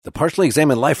The Partially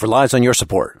Examined Life relies on your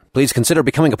support. Please consider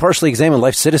becoming a Partially Examined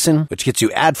Life citizen, which gets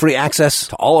you ad-free access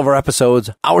to all of our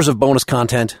episodes, hours of bonus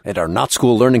content, and our Not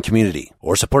School Learning community.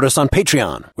 Or support us on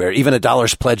Patreon, where even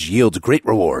 $1 pledge yields great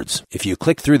rewards. If you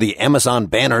click through the Amazon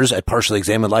banners at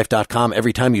partiallyexaminedlife.com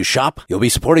every time you shop, you'll be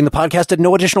supporting the podcast at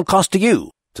no additional cost to you.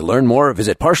 To learn more,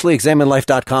 visit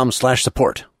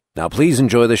partiallyexaminedlife.com/support. Now please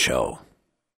enjoy the show.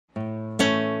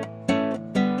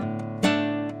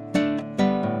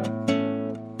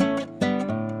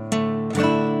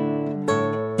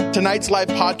 Tonight's live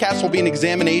podcast will be an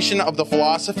examination of the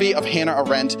philosophy of Hannah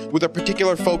Arendt with a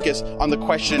particular focus on the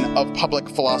question of public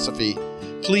philosophy.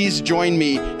 Please join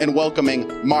me in welcoming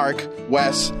Mark,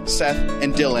 Wes, Seth,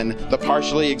 and Dylan, the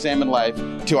Partially Examined Life,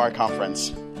 to our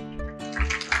conference.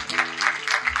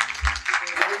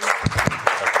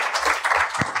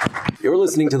 You're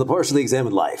listening to The Partially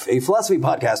Examined Life, a philosophy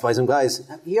podcast by some guys.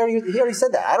 He already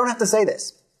said that. I don't have to say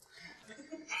this.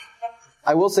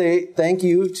 I will say thank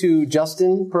you to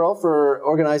Justin Pearl for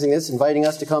organizing this, inviting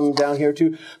us to come down here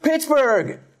to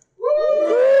Pittsburgh.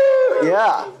 Woo!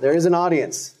 Yeah, there is an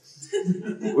audience.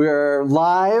 We are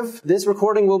live. This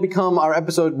recording will become our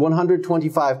episode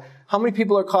 125. How many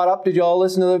people are caught up? Did you all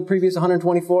listen to the previous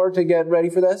 124 to get ready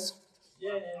for this?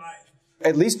 Yes.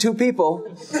 At least 2 people.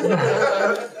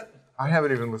 I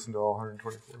haven't even listened to all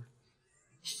 124.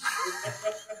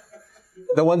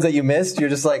 The ones that you missed, you're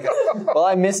just like, well,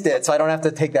 I missed it, so I don't have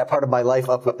to take that part of my life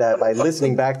up with that by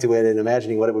listening back to it and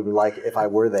imagining what it would be like if I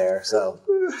were there. So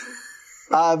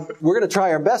we're going to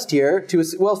try our best here to,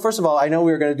 well, first of all, I know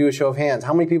we were going to do a show of hands.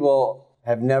 How many people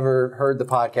have never heard the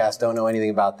podcast, don't know anything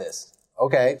about this?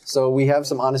 Okay, so we have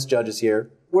some honest judges here.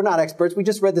 We're not experts. We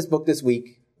just read this book this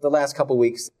week, the last couple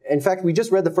weeks. In fact, we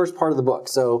just read the first part of the book.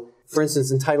 So, for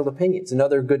instance, Entitled Opinions,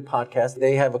 another good podcast.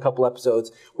 They have a couple episodes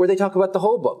where they talk about the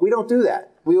whole book. We don't do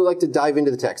that. We would like to dive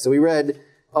into the text. So we read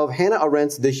of Hannah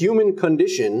Arendt's The Human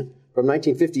Condition from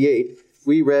 1958.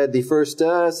 We read the first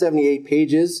 78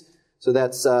 pages. So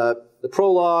that's the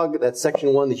prologue, that's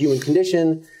section 1, The Human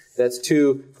Condition. That's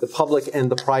 2, The Public and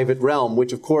the Private Realm,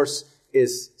 which of course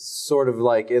is sort of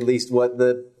like at least what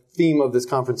the theme of this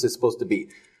conference is supposed to be.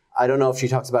 I don't know if she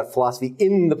talks about philosophy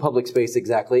in the public space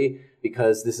exactly,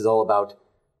 because this is all about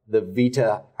the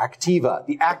vita activa,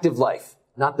 the active life,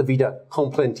 not the vita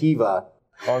contemplativa.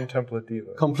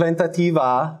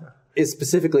 Contemplativa is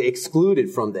specifically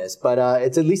excluded from this, but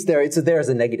it's at least there. It's there as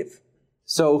a negative.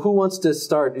 So who wants to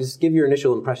start? Just give your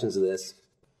initial impressions of this.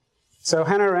 So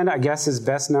Hannah Arendt, I guess, is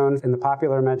best known in the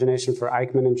popular imagination for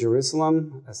Eichmann in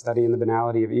Jerusalem, a study in the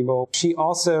banality of evil. She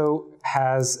also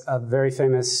has a very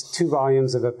famous 2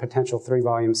 volumes of a potential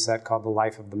 3-volume set called The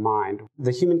Life of the Mind.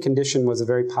 The Human Condition was a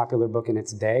very popular book in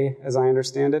its day, as I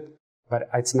understand it, but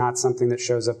it's not something that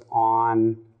shows up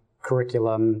on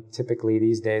curriculum typically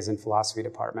these days in philosophy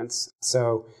departments.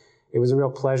 So it was a real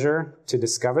pleasure to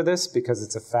discover this because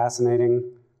it's a fascinating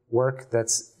work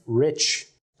that's rich.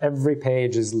 Every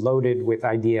page is loaded with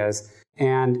ideas.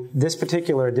 And this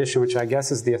particular edition, which I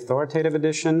guess is the authoritative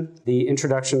edition, the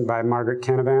introduction by Margaret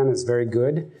Canavan is very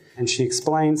good. And she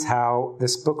explains how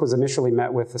this book was initially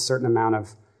met with a certain amount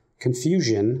of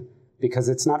confusion because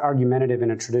it's not argumentative in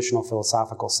a traditional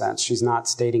philosophical sense. She's not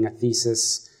stating a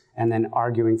thesis and then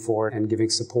arguing for it and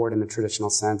giving support in a traditional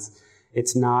sense.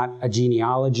 It's not a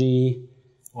genealogy.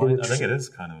 Well, I think it is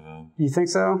kind of a... You think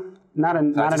so? I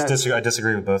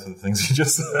disagree with both of the things you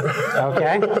just said.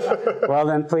 Okay. Well,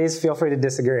 then please feel free to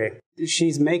disagree.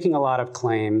 She's making a lot of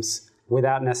claims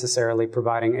without necessarily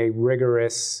providing a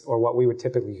rigorous or what we would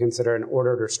typically consider an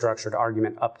ordered or structured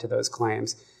argument up to those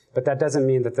claims. But that doesn't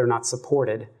mean that they're not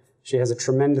supported. She has a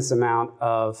tremendous amount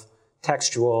of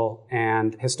textual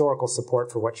and historical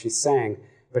support for what she's saying,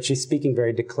 but she's speaking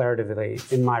very declaratively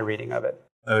in my reading of it.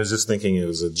 I was just thinking it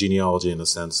was a genealogy in the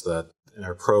sense that in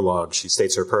her prologue, she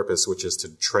states her purpose, which is to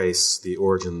trace the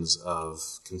origins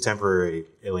of contemporary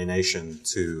alienation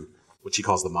to what she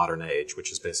calls the modern age, which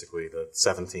is basically the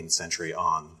 17th century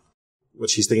on. What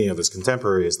she's thinking of as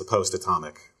contemporary is the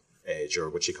post-atomic age, or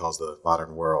what she calls the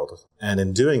modern world. And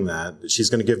in doing that, she's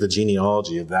going to give the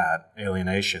genealogy of that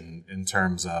alienation in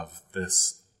terms of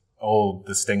this old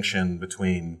distinction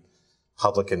between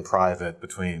public and private,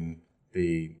 between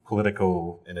the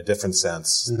political in a different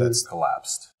sense that's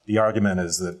collapsed. The argument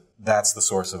is that that's the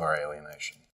source of our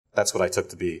alienation. That's what I took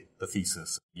to be the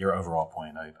thesis. Your overall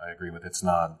point, I agree with. It's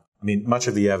not, I mean, much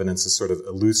of the evidence is sort of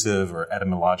elusive or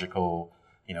etymological.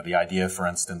 You know, the idea, for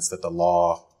instance, that the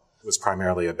law was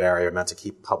primarily a barrier meant to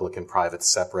keep public and private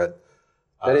separate,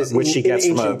 which she gets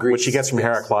from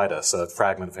Heraclitus, a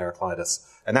fragment of Heraclitus.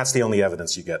 And that's the only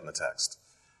evidence you get in the text.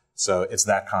 So it's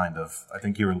that kind of, I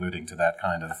think you're alluding to that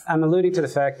kind of... I'm alluding to the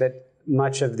fact that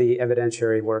much of the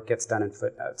evidentiary work gets done in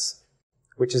footnotes,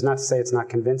 which is not to say it's not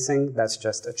convincing. That's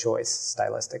just a choice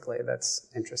stylistically. That's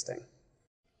interesting.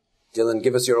 Dylan,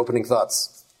 give us your opening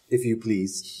thoughts, if you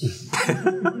please.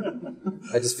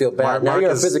 I just feel bad. Now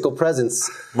you're a physical presence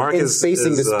in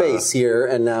spacing the space here,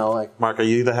 and now Mark, are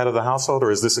you the head of the household,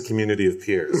 or is this a community of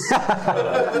peers?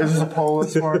 Is this a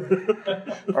polis, Mark?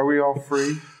 Are we all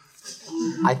free?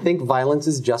 I think violence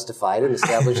is justified and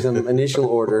establish some initial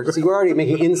order. See, we're already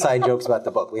making inside jokes about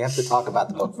the book. We have to talk about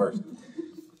the book first.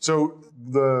 So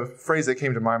the phrase that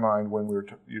came to my mind when you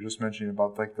were just mentioning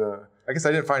about I guess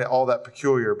I didn't find it all that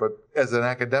peculiar, but as an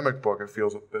academic book, it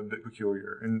feels a bit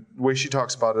peculiar. And the way she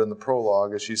talks about it in the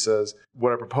prologue is she says,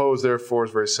 what I propose, therefore,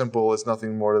 is very simple. It's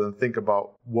nothing more than think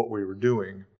about what we were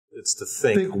doing. It's to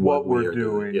think what we're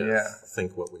doing. Yeah.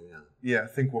 Think what we Yeah,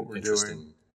 think what we're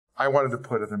doing. I wanted to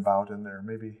put an about in there.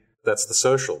 Maybe that's the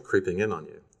social creeping in on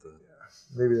you.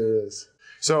 Maybe it is.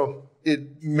 So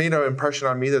it made an impression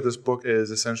on me that this book is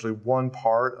essentially one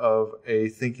part of a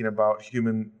thinking about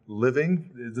human living,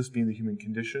 this being the human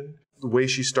condition. The way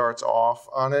she starts off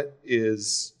on it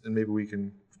is, and maybe we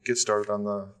can get started on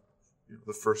the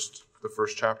first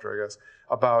chapter, I guess,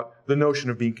 about the notion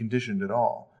of being conditioned at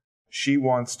all. She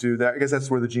wants to, I guess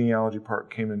that's where the genealogy part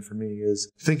came in for me, is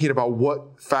thinking about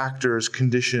what factors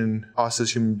condition us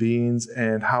as human beings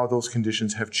and how those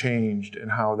conditions have changed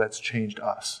and how that's changed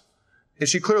us. And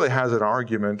she clearly has an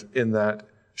argument in that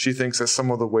she thinks that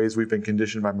some of the ways we've been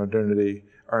conditioned by modernity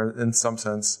are in some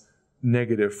sense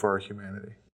negative for our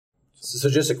humanity.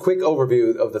 So just a quick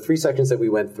overview of the three sections that we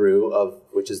went through,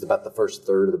 which is about the first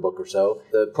third of the book or so.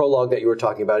 The prologue that you were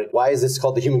talking about, why is this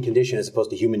called the human condition as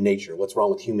opposed to human nature? What's wrong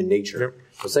with human nature?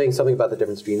 Yep. So saying something about the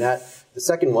difference between that. The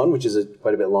second one, which is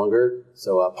quite a bit longer,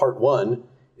 so part one,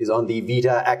 is on the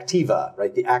vita activa,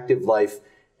 right, the active life.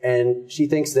 And she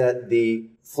thinks that the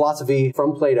philosophy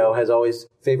from Plato has always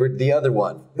favored the other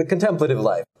one, the contemplative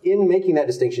life. In making that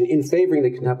distinction, in favoring the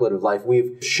contemplative life,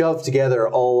 we've shoved together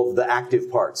all of the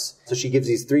active parts. So she gives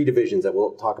these three divisions that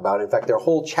we'll talk about. In fact, there are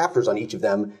whole chapters on each of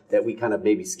them that we kind of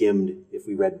maybe skimmed if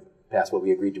we read past what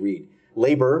we agreed to read.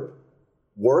 Labor,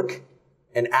 work,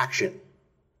 and action.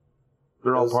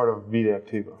 They're all part of vita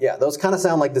activa. Yeah, those kind of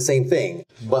sound like the same thing.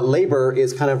 But labor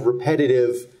is kind of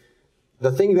repetitive,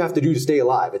 the thing you have to do to stay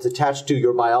alive. It's attached to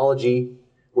your biology,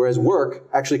 whereas work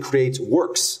actually creates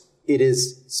works. It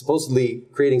is supposedly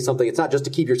creating something. It's not just to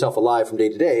keep yourself alive from day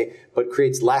to day, but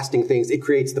creates lasting things. It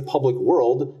creates the public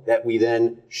world that we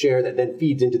then share, that then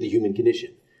feeds into the human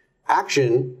condition.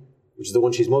 Action, which is the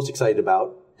one she's most excited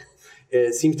about,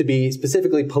 it seems to be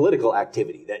specifically political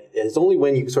activity. That it's only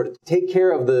when you sort of take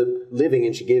care of the living,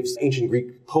 and she gives ancient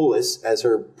Greek polis as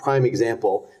her prime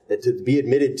example, that to be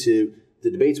admitted to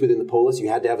the debates within the polis, you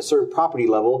had to have a certain property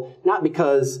level, not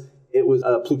because it was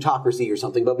a plutocracy or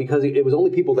something, but because it was only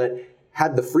people that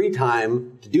had the free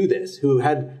time to do this, who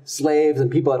had slaves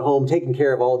and people at home taking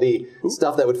care of all the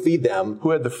stuff that would feed them.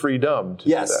 Who had the freedom to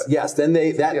do that. Yes. Then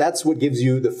that's what gives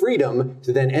you the freedom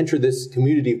to then enter this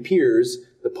community of peers,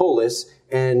 the polis,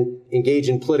 and engage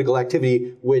in political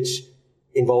activity, which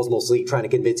involves mostly trying to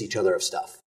convince each other of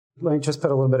stuff. Let me just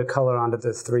put a little bit of color onto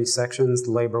the three sections,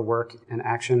 labor, work, and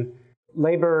action.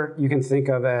 Labor you can think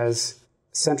of as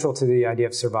central to the idea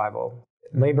of survival.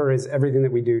 Labor is everything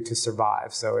that we do to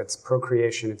survive. So it's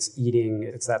procreation, it's eating,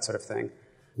 it's that sort of thing.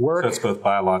 Work. So it's both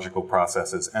biological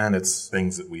processes and it's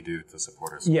things that we do to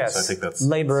support ourselves. Yes. So I think that's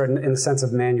labor in the sense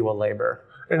of manual labor.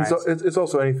 And right? so it's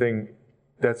also anything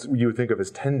that you would think of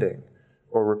as tending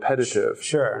or repetitive.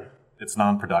 Sure. It's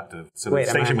non-productive. So Wait,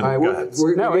 the distinction go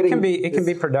ahead. It can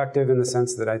be productive in the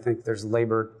sense that I think there's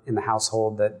labor in the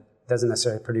household that doesn't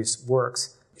necessarily produce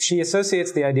works. She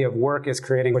associates the idea of work as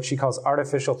creating what she calls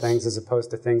artificial things as opposed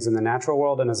to things in the natural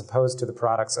world and as opposed to the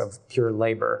products of pure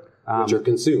labor. Which are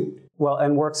consumed. Well,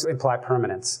 and works imply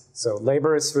permanence. So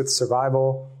labor is for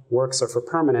survival, works are for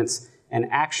permanence, and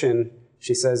action,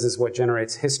 she says, is what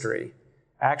generates history.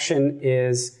 Action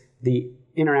is the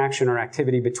interaction or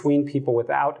activity between people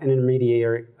without an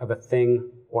intermediary of a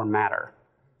thing or matter.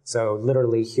 So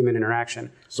literally human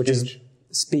interaction, which is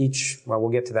speech. Well, we'll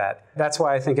get to that. That's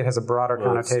why I think it has a broader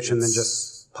connotation than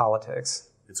just politics.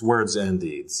 It's words and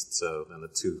deeds, so and the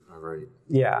two are very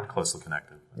closely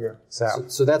connected. Yeah.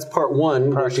 So that's part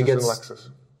one, where she gets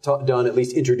done at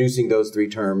least introducing those three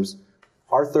terms.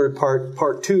 Our third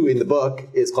part two in the book,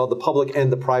 is called the public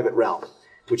and the private realm,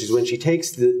 which is when she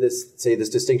takes this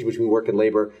distinction between work and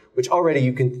labor, which already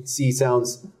you can see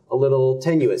sounds a little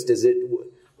tenuous.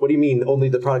 What do you mean only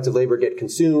the products of labor get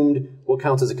consumed? What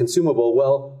counts as a consumable?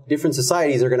 Well, different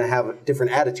societies are going to have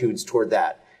different attitudes toward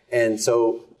that. And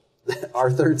so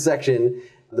our third section,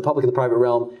 the public and the private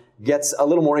realm, gets a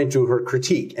little more into her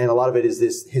critique. And a lot of it is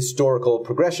this historical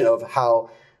progression of how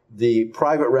the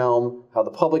private realm, how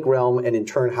the public realm, and in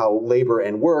turn how labor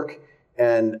and work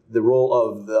and the role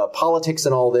of the politics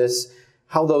and all this,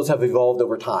 how those have evolved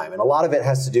over time. And a lot of it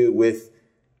has to do with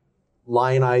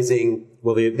lionizing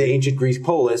the ancient Greece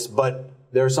polis, but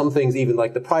there are some things, even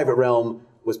like the private realm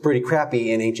was pretty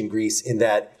crappy in ancient Greece in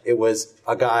that it was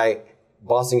a guy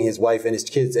bossing his wife and his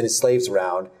kids and his slaves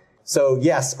around. So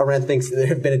yes, Arendt thinks there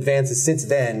have been advances since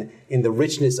then in the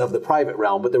richness of the private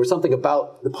realm, but there was something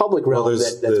about the public realm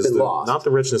that's been lost. Not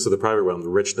the richness of the private realm, the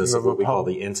richness of what we call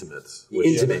the intimate.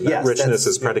 Yes. Richness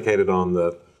is predicated on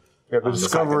the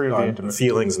discovery of the intimate.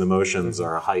 Feelings and emotions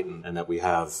are heightened, and that we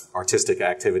have artistic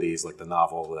activities like the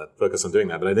novel that focus on doing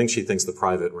that. But I think she thinks the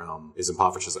private realm is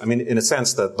impoverished. I mean, in a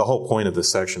sense, that the whole point of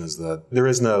this section is that there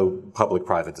is no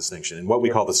public-private distinction. In what we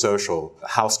call the social,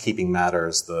 housekeeping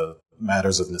matters, the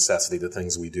matters of necessity, the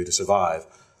things we do to survive,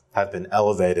 have been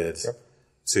elevated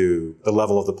to the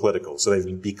level of the political. So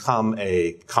they've become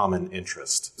a common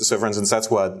interest. So, for instance, that's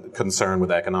what concern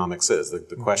with economics is.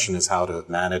 The question is how to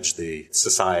manage the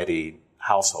society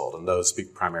household, and those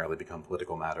primarily become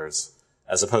political matters,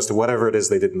 as opposed to whatever it is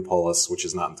they did in the polis, which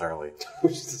is not entirely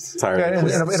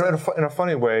in a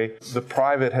funny way, the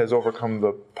private has overcome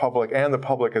the public, and the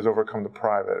public has overcome the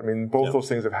private. I mean, both those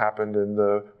things have happened in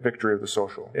the victory of the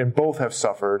social. And both have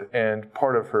suffered, and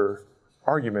part of her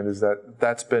argument is that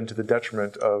that's been to the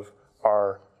detriment of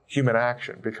our human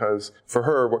action, because for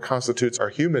her, what constitutes our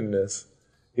humanness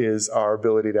is our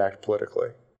ability to act politically.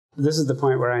 This is the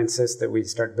point where I insist that we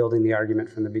start building the argument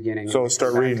from the beginning. So let's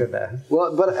start reading.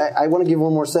 Well, but I want to give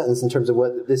one more sentence in terms of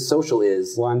what this social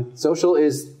is. One. Social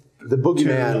is the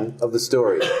boogeyman of the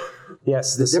story.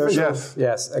 Yes.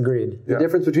 Yes, agreed. The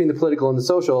difference between the political and the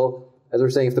social, as we're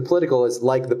saying, if the political is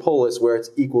like the polis, where it's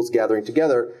equals gathering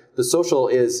together, the social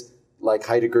is like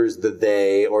Heidegger's the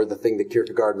they, or the thing that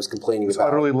Kierkegaard was complaining about. It's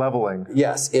utterly leveling.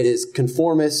 Yes, it is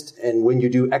conformist, and when you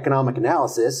do economic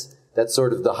analysis, that's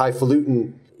sort of the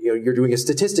highfalutin, you're doing a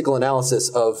statistical analysis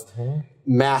of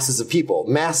masses of people.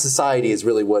 Mass society is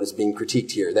really what is being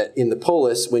critiqued here. That in the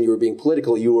polis, when you were being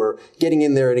political, you were getting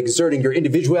in there and exerting your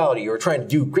individuality. You were trying to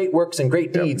do great works and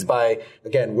great deeds by,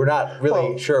 again, we're not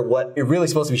really sure what you're really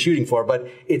supposed to be shooting for, but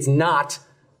it's not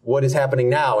what is happening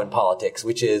now in politics,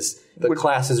 which is the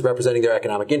classes representing their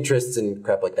economic interests and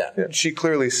crap like that. Yeah, she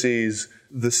clearly sees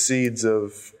the seeds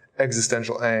of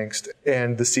existential angst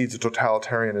and the seeds of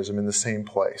totalitarianism in the same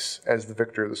place as the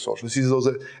victory of the social. She sees those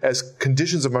as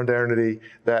conditions of modernity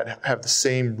that have the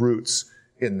same roots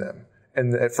in them.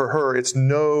 And for her, it's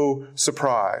no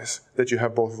surprise that you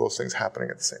have both of those things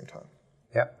happening at the same time.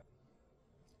 Yep.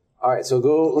 All right, so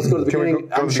let's go to the beginning.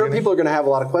 I'm sure people are going to have a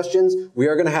lot of questions. We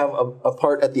are going to have a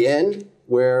part at the end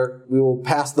where we will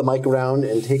pass the mic around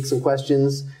and take some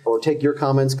questions or take your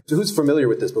comments. So who's familiar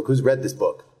with this book? Who's read this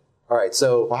book? All right,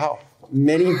 so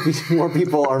many more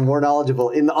people are more knowledgeable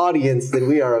in the audience than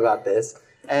we are about this.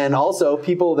 And also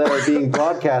people that are being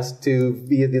broadcast to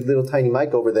via the little tiny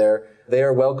mic over there, they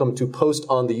are welcome to post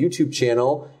on the YouTube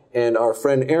channel. And our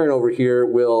friend Aaron over here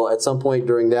will, at some point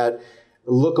during that,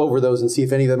 look over those and see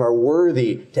if any of them are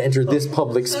worthy to enter this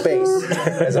public space,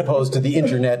 as opposed to the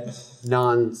internet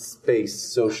non-space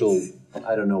social,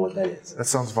 I don't know what that is. That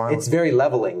sounds violent. It's very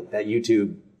leveling, that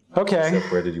YouTube. Okay. So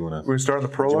where did you want to? We're starting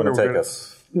the prologue. Or take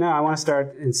us? No, I want to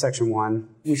start in section 1.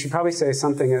 We should probably say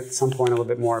something at some point a little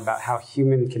bit more about how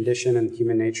human condition and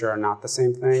human nature are not the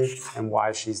same thing, and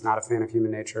why she's not a fan of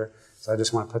human nature. So I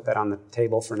just want to put that on the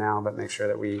table for now, but make sure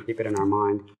that we keep it in our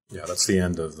mind. Yeah, that's the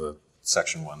end of the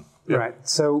section 1. Yep. Right.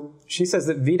 So she says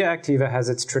that Vita Activa has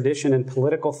its tradition in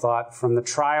political thought from the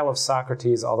trial of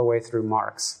Socrates all the way through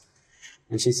Marx.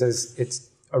 And she says it's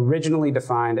originally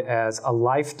defined as a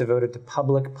life devoted to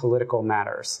public political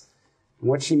matters. And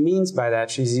what she means by that,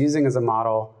 she's using as a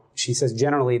model, she says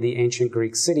generally the ancient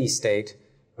Greek city-state,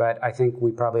 but I think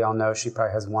we probably all know she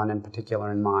probably has one in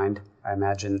particular in mind, I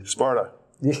imagine. Sparta.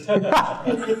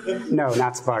 No,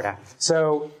 not Sparta.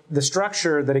 So the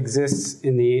structure that exists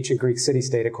in the ancient Greek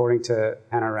city-state, according to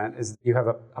Hannah Arendt, is you have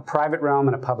a private realm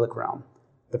and a public realm.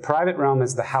 The private realm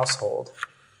is the household.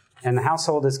 And the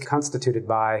household is constituted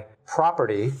by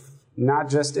property, not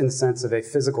just in the sense of a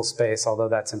physical space, although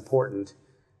that's important,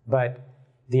 but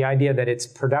the idea that it's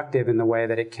productive in the way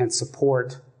that it can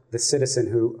support the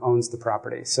citizen who owns the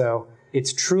property. So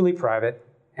it's truly private,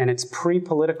 and it's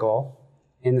pre-political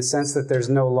in the sense that there's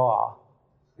no law.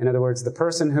 In other words, the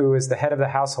person who is the head of the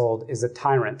household is a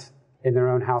tyrant in their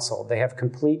own household. They have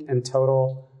complete and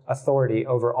total authority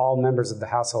over all members of the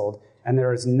household, and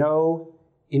there is no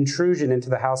intrusion into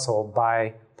the household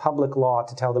by public law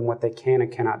to tell them what they can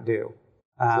and cannot do.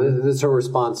 So this is her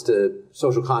response to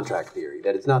social contract theory,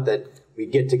 that it's not that we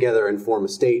get together and form a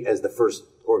state as the first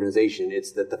organization,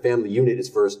 it's that the family unit is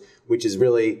first, which is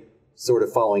really sort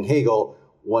of following Hegel,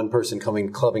 one person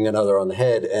coming clubbing another on the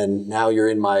head, and now you're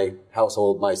in my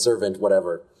household, my servant,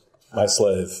 whatever. My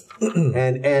slave.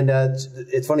 And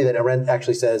it's funny that Arendt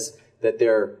actually says that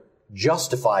they're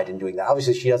justified in doing that.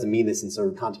 Obviously, she doesn't mean this in sort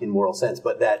of Kantian moral sense,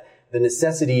 but that the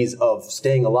necessities of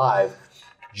staying alive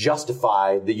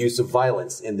justify the use of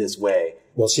violence in this way.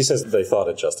 Well, she says they thought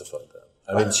it justified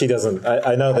that. I mean, she doesn't.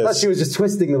 I know this. I thought she was just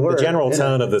twisting the word. The general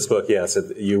tone of this book, yes,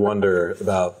 you wonder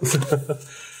about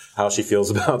how she feels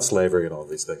about slavery and all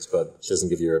these things, but she doesn't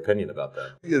give you her opinion about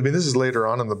that. I mean, this is later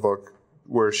on in the book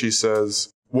where she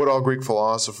says, what all Greek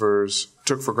philosophers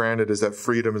took for granted is that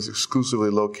freedom is exclusively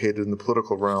located in the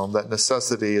political realm, that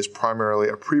necessity is primarily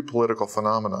a pre-political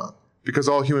phenomenon. Because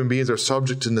all human beings are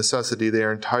subject to necessity, they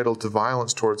are entitled to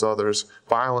violence towards others.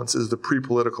 Violence is the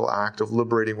pre-political act of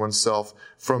liberating oneself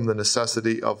from the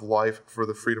necessity of life for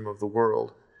the freedom of the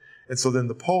world. And so then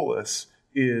the polis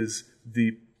is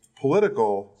the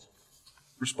political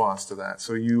response to that.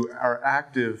 So you are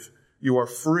active, you are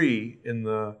free in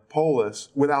the polis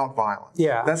without violence.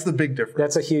 Yeah. That's the big difference.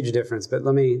 That's a huge difference, but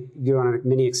let me go on a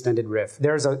mini extended riff.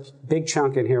 There's a big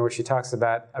chunk in here where she talks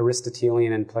about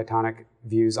Aristotelian and Platonic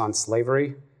views on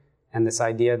slavery and this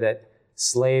idea that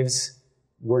slaves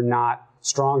were not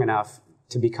strong enough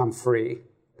to become free,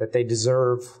 that they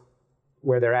deserve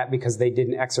where they're at because they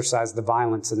didn't exercise the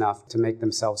violence enough to make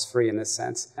themselves free in this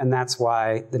sense. And that's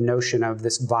why the notion of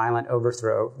this violent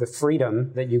overthrow, the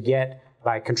freedom that you get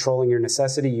by controlling your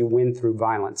necessity, you win through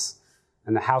violence.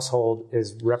 And the household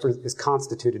is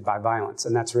constituted by violence.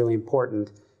 And that's really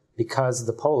important because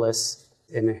the polis,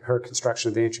 in her construction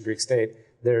of the ancient Greek state,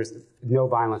 there's no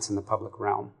violence in the public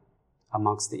realm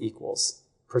amongst the equals,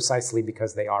 precisely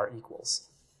because they are equals.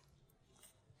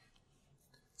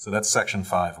 So that's section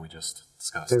 5 we just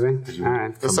discussed. Did we? All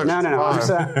right. That's No. I'm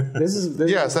sorry. This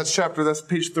Yes, that's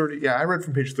page 30. Yeah, I read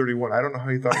from page 31. I don't know how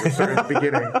you thought you were starting at the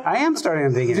beginning. I am starting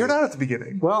at the beginning. You're not at the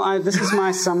beginning. Well, this is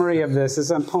my summary of this.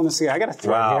 I'm pulling this together. I got a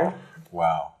thread here.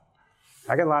 Wow.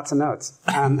 I got lots of notes.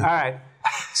 All right.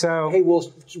 So, Hey,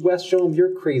 well, Wes, show him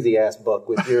your crazy-ass book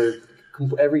with your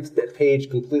every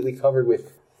page completely covered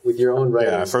with your own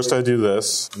writing. Yeah, first I do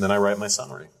this, and then I write my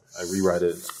summary. I rewrite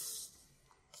it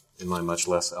in my much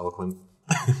less eloquent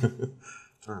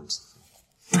terms.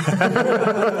 all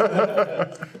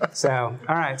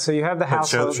right. So you have the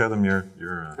household. Show them your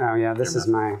Oh yeah, this is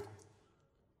my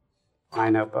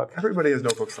notebook. Everybody has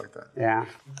notebooks like that. Yeah.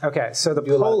 Okay. So the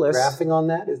Do a lot of polis. graphing on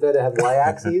that? Is that to have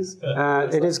y-axes?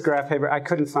 It is graph paper. I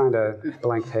couldn't find a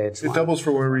blank page. It doubles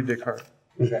for when we read Descartes.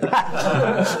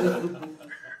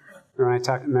 When I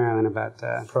talked to Marilyn about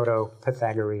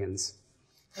proto-Pythagoreans.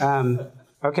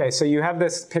 Okay, so you have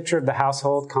this picture of the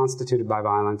household constituted by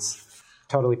violence,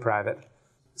 totally private.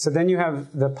 So then you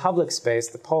have the public space,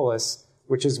 the polis,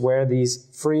 which is where these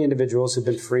free individuals who've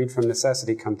been freed from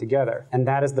necessity come together. And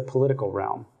that is the political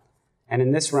realm. And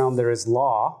in this realm, there is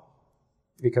law,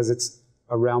 because it's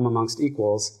a realm amongst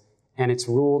equals, and it's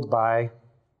ruled by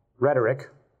rhetoric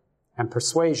and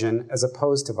persuasion as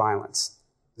opposed to violence.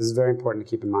 This is very important to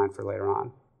keep in mind for later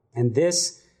on. And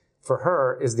this, for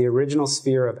her, is the original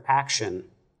sphere of action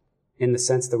in the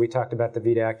sense that we talked about the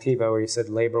vita activa, where you said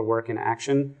labor, work, and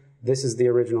action. This is the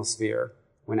original sphere,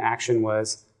 when action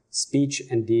was speech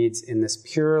and deeds in this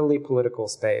purely political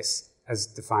space as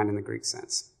defined in the Greek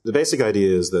sense. The basic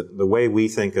idea is that the way we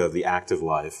think of the active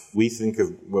life, we think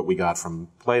of what we got from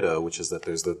Plato, which is that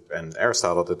and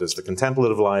Aristotle, that there's the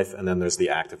contemplative life and then there's the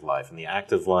active life. And the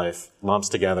active life lumps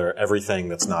together everything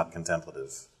that's not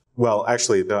contemplative. Well,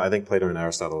 actually, no, I think Plato and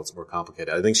Aristotle, it's more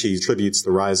complicated. I think she attributes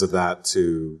the rise of that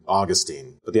to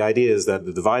Augustine. But the idea is that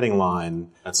the dividing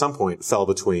line at some point fell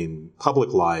between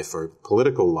public life or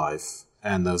political life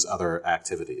and those other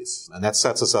activities. And that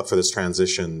sets us up for this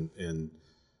transition in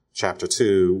Chapter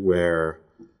 2, where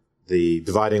the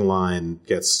dividing line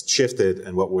gets shifted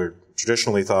and what we're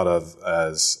traditionally thought of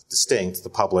as distinct, the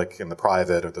public and the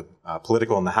private, or the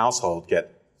political and the household,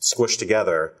 get squished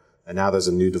together. And now there's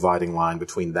a new dividing line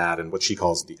between that and what she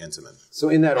calls the intimate. So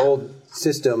in that old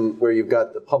system where you've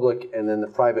got the public and then the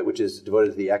private, which is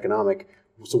devoted to the economic,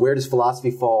 so where does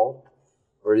philosophy fall?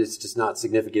 Or is it just not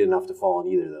significant enough to fall in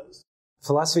either of those?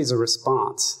 Philosophy is a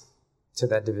response to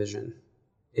that division.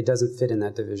 It doesn't fit in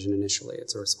that division initially.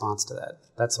 It's a response to that.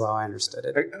 That's how I understood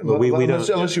it.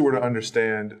 Unless you were to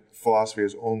understand philosophy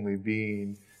as only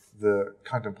being the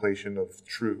contemplation of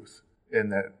truth,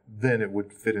 and that then it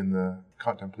would fit in the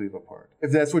contemplativa part.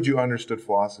 If that's what you understood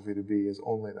philosophy to be, is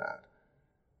only that.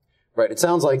 Right. It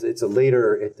sounds like it's a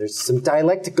later, there's some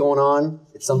dialectic going on.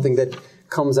 It's something that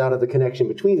comes out of the connection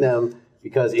between them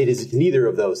because it is neither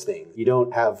of those things. You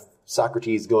don't have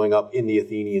Socrates going up in the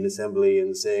Athenian assembly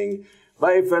and saying,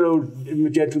 my fellow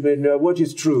gentlemen, what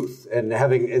is truth? And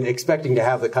expecting to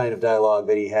have the kind of dialogue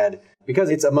that he had. Because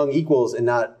it's among equals and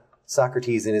not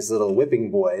Socrates and his little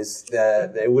whipping boys,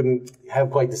 that it wouldn't have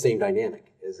quite the same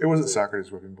dynamic. It wasn't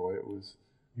Socrates' whipping boy, it was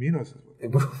Minos'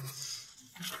 whipping boy.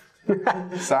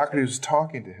 Socrates was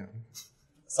talking to him.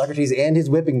 Socrates and his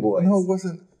whipping boys. No, it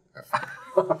wasn't.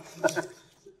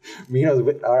 Minos,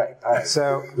 all right.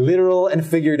 So literal and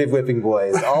figurative whipping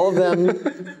boys. All of them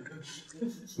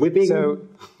whipping. So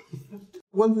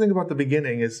one thing about the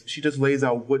beginning is she just lays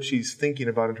out what she's thinking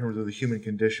about in terms of the human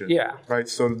condition. Yeah. Right?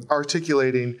 So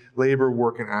articulating labor,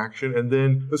 work, and action, and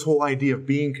then this whole idea of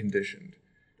being conditioned.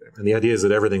 And the idea is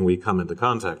that everything we come into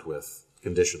contact with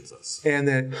conditions us. And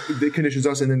that it conditions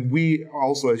us, and then we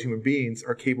also, as human beings,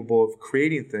 are capable of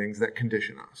creating things that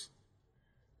condition us.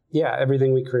 yeah,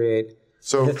 everything we create.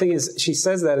 So The thing is, she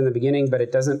says that in the beginning, but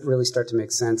it doesn't really start to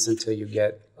make sense until you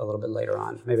get a little bit later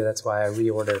on. Maybe that's why I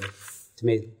reordered to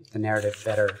make the narrative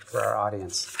better for our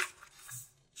audience.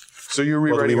 So you're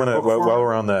rewriting your book for while her?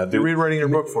 we're on that, You're rewriting your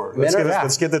book for her.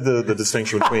 let's get the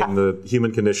distinction between the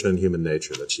human condition and human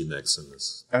nature that she makes in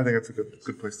this. I think that's a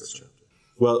good place to start.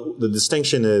 Well, the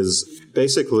distinction is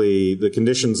basically the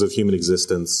conditions of human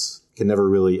existence can never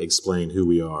really explain who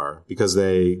we are because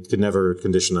they can never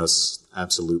condition us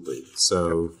absolutely.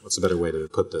 So what's a better way to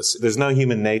put this? There's no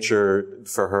human nature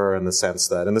for her in the sense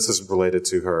that, and this is related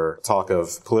to her talk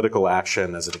of political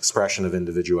action as an expression of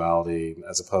individuality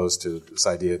as opposed to this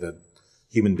idea that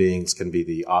human beings can be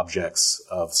the objects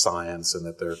of science and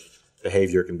that their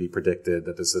behavior can be predicted,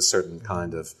 that there's a certain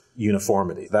kind of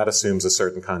uniformity. That assumes a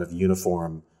certain kind of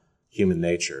uniform human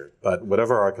nature. But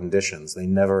whatever our conditions, they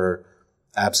never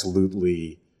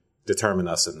absolutely determine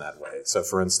us in that way. So,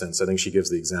 for instance, I think she gives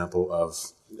the example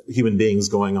of human beings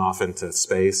going off into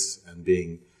space and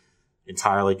being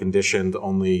entirely conditioned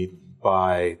only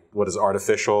by what is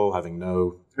artificial, having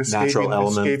no natural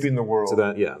element. Escaping the world. To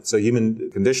that, yeah. So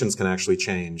human conditions can actually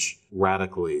change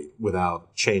radically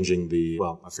without changing the,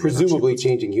 well, I forget Presumably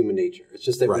changing human nature. It's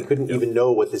just that we couldn't even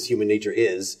know what this human nature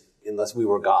is unless we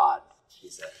were God, she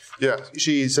says. Yeah,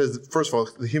 she says, first of all,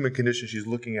 the human condition she's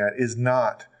looking at is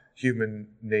not human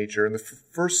nature. And the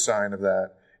first sign of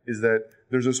that is that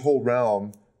there's this whole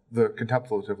realm, the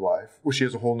contemplative life, which she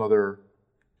has a whole other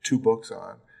 2 books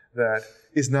on, that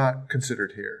is not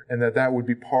considered here. And that would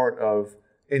be part of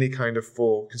any kind of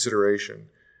full consideration.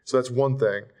 So that's one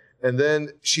thing. And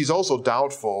then she's also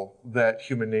doubtful that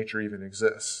human nature even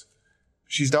exists.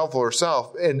 She's doubtful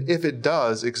herself. And if it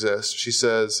does exist, she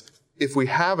says, if we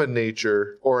have a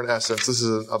nature or an essence, this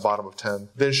is a bottom of 10,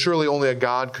 then surely only a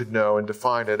God could know and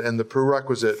define it. And the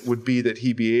prerequisite would be that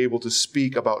he be able to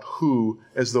speak about who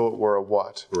as though it were a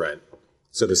what. Right.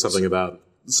 So there's something about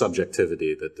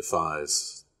subjectivity that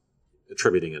defies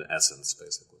attributing an essence,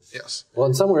 basically. Yes. Well,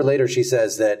 and somewhere later she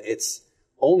says that it's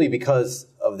only because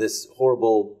of this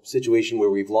horrible situation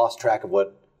where we've lost track of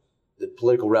what the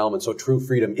political realm and so true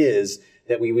freedom is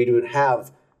that we would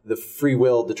have the free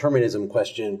will determinism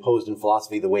question posed in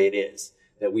philosophy the way it is.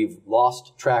 That we've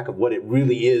lost track of what it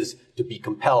really is to be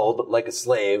compelled like a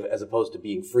slave as opposed to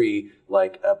being free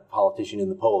like a politician in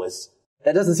the polis.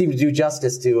 That doesn't seem to do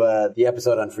justice to the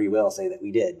episode on free will, say that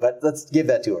we did. But let's give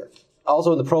that to her.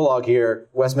 Also in the prologue here,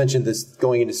 Wes mentioned this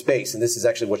going into space, and this is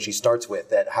actually what she starts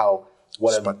with, that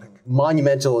what Sputnik. a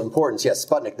monumental importance, yes,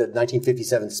 Sputnik, the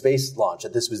 1957 space launch,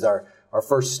 that this was our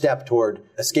first step toward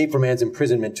escape from man's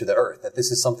imprisonment to the Earth, that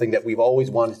this is something that we've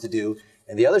always wanted to do.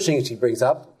 And the other thing she brings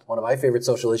up, one of my favorite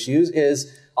social issues,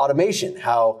 is automation,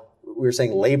 how we were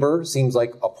saying labor seems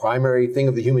like a primary thing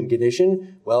of the human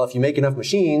condition. Well, if you make enough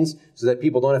machines so that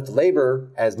people don't have to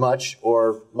labor as much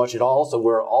or much at all, so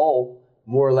we're all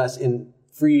more or less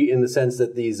free in the sense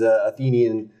that these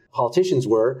Athenian politicians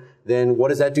were, then what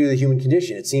does that do to the human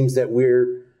condition? It seems that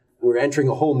we're entering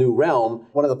a whole new realm.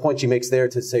 One of the points she makes there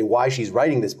to say why she's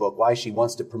writing this book, why she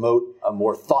wants to promote a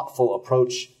more thoughtful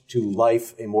approach to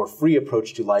life, a more free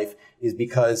approach to life, is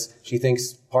because she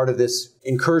thinks part of this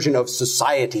incursion of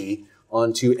society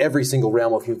onto every single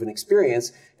realm of human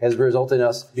experience has resulted in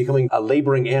us becoming a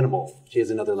laboring animal. She has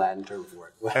another Latin term for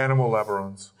it. Animal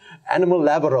laborons. Animal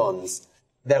laborons.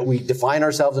 That we define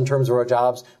ourselves in terms of our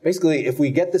jobs. Basically, if we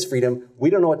get this freedom,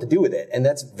 we don't know what to do with it. And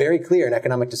that's very clear in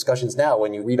economic discussions now.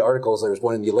 When you read articles, there was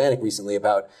one in the Atlantic recently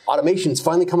about automation's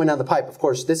finally coming down the pipe. Of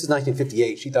course, this is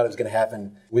 1958. She thought it was going to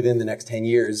happen within the next 10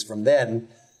 years. From then,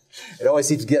 it always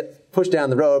seems to get push down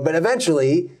the road. But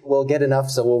eventually, we'll get enough,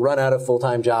 so we'll run out of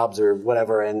full-time jobs or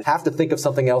whatever and have to think of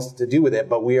something else to do with it.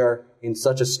 But we are in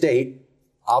such a state,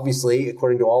 obviously,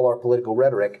 according to all our political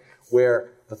rhetoric,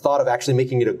 where the thought of actually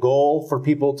making it a goal for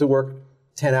people to work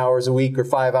 10 hours a week or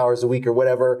 5 hours a week or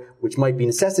whatever, which might be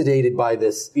necessitated by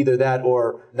this, either that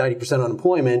or 90%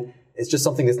 unemployment, is just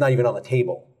something that's not even on the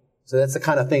table. So that's the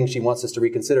kind of thing she wants us to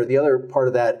reconsider. The other part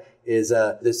of that is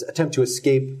this attempt to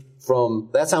escape from,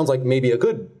 that sounds like maybe a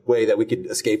good way that we could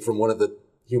escape from one of the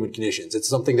human conditions. It's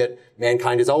something that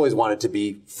mankind has always wanted to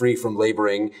be free from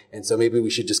laboring, and so maybe we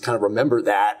should just kind of remember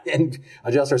that and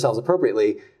adjust ourselves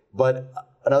appropriately. But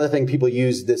another thing people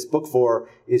use this book for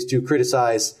is to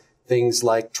criticize things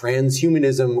like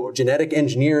transhumanism or genetic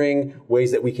engineering,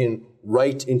 ways that we can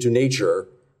write into nature,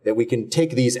 that we can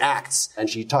take these acts. And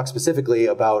she talks specifically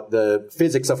about the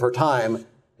physics of her time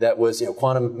that was,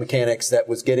 quantum mechanics that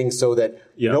was getting so that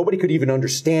nobody could even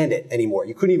understand it anymore.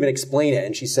 You couldn't even explain it.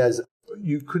 And she says,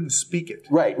 you couldn't speak it.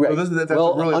 Right. So that's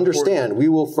really understand. Important. We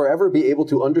will forever be able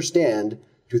to understand,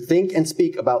 to think and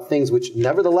speak about things which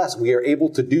nevertheless we are able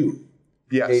to do.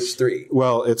 Yes. Page 3.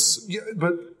 Well, it's... Yeah,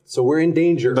 but... So we're in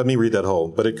danger. Let me read that whole.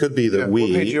 But it could be that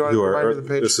who are...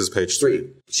 This is page 3.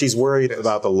 She's worried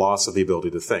about the loss of the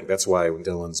ability to think. That's why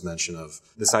Dylan's mention of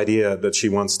this idea that she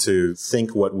wants to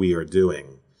think what we are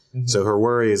doing. Mm-hmm. So her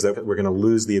worry is that we're going to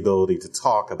lose the ability to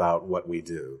talk about what we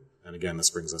do. And again, this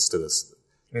brings us to this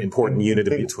important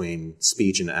unity between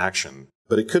speech and action.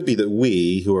 But it could be that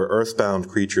we, who are earthbound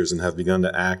creatures and have begun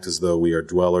to act as though we are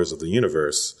dwellers of the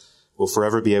universe, will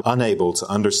forever be unable to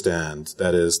understand,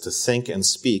 that is, to think and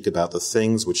speak about the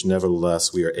things which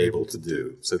nevertheless we are able to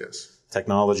do. So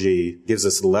technology gives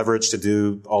us the leverage to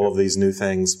do all of these new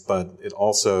things, but it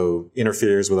also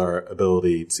interferes with our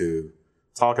ability to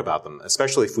talk about them,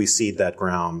 especially if we cede that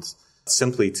ground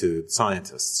simply to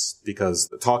scientists, because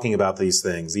talking about these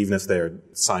things, even if they're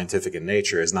scientific in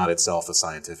nature, is not itself a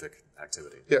scientific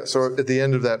activity. Yeah, so at the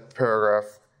end of that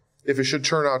paragraph, if it should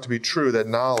turn out to be true that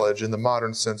knowledge in the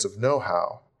modern sense of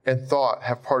know-how and thought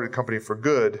have parted company for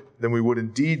good, then we would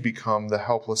indeed become the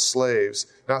helpless slaves,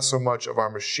 not so much of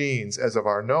our machines as of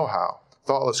our know-how,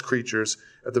 thoughtless creatures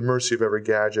at the mercy of every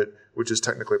gadget which is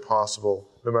technically possible,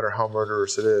 no matter how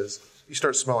murderous it is. You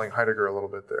start smelling Heidegger a little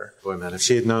bit there. Boy, man, if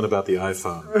she had known about the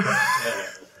iPhone.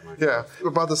 Yeah.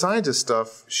 About the scientist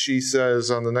stuff, she says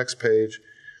on the next page,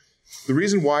 the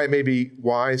reason why it may be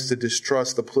wise to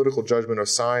distrust the political judgment of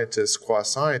scientists qua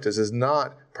scientists is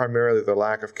not primarily their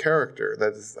lack of character,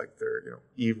 that is like they're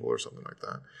evil or something like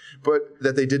that, but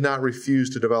that they did not refuse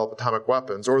to develop atomic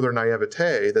weapons, or their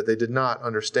naivete that they did not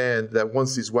understand that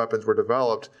once these weapons were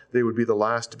developed, they would be the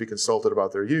last to be consulted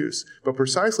about their use, but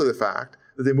precisely the fact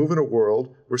that they move in a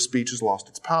world where speech has lost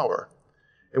its power.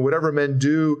 And whatever men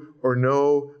do or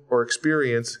know or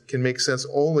experience can make sense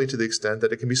only to the extent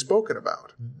that it can be spoken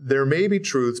about. There may be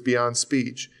truths beyond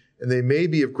speech, and they may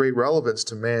be of great relevance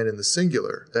to man in the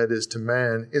singular, that is, to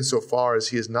man insofar as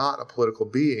he is not a political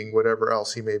being, whatever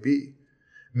else he may be.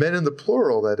 Men in the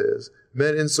plural, that is,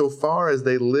 men insofar as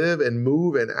they live and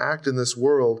move and act in this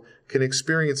world, can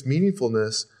experience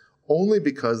meaningfulness only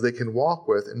because they can walk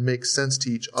with and make sense to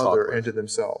each other and to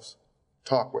themselves.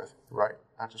 Talk with, right,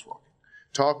 not just walking.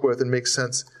 Talk with and make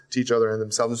sense to each other and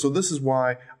themselves. And so this is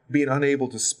why being unable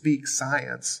to speak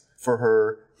science for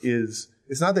her is,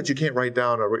 it's not that you can't write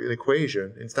down an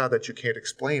equation, it's not that you can't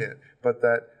explain it, but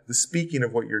that the speaking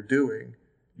of what you're doing,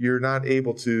 you're not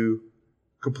able to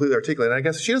completely articulate. And I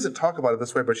guess she doesn't talk about it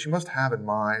this way, but she must have in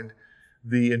mind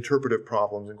the interpretive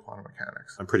problems in quantum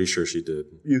mechanics. I'm pretty sure she did.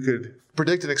 You could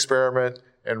predict an experiment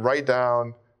and write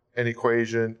down an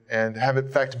equation and have it,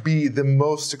 in fact, be the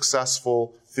most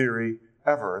successful theory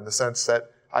ever, in the sense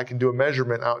that I can do a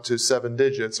measurement out to 7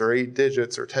 digits or 8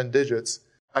 digits or 10 digits.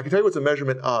 I can tell you what's a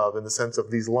measurement of in the sense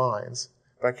of these lines,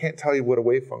 but I can't tell you what a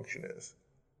wave function is.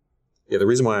 Yeah, the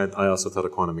reason why I also thought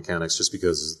of quantum mechanics, just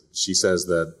because she says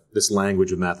that this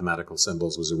language of mathematical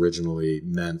symbols was originally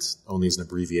meant only as an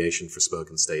abbreviation for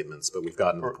spoken statements, but we've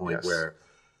gotten to the point where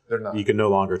you can no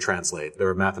longer translate. There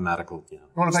are mathematical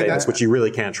statements which you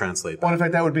really can't translate. Well, in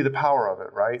fact, that would be the power of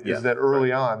it, right? Yeah. Is that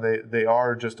early on, they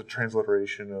are just a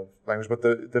transliteration of language, but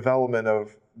the development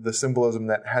of the symbolism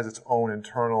that has its own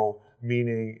internal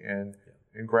meaning and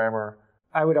grammar.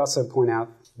 I would also point out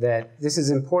that this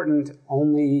is important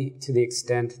only to the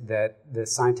extent that the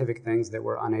scientific things that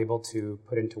we're unable to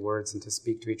put into words and to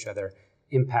speak to each other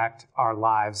impact our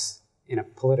lives in a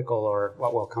political, or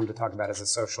what we'll come to talk about as a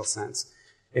social sense.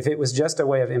 If it was just a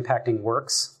way of impacting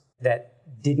works that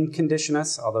didn't condition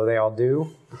us, although they all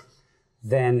do,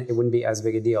 then it wouldn't be as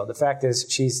big a deal. The fact is,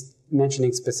 she's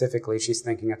mentioning specifically, she's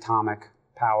thinking atomic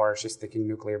power. She's thinking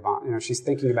nuclear bomb. She's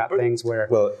thinking about things where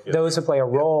those who play a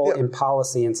role in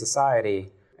policy and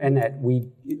society, and that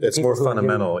it's more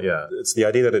fundamental. It's the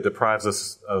idea that it deprives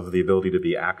us of the ability to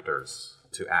be actors,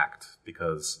 to act,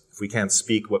 because if we can't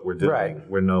speak what we're doing,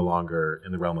 we're no longer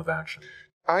in the realm of action.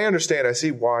 I understand. I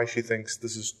see why she thinks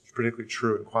this is particularly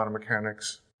true in quantum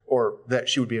mechanics, or that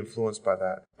she would be influenced by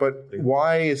that. But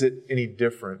why is it any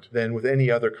different than with any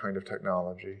other kind of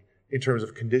technology in terms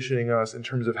of conditioning us, in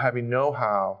terms of having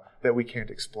know-how that we can't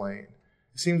explain?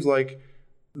 It seems like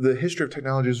the history of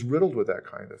technology is riddled with that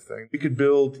kind of thing. We could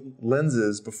build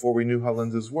lenses before we knew how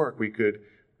lenses work. We could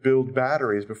build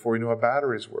batteries before we knew how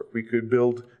batteries work. We could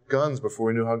build guns before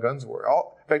we knew how guns work.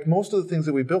 In fact, most of the things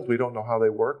that we built, we don't know how they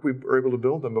work. We were able to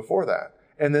build them before that.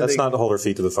 And then That's not to hold her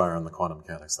feet to the fire on the quantum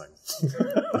mechanics thing.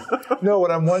 No,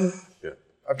 what I'm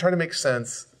trying to make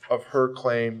sense of her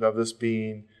claim of this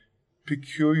being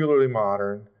peculiarly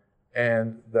modern,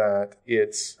 and that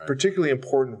it's particularly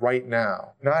important right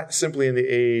now, not simply in the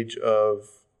age of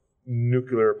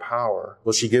nuclear power.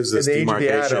 Well, she gives this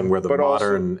demarcation where the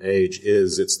modern age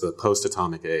is, it's the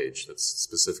post-atomic age. That's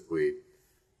specifically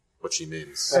what she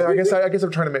means. And I guess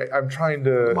I'm trying to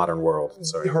the modern world.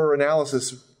 Sorry. Her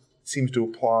analysis seems to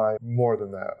apply more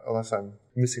than that, unless I'm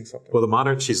missing something.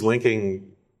 Well, she's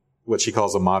linking what she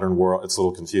calls the modern world. It's a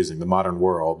little confusing. The modern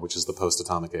world, which is the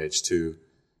post-atomic age, to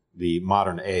the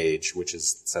modern age, which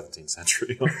is 17th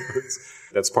century.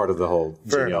 That's part of the whole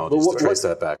genealogy, to trace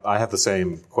that back. I have the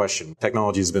same question.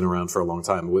 Technology has been around for a long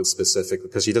time,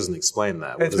 because she doesn't explain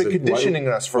that. It's been conditioning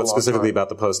us for a long time. Specifically about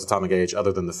the post-atomic age,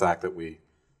 other than the fact that we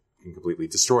can completely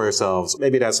destroy ourselves.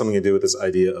 Maybe it has something to do with this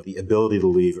idea of the ability to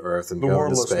leave Earth and go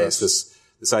into space.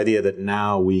 This idea that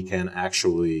now we can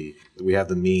we have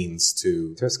the means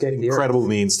to escape the incredible Earth.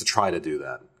 Means to try to do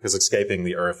that. Because escaping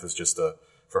the Earth is just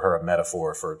for her, a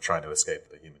metaphor for trying to escape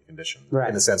the human condition. Right.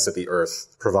 In the sense that the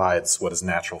Earth provides what is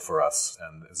natural for us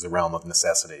and is the realm of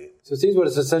necessity. So it seems what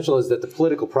is essential is that the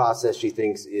political process, she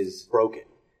thinks, is broken.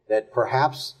 That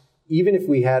perhaps even if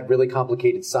we had really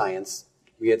complicated science,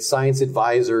 we had science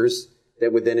advisors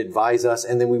that would then advise us,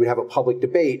 and then we would have a public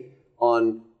debate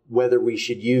on whether we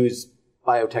should use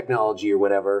biotechnology or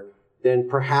whatever, then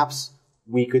perhaps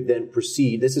we could then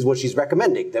proceed. This is what she's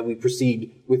recommending, that we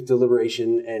proceed with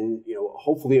deliberation and,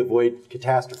 hopefully avoid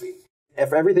catastrophe.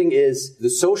 If everything is the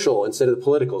social instead of the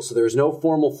political, so there's no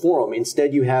formal forum,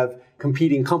 instead you have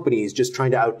competing companies just trying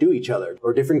to outdo each other,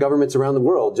 or different governments around the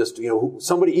world, just,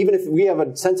 somebody, even if we have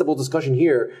a sensible discussion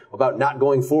here about not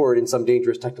going forward in some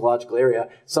dangerous technological area,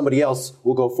 somebody else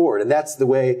will go forward. And that's the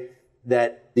way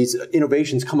that these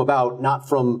innovations come about, not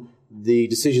from the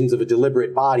decisions of a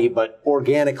deliberate body, but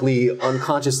organically,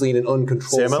 unconsciously, in an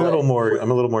uncontrolled I'm a way.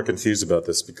 little more confused about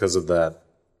this because of that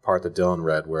part that Dylan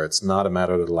read, where it's not a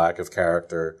matter of the lack of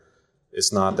character.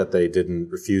 It's not that they didn't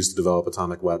refuse to develop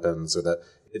atomic weapons, or that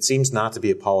it seems not to be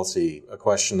a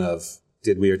question of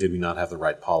did we or did we not have the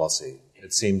right policy.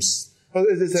 It seems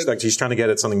like she's trying to get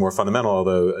at something more fundamental,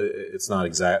 although it's not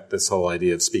exact, this whole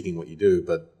idea of speaking what you do.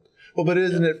 But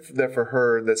isn't it that for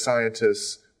her that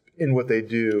scientists in what they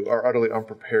do are utterly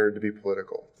unprepared to be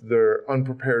political? They're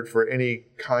unprepared for any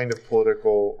kind of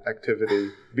political activity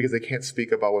because they can't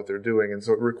speak about what they're doing. And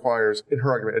so it requires, in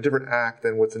her argument, a different act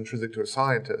than what's intrinsic to a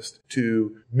scientist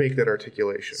to make that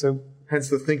articulation. So, hence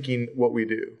the thinking what we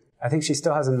do. I think she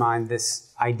still has in mind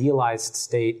this idealized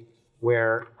state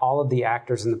where all of the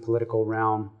actors in the political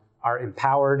realm are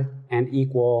empowered and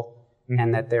equal,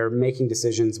 and that they're making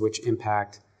decisions which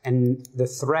impact. And the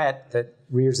threat that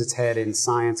rears its head in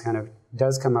science kind of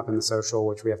does come up in the social,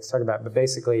 which we have to talk about. But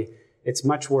basically, it's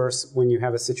much worse when you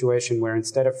have a situation where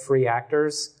instead of free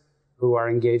actors who are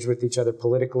engaged with each other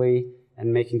politically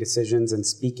and making decisions and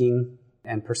speaking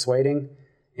and persuading,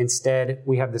 instead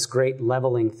we have this great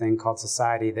leveling thing called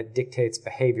society that dictates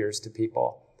behaviors to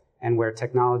people, and where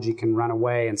technology can run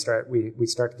away and we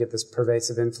start to get this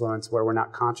pervasive influence where we're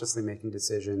not consciously making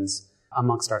decisions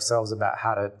amongst ourselves about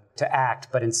how to act,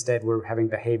 but instead we're having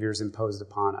behaviors imposed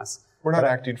upon us. We're not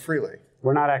acting freely.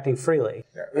 We're not acting freely.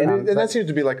 Yeah. And that seems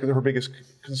to be like her biggest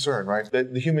concern, right?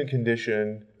 That the human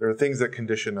condition, there are things that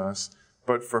condition us,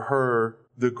 but for her,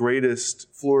 the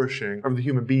greatest flourishing of the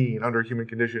human being under a human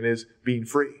condition is being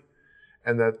free.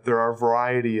 And that there are a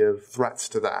variety of threats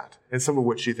to that, and some of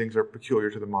which she thinks are peculiar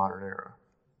to the modern era.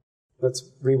 Let's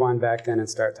rewind back then and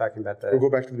start talking about We'll go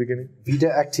back to the beginning. Vita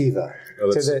activa.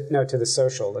 To the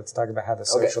social. Let's talk about how the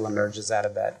social emerges out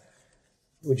of that.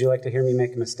 Would you like to hear me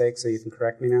make a mistake so you can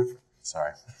correct me now?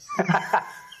 Sorry.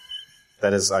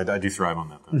 That is, I do thrive on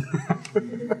that,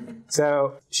 though.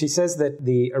 So she says that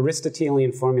the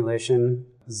Aristotelian formulation,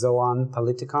 zoon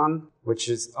politikon, which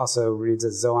is also reads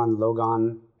as zoon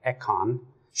logon ekon,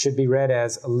 should be read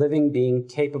as a living being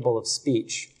capable of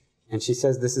speech. And she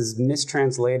says this is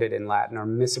mistranslated in Latin or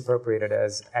misappropriated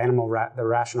as the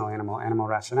rational animal, animal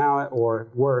rationale, or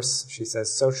worse, she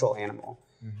says social animal.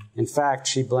 Mm-hmm. In fact,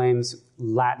 she blames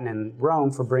Latin and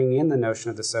Rome for bringing in the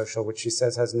notion of the social, which she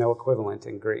says has no equivalent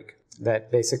in Greek.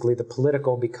 That basically the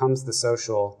political becomes the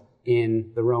social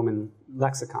in the Roman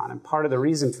lexicon. And part of the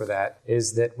reason for that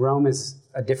is that Rome is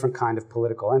a different kind of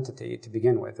political entity to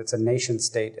begin with. It's a nation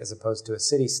state as opposed to a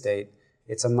city state.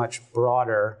 It's a much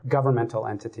broader governmental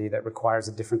entity that requires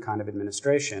a different kind of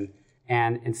administration.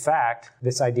 And in fact,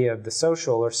 this idea of the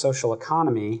social or social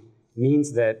economy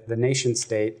means that the nation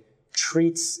state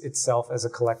treats itself as a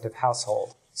collective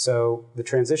household. So the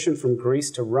transition from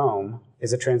Greece to Rome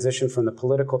is a transition from the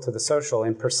political to the social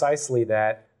in precisely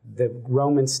that the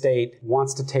Roman state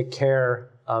wants to take care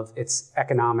of its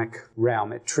economic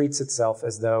realm. It treats itself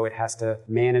as though it has to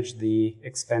manage the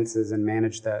expenses and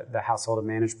manage the household and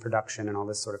manage production and all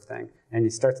this sort of thing. And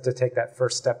it starts to take that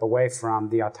first step away from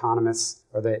the autonomous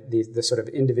or the sort of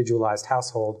individualized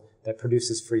household that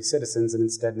produces free citizens, and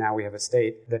instead now we have a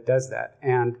state that does that.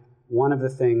 And one of the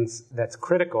things that's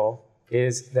critical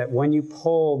is that when you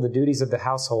pull the duties of the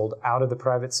household out of the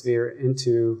private sphere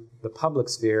into the public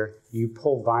sphere, you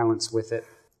pull violence with it.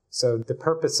 So the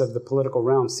purpose of the political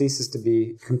realm ceases to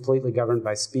be completely governed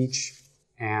by speech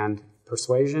and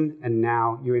persuasion, and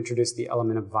now you introduce the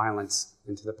element of violence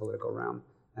into the political realm.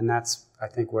 And that's, I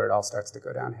think, where it all starts to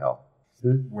go downhill.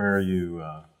 Where are you?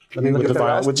 Let me look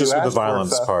at with the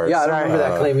violence part. Yeah, I don't remember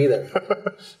that claim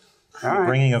either. Right.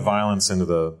 Bringing of violence into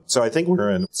the... So I think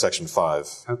we're in section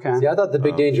 5. Okay. See, I thought the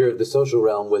big danger of the social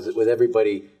realm was with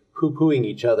everybody poo-pooing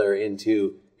each other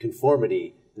into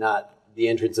conformity, not the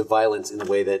entrance of violence in the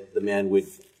way that the man would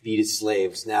beat his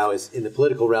slaves. Now is in the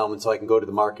political realm, and so I can go to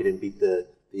the market and beat the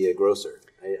grocer.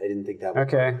 I didn't think that was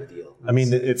part of the deal. I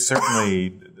mean, it's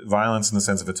certainly... Violence in the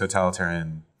sense of a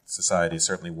totalitarian society is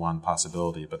certainly one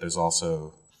possibility, but there's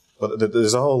also... But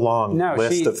there's a whole long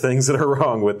list of things that are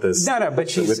wrong with this. But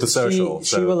with the social.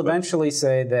 She will eventually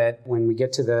say that when we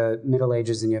get to the Middle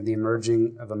Ages and you have the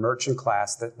emerging of a merchant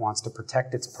class that wants to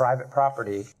protect its private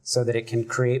property so that it can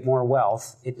create more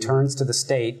wealth, it turns to the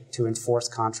state to enforce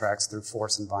contracts through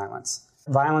force and violence.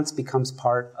 Violence becomes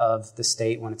part of the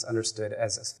state when it's understood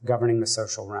as governing the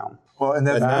social realm. Well, and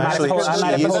then I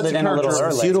might have pulled it in a little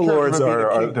early.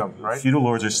 Feudal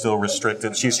lords are still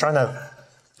restricted. She's trying to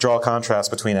draw a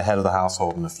contrast between a head of the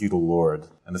household and a feudal lord.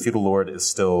 And the feudal lord is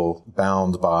still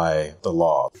bound by the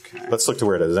law. Okay. Let's look to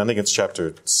where it is. I think it's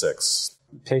chapter 6.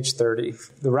 Page 30.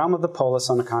 The realm of the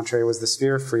polis, on the contrary, was the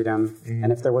sphere of freedom.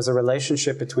 And if there was a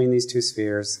relationship between these two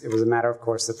spheres, it was a matter, of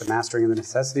course, that the mastering of the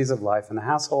necessities of life in the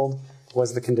household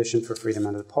was the condition for freedom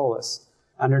under the polis.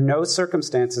 Under no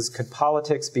circumstances could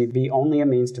politics be only a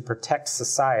means to protect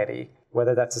society,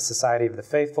 whether that's a society of the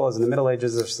faithful, as in the Middle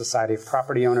Ages, or a society of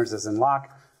property owners, as in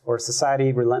Locke, or a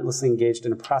society relentlessly engaged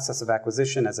in a process of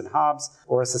acquisition, as in Hobbes,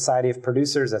 or a society of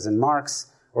producers, as in Marx,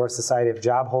 or a society of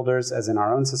job holders, as in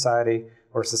our own society,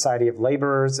 or a society of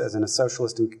laborers, as in a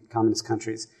socialist and communist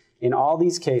countries. In all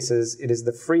these cases, it is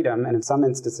the freedom, and in some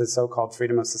instances so-called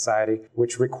freedom of society,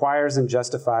 which requires and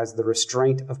justifies the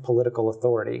restraint of political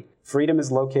authority. Freedom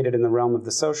is located in the realm of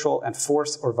the social, and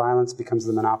force or violence becomes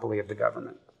the monopoly of the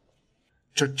government.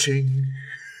 Cha-ching.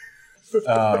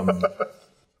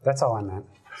 That's all I meant.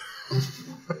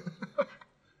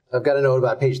 I've got a note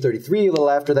about page 33, a little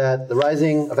after that. The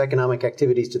rising of economic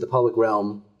activities to the public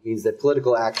realm means that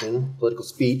political action, political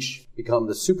speech, become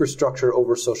the superstructure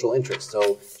over social interests.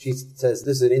 So she says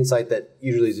this is an insight that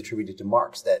usually is attributed to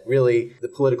Marx, that really the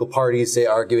political parties, say,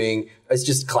 arguing, it's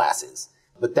just classes.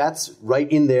 But that's right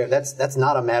in there. That's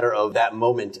not a matter of that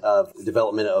moment of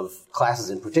development of classes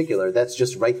in particular. That's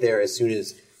just right there as soon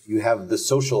as you have the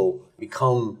social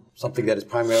become something that is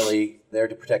primarily there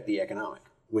to protect the economic,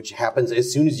 which happens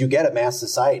as soon as you get a mass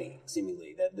society,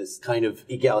 seemingly. That this kind of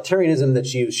egalitarianism that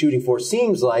she was shooting for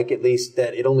seems like, at least,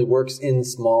 that it only works in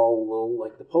small little,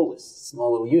 like the polis,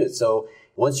 small little units. So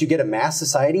once you get a mass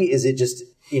society, is it just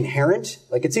inherent?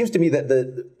 Like, it seems to me that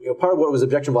part of what was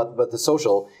objectionable about the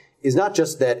social is not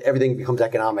just that everything becomes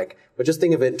economic, but just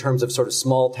think of it in terms of sort of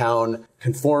small town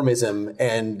conformism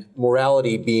and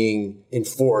morality being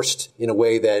enforced in a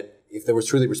way that if there was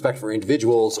truly respect for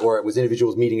individuals, or it was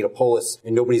individuals meeting at a polis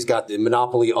and nobody's got the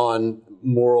monopoly on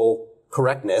moral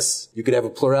correctness, you could have a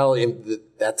plurality, and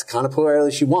that's the kind of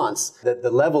plurality she wants, that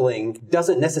the leveling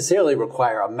doesn't necessarily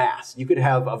require a mass. You could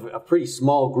have a pretty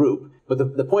small group, but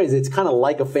the point is it's kind of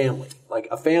like a family. Like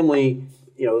a family,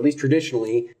 you know, at least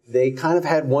traditionally, they kind of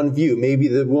had one view. Maybe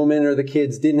the woman or the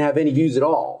kids didn't have any views at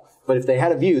all, but if they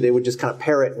had a view, they would just kind of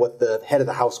parrot what the head of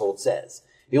the household says.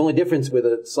 The only difference with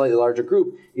a slightly larger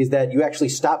group is that you actually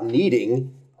stop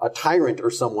needing a tyrant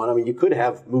or someone. I mean, you could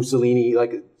have Mussolini,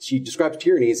 like she describes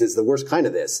tyranny as the worst kind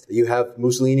of this. You have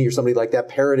Mussolini or somebody like that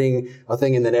parroting a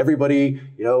thing, and then everybody,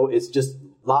 is just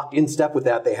locked in step with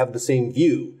that. They have the same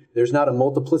view. There's not a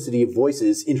multiplicity of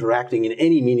voices interacting in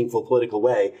any meaningful political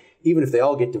way, even if they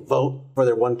all get to vote for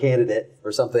their one candidate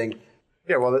or something.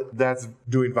 Yeah, well, that's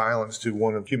doing violence to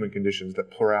one of human conditions,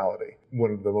 that plurality, one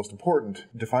of the most important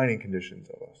defining conditions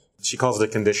of us. She calls it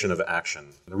a condition of action.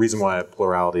 The reason why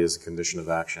plurality is a condition of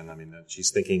action, she's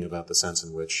thinking about the sense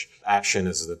in which action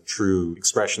is the true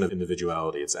expression of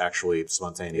individuality. It's actually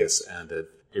spontaneous, and it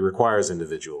requires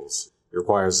individuals. It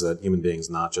requires that human beings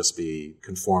not just be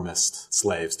conformist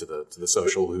slaves to the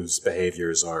social whose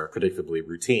behaviors are predictably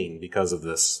routine because of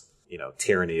this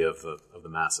tyranny of the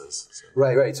masses. So.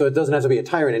 Right. So it doesn't have to be a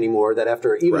tyrant anymore, that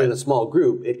after, even in a small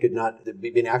group, it could not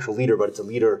be an actual leader, but it's a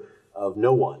leader of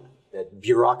no one. That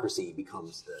bureaucracy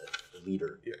becomes the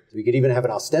leader. Yeah. So we could even have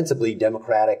an ostensibly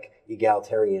democratic,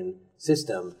 egalitarian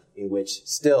system in which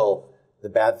still the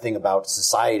bad thing about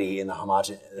society and the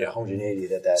homogeneity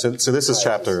that So this is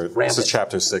chapter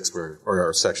 6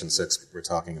 or section 6 we're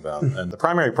talking about. And the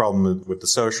primary problem with the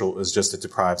social is just it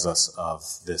deprives us of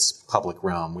this public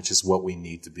realm, which is what we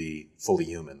need to be fully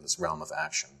human, this realm of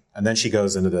action. And then she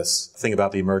goes into this thing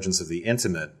about the emergence of the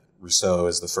intimate. Rousseau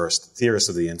is the first theorist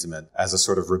of the intimate as a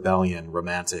sort of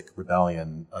romantic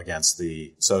rebellion against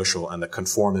the social and the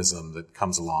conformism that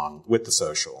comes along with the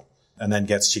social. And then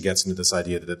she gets into this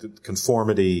idea that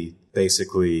conformity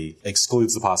basically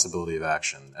excludes the possibility of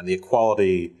action. And the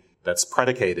equality that's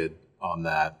predicated on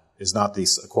that is not the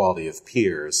equality of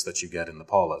peers that you get in the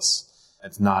polis.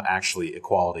 It's not actually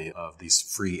equality of these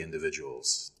free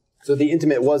individuals. So the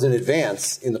intimate was an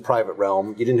advance in the private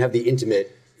realm. You didn't have the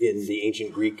intimate in the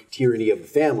ancient Greek tyranny of the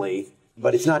family.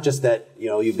 But it's not just that,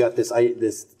 you've got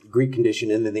this Greek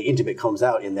condition and then the intimate comes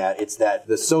out in that. It's that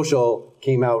the social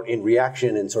came out in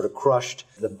reaction and sort of crushed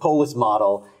the polis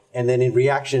model. And then in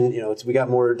reaction, we got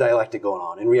more dialectic going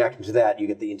on. In reaction to that, you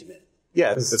get the intimate.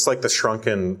 Yeah, it's like the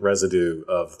shrunken residue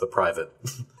of the private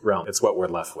realm. It's what we're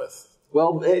left with.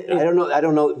 Well, I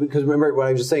don't know, because remember what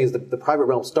I was just saying is the private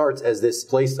realm starts as this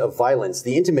place of violence.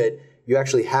 The intimate, you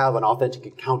actually have an authentic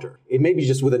encounter. It may be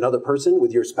just with another person,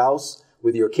 with your spouse,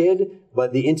 with your kid,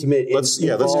 but the intimate. Let's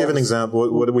give an example.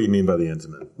 What do we mean by the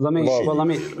intimate? Let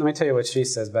me tell you what she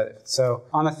says. But so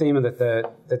on the theme of that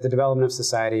the development of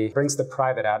society brings the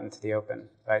private out into the open,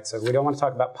 right? So we don't want to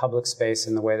talk about public space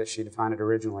in the way that she defined it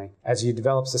originally. As you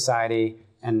develop society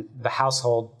and the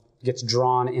household gets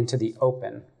drawn into the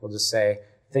open, we'll just say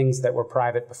things that were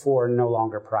private before are no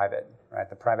longer private. Right,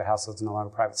 the private household is no longer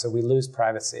private, so we lose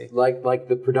privacy. Like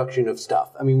the production of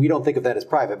stuff. I mean, we don't think of that as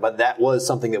private, but that was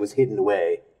something that was hidden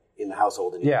away in the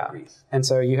household in Greece. And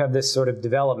so you have this sort of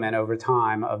development over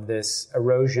time of this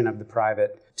erosion of the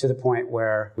private to the point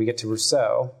where we get to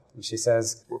Rousseau, and she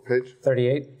says, what page?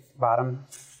 38, bottom.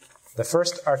 The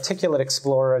first articulate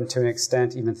explorer and to an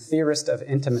extent even theorist of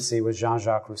intimacy was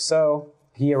Jean-Jacques Rousseau.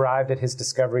 He arrived at his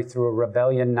discovery through a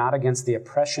rebellion not against the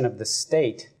oppression of the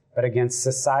state, but against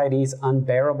society's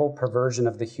unbearable perversion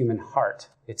of the human heart,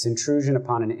 its intrusion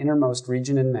upon an innermost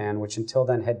region in man which until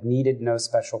then had needed no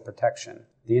special protection.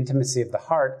 The intimacy of the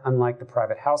heart, unlike the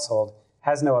private household,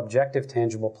 has no objective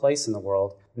tangible place in the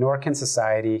world, nor can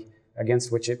society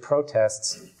against which it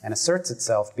protests and asserts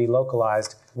itself be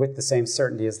localized with the same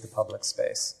certainty as the public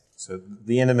space. So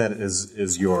the intimate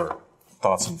is your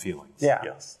thoughts and feelings. Yeah.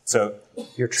 Yes. So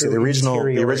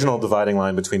the original dividing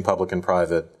line between public and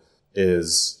private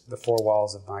is the four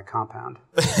walls of my compound.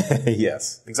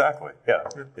 Yes, exactly. Yeah.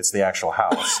 It's the actual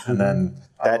house. And then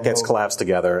that gets collapsed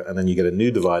together, and then you get a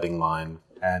new dividing line,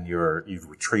 and you've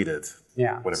retreated.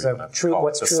 Yeah. Whatever you want to call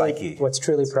it. The psyche. What's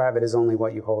truly private is only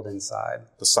what you hold inside.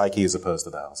 The psyche as opposed to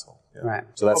the household. Yeah. Right.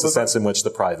 So that's the sense in which the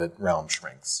private realm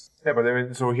shrinks. Yeah,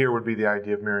 but so here would be the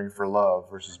idea of marrying for love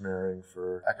versus marrying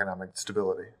for economic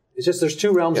stability. It's just there's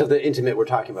two realms of the intimate we're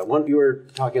talking about. One, you were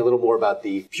talking a little more about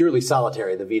the purely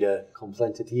solitary, the vita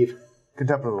contemplative.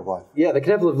 Contemplative life. Yeah, the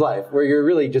contemplative life, where you're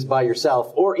really just by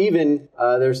yourself, or even,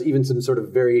 there's even some sort of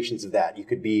variations of that. You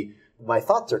could be, my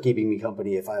thoughts are keeping me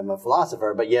company if I'm a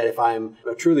philosopher, but yet if I'm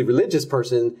a truly religious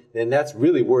person, then that's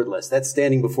really wordless. That's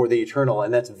standing before the eternal,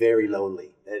 and that's very lonely.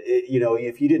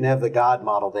 If you didn't have the God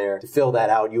model there to fill that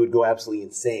out, you would go absolutely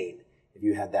insane if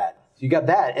you had that. So you got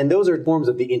that, and those are forms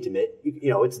of the intimate.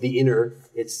 It's the inner,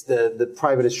 it's the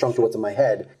private is shrunk to what's in my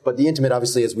head. But the intimate,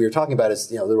 obviously, as we were talking about, is,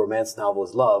 the romance novel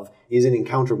is love, is an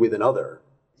encounter with another.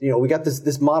 We got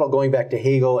this model going back to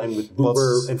Hegel and with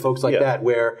Buber and folks like that,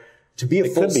 where To be a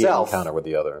It full could be self, an encounter with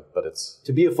the other, but it's...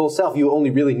 to be a full self, you only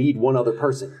really need one other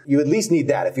person. You at least need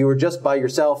that. If you were just by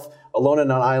yourself, alone on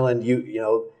an island,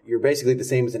 you're basically the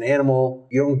same as an animal.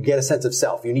 You don't get a sense of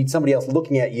self. You need somebody else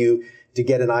looking at you to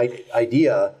get an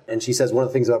idea. And she says one of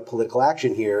the things about political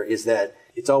action here is that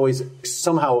it's always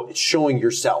somehow showing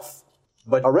yourself.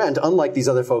 But Arendt, unlike these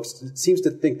other folks, seems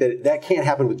to think that that can't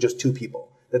happen with just two people.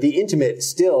 That the intimate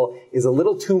still is a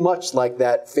little too much like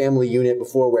that family unit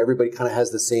before where everybody kind of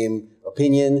has the same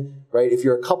opinion, right? If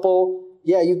you're a couple,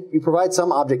 yeah, you provide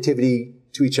some objectivity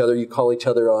to each other. You call each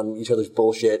other on each other's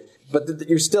bullshit. But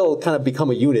you're still kind of become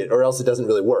a unit or else it doesn't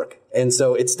really work. And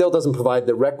so it still doesn't provide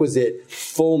the requisite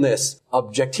fullness,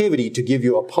 objectivity to give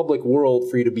you a public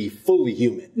world for you to be fully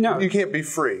human. No. You can't be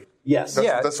free. Yes.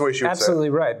 That's the way she would absolutely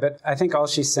say it. Right. But I think all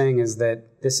she's saying is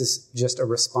that this is just a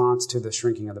response to the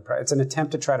shrinking of the private. It's an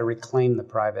attempt to try to reclaim the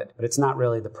private, but it's not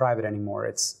really the private anymore.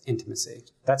 It's intimacy.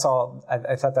 That's all.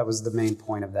 I thought that was the main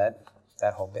point of that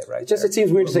whole bit right there. It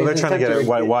seems weird to say. Well, they're trying to get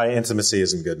at why intimacy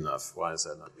isn't good enough. Why is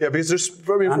that not? Yeah, because there's...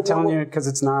 I'm telling you, because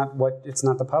it's not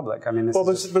the public. I mean,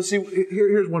 but see,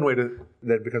 here's one way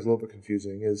that becomes a little bit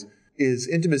confusing is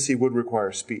intimacy would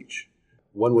require speech.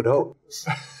 One would hope.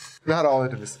 Not all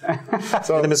intimacy.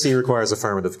 So, intimacy requires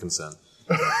affirmative consent.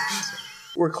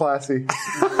 We're classy.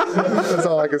 That's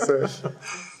all I can say.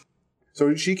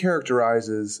 So she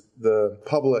characterizes the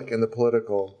public and the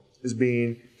political as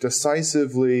being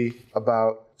decisively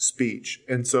about speech.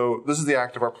 And so this is the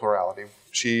act of our plurality.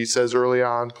 She says early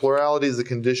on, plurality is the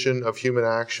condition of human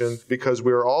action because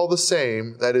we are all the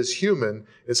same, that is human,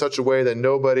 in such a way that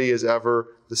nobody is ever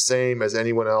the same as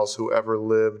anyone else who ever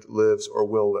lived, lives, or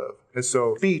will live. And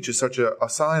so speech is such a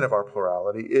sign of our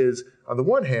plurality is, on the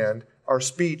one hand, our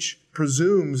speech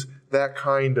presumes that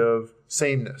kind of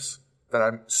sameness, that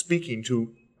I'm speaking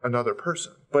to another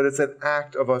person. But it's an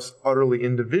act of us utterly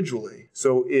individually.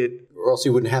 So or else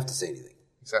you wouldn't have to say anything.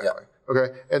 Exactly. Yep.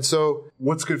 Okay. And so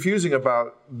what's confusing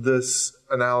about this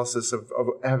analysis of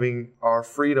having our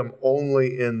freedom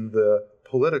only in the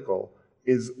political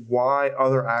is why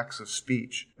other acts of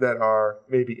speech that are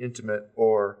maybe intimate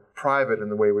or private in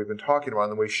the way we've been talking about, in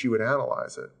the way she would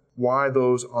analyze it, why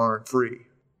those aren't free,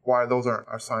 why those aren't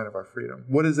a sign of our freedom.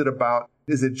 What is it about?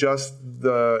 Is it just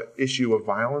the issue of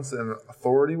violence and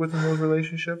authority within those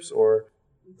relationships, or?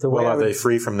 Are they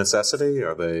free from necessity?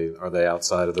 Are they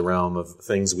outside of the realm of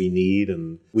things we need?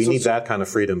 And we need that kind of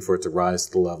freedom for it to rise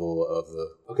to the level of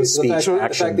the speech action the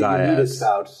fact that you need a dyad.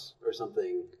 spouse or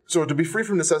something. So to be free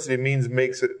from necessity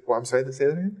makes it. Well, I'm sorry. Say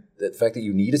that again. The fact that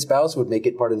you need a spouse would make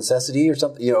it part of necessity, or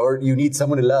something. Or you need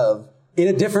someone to love in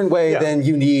a different way than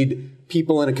you need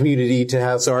people in a community to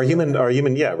have. So our human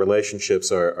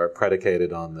relationships are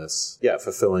predicated on this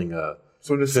fulfilling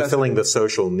the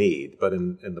social need. But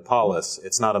in the polis,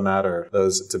 it's not a matter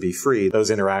to be free. Those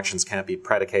interactions can't be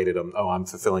predicated on, I'm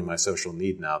fulfilling my social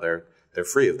need now. They're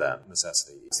free of that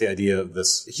necessity. It's the idea of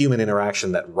this human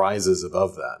interaction that rises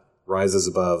above that, rises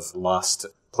above lust,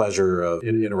 pleasure of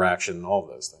interaction, all of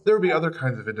those things. There would be other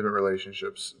kinds of intimate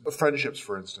relationships, friendships,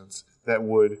 for instance, that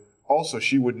would also,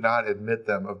 she would not admit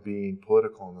them of being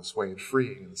political in this way and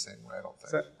freeing in the same way, I don't think.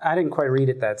 So I didn't quite read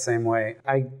it that same way.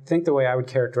 I think the way I would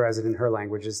characterize it in her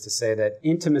language is to say that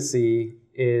intimacy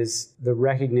is the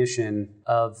recognition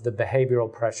of the behavioral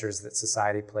pressures that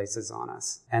society places on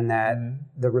us, and that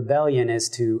the rebellion is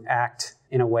to act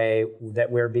in a way that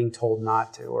we're being told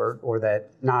not to, or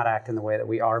that not act in the way that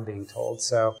we are being told.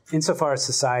 So insofar as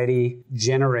society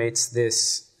generates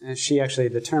this,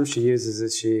 the term she uses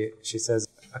is she says,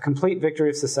 a complete victory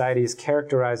of society is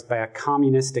characterized by a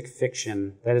communistic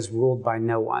fiction that is ruled by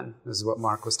no one. This is what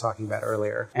Mark was talking about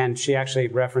earlier. And she actually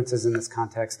references in this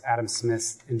context Adam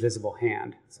Smith's Invisible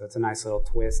Hand. So it's a nice little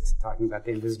twist talking about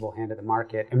the invisible hand of the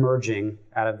market emerging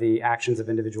out of the actions of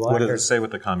individual actors. What does it say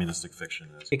what the communistic fiction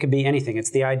is? It could be anything.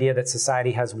 It's the idea that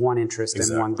society has one interest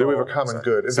and one goal. That we have a common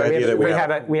good. So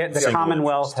the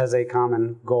Commonwealth has a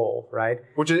common goal, right?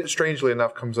 Which, strangely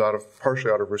enough, comes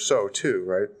partially out of Rousseau, too,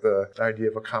 right? The idea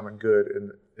of a common good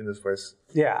in this place.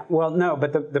 Yeah, well, no,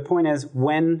 but the point is,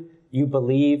 when you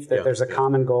believe that there's a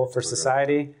common goal for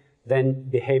society, then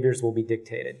behaviors will be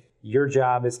dictated. Your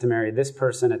job is to marry this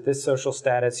person at this social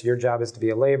status. Your job is to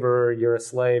be a laborer. You're a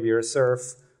slave. You're a serf.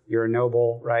 You're a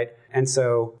noble, right? And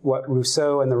so what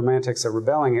Rousseau and the Romantics are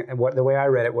rebelling, the way I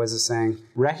read it was saying,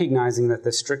 recognizing that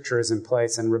the stricture is in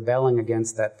place and rebelling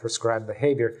against that prescribed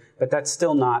behavior, but that's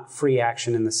still not free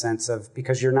action in the sense of,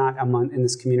 because you're not in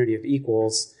this community of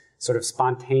equals, sort of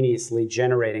spontaneously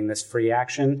generating this free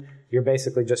action. You're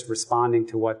basically just responding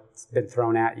to what's been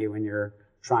thrown at you, and you're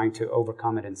trying to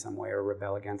overcome it in some way or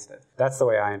rebel against it. That's the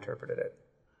way I interpreted it.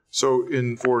 So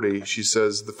in 40, she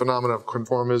says, the phenomenon of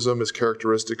conformism is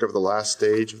characteristic of the last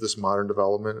stage of this modern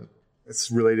development. It's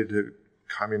related to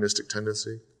communistic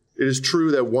tendency. It is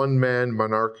true that one-man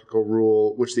monarchical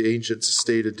rule, which the ancients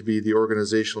stated to be the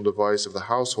organizational device of the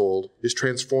household, is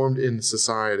transformed in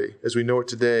society, as we know it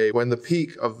today, when the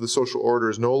peak of the social order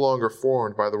is no longer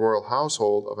formed by the royal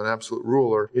household of an absolute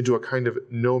ruler into a kind of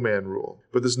no-man rule.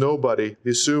 But this nobody,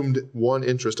 the assumed one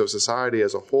interest of society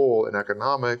as a whole in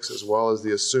economics, as well as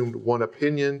the assumed one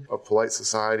opinion of polite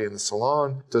society in the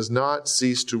salon, does not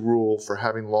cease to rule for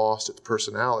having lost its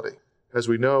personality. As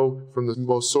we know from the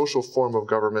most social form of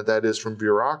government, that is from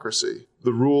bureaucracy,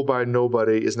 the rule by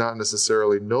nobody is not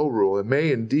necessarily no rule. It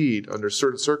may indeed, under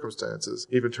certain circumstances,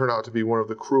 even turn out to be one of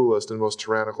the cruelest and most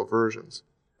tyrannical versions.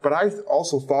 But I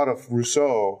also thought of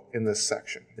Rousseau in this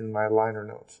section, in my liner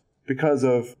notes, because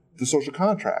of the social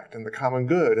contract and the common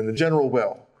good and the general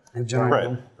will.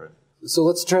 Right. So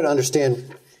let's try to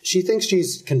understand. She thinks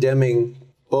she's condemning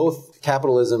both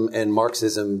capitalism and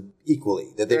Marxism equally.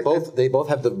 That they both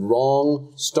have the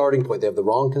wrong starting point. They have the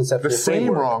wrong conceptual The same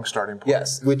framework. wrong starting point.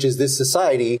 Yes, which is this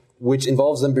society, which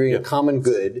involves them being a common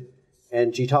good.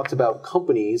 And she talks about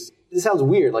companies. This sounds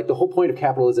weird. Like the whole point of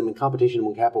capitalism and competition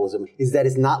among capitalism is that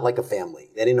it's not like a family.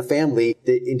 That in a family,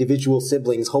 the individual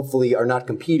siblings hopefully are not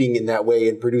competing in that way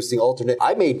and producing alternate.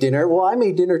 I made dinner. Well, I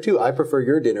made dinner too. I prefer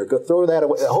your dinner. Go throw that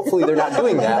away. Hopefully they're not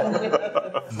doing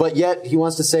that. But yet he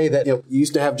wants to say that, you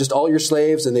used to have just all your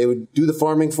slaves and they would do the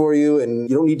farming for you and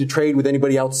you don't need to trade with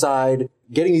anybody outside.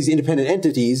 Getting these independent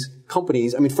entities,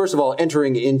 companies, first of all,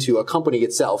 entering into a company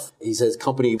itself. He says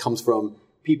company comes from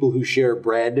people who share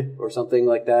bread or something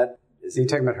like that. Are you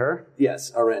talking about her?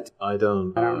 Yes, Arendt. I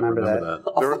don't remember that.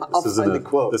 I'll find the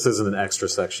quote. This isn't an extra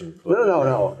section.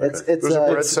 No. Okay.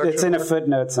 It's in a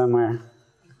footnote somewhere,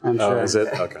 I'm sure. Oh, is it?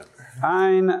 Okay.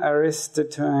 Ein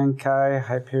Aristotean kai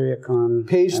Hyperion.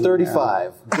 Page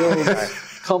 35.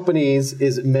 Companies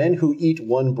is men who eat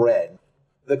one bread.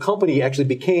 The company actually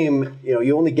became,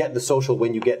 you only get the social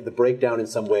when you get the breakdown in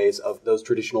some ways of those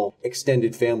traditional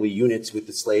extended family units with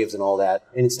the slaves and all that.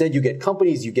 And instead you get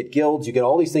companies, you get guilds, you get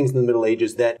all these things in the Middle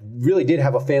Ages that really did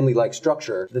have a family-like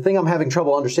structure. The thing I'm having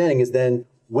trouble understanding is then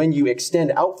when you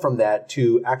extend out from that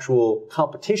to actual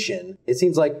competition, it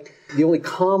seems like the only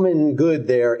common good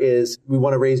there is we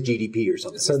want to raise GDP or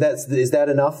something. So is that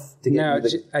enough to get? No,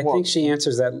 I think she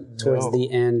answers that towards the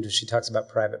end. She talks about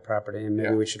private property, and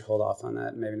maybe we should hold off on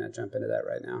that and maybe not jump into that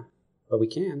right now. But we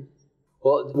can.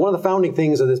 Well, one of the founding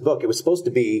things of this book, it was supposed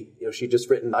to be, she'd just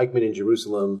written Eichmann in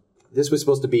Jerusalem. This was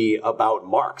supposed to be about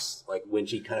Marx, like when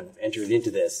she kind of entered into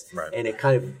this. Right. And it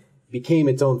kind of became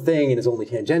its own thing and is only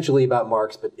tangentially about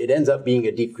Marx, but it ends up being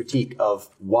a deep critique of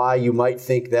why you might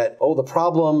think that, the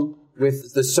problem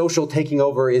with the social taking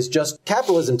over is just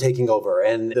capitalism taking over,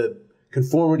 and the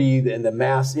conformity and the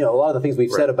mass, a lot of the things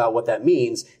we've said about what that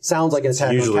means sounds like an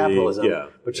attack on capitalism. Yeah.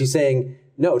 But she's saying,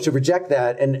 no, to reject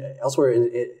that, and elsewhere,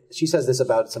 she says this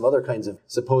about some other kinds of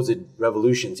supposed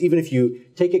revolutions. Even if you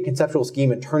take a conceptual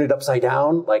scheme and turn it upside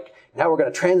down, like now we're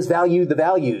going to transvalue the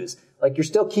values, like you're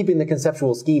still keeping the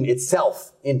conceptual scheme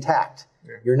itself intact.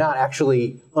 Yeah. You're not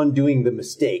actually undoing the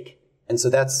mistake. And so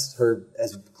that's her,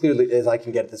 as clearly as I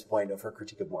can get at this point, of her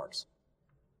critique of Marx,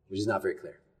 which is not very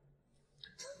clear.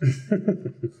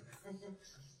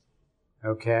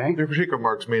 Okay. The critique of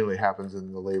Marx mainly happens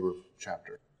in the labor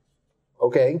chapter.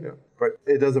 Okay. Yeah. But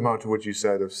it does amount to what you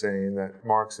said of saying that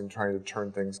Marx, in trying to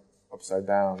turn things upside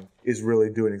down, is really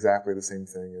doing exactly the same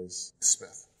thing as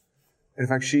Smith. In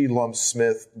fact, she lumps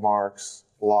Smith, Marx,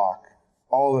 Locke,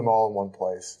 all of them all in one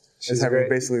place. She's having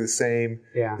basically the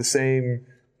same,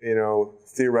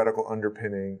 theoretical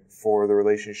underpinning for the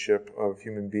relationship of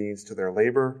human beings to their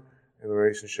labor and the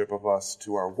relationship of us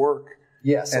to our work.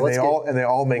 Yes, and they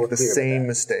all make the same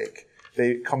mistake.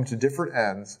 They come to different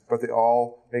ends, but they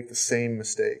all make the same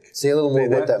mistake. Say a little more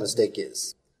what that mistake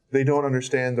is. They don't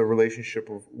understand the relationship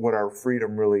of what our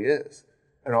freedom really is.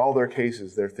 In all their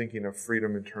cases, they're thinking of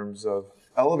freedom in terms of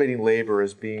elevating labor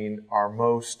as being our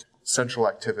most central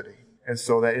activity. And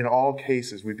so that in all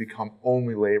cases, we become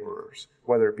only laborers,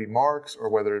 whether it be Marx or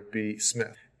whether it be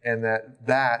Smith. And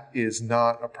that is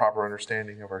not a proper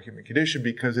understanding of our human condition,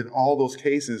 because in all those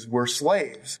cases, we're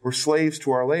slaves. We're slaves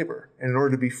to our labor. And in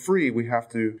order to be free, we have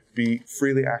to be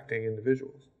freely acting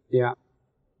individuals. Yeah.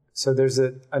 So there's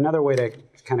another way to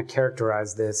kind of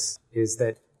characterize this is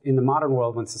that in the modern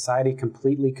world, when society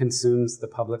completely consumes the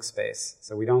public space,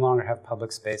 so we no longer have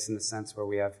public space in the sense where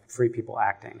we have free people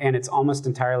acting, and it's almost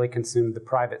entirely consumed the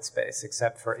private space,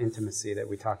 except for intimacy that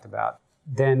we talked about,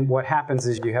 then what happens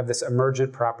is you have this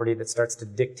emergent property that starts to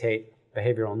dictate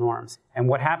behavioral norms. And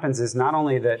what happens is not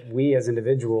only that we as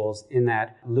individuals in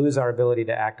that lose our ability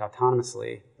to act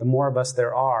autonomously, the more of us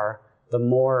there are, the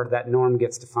more that norm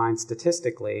gets defined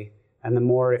statistically, and the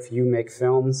more if you make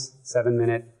films,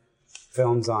 7-minute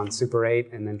films on Super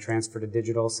 8 and then transfer to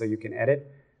digital so you can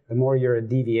edit, the more you're a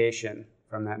deviation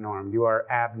from that norm. You are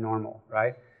abnormal,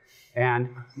 right? And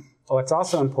what's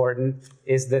also important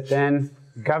is that then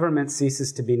government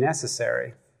ceases to be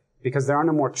necessary because there are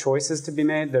no more choices to be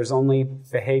made. There's only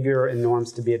behavior and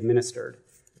norms to be administered.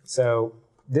 So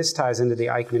this ties into the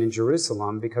Eichmann in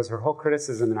Jerusalem because her whole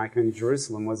criticism in Eichmann in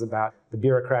Jerusalem was about the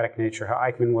bureaucratic nature, how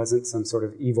Eichmann wasn't some sort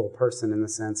of evil person in the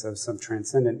sense of some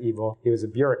transcendent evil. He was a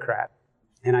bureaucrat.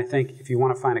 And I think if you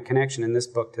want to find a connection in this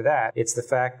book to that, it's the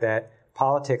fact that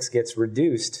politics gets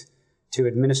reduced to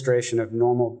administration of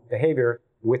normal behavior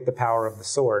with the power of the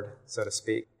sword, so to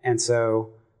speak. And so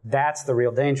that's the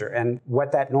real danger. And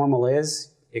what that normal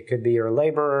is, it could be you're a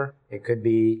laborer, it could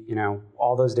be,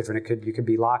 all those different, you could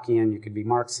be Lockean, you could be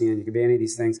Marxian, you could be any of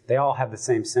these things. They all have the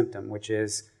same symptom, which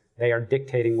is they are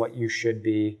dictating what you should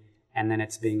be, and then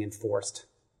it's being enforced.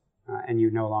 And you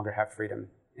no longer have freedom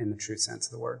in the true sense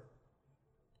of the word.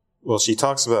 Well, she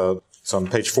talks about, so on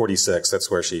page 46, that's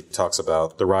where she talks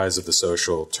about the rise of the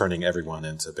social, turning everyone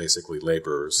into basically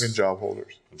laborers. And job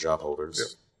holders. Yep.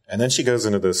 And then she goes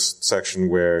into this section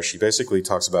where she basically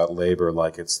talks about labor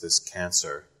like it's this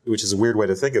cancer, which is a weird way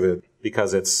to think of it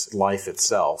because it's life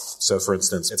itself. So, for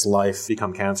instance, it's life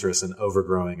become cancerous and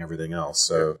overgrowing everything else.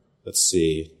 So, let's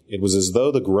see. It was as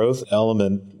though the growth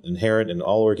element inherent in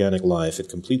all organic life had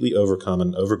completely overcome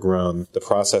and overgrown the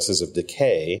processes of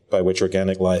decay by which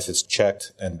organic life is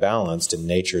checked and balanced in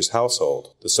nature's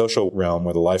household. The social realm,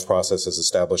 where the life process has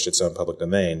established its own public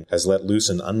domain, has let loose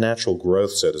an unnatural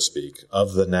growth, so to speak,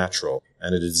 of the natural.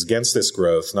 And it is against this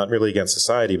growth, not merely against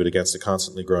society, but against the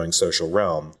constantly growing social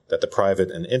realm, that the private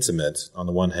and intimate, on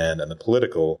the one hand, and the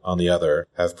political, on the other,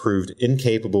 have proved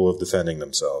incapable of defending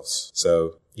themselves.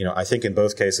 So, I think in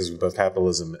both cases, with both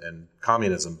capitalism and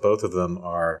communism, both of them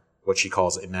are what she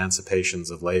calls emancipations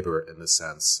of labor in this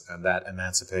sense. And that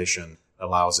emancipation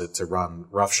allows it to run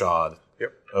roughshod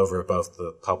over both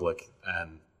the public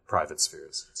and private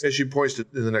spheres. And she points to,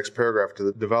 in the next paragraph to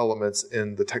the developments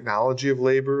in the technology of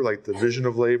labor, like the vision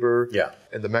of labor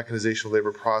and the mechanization of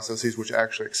labor processes, which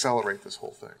actually accelerate this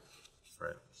whole thing.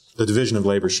 Right. The division of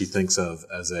labor she thinks of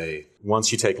as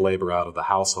once you take labor out of the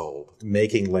household,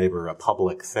 making labor a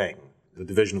public thing. The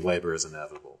division of labor is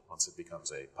inevitable once it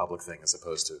becomes a public thing as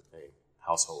opposed to a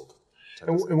household.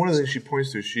 And one of the things she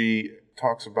points to, she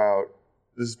talks about,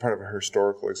 this is part of her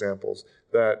historical examples,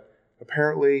 that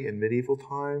apparently in medieval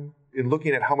time, in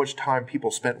looking at how much time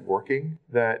people spent working,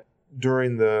 that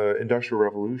during the Industrial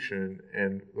Revolution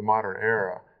and the modern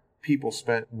era, people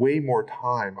spent way more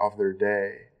time of their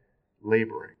day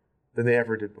laboring than they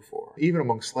ever did before, even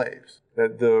among slaves.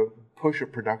 That the push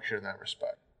of production in that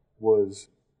respect was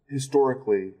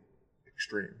historically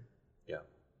extreme. Yeah.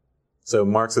 So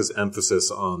Marx's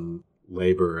emphasis on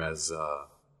labor as a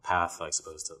path, I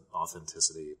suppose, to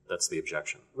authenticity, that's the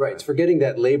objection. Right. It's forgetting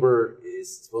that labor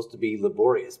is supposed to be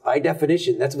laborious. By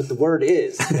definition, that's what the word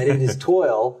is, that it is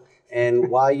toil, and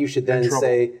why you should then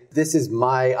say, this is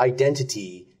my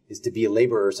identity, is to be a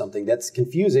laborer or something. That's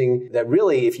confusing. That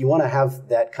really, if you want to have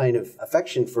that kind of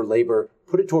affection for labor,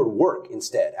 put it toward work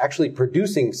instead, actually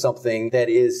producing something that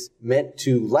is meant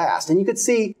to last. And you could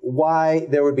see why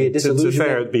there would be a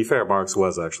disillusionment. To be fair, Marx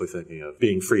was actually thinking of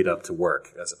being freed up to work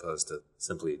as opposed to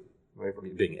simply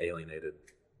being alienated.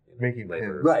 Making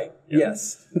labor. Right. Yeah.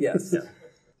 Yes.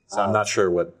 So I'm not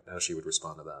sure how she would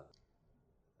respond to that.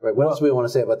 Right. What else do we want to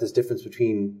say about this difference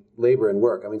between labor and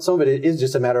work? I mean, some of it is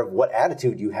just a matter of what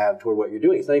attitude you have toward what you're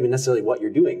doing. It's not even necessarily what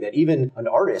you're doing. That even an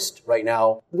artist right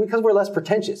now, because we're less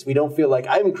pretentious, we don't feel like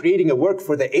I'm creating a work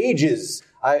for the ages.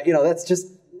 That's just,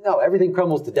 no, everything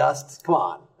crumbles to dust. Come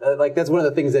on. That's one of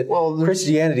the things that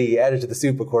Christianity added to the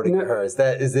soup, according to her, is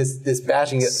this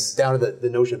bashing it down to the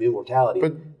notion of immortality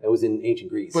that was in ancient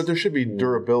Greece. But there should be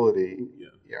durability. Yeah.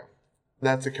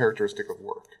 That's a characteristic of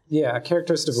work. Yeah, a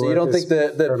characteristic of work. So you don't think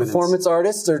the performance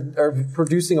artists are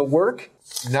producing a work?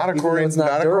 Not according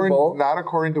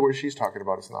to what she's talking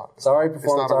about. It's not. Sorry,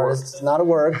 performance artists. It's not a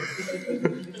work.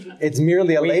 It's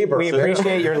merely a labor. We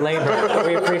appreciate your labor.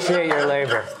 We appreciate your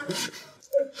labor.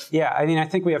 Yeah, I mean, I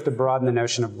think we have to broaden the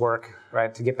notion of work,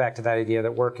 right? To get back to that idea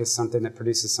that work is something that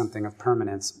produces something of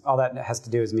permanence. All that has to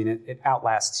do is it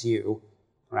outlasts you,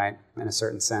 right, in a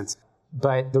certain sense.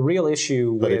 But the real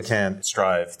issue But it can't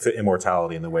strive to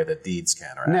immortality in the way that deeds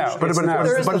can. Or no, but it's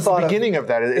the beginning of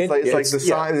that.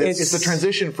 It's the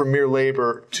transition from mere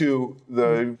labor to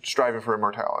the striving for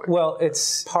immortality. Well,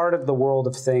 it's part of the world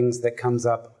of things that comes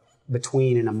up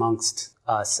between and amongst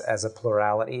us as a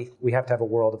plurality. We have to have a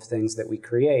world of things that we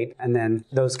create, and then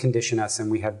those condition us, and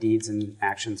we have deeds and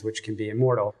actions which can be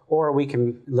immortal. Or we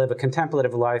can live a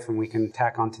contemplative life, and we can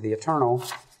tack onto the eternal,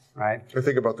 right? Or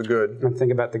think about the good. And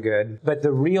think about the good. But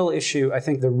the real issue, I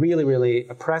think the really, really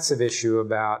oppressive issue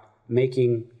about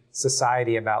making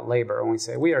society about labor, when we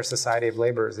say we are a society of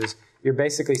laborers, is you're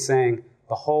basically saying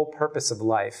the whole purpose of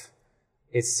life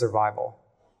is survival,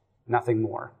 nothing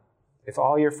more. If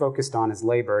all you're focused on is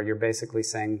labor, you're basically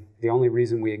saying the only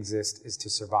reason we exist is to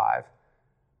survive,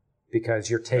 because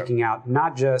you're taking out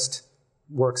not just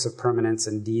works of permanence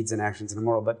and deeds and actions and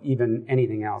immoral, but even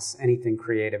anything else, anything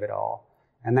creative at all.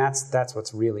 And that's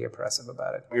what's really oppressive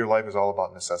about it. Your life is all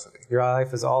about necessity. Your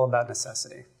life is all about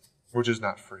necessity. Which is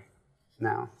not free.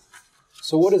 No.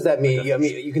 So what does that mean? I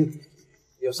mean, you can,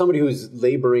 somebody who's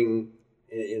laboring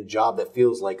in a job that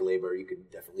feels like labor, you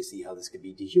could definitely see how this could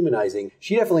be dehumanizing.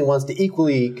 She definitely wants to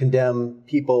equally condemn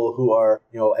people who are,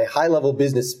 a high-level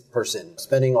business person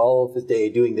spending all of his day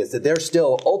doing this, that they're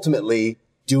still ultimately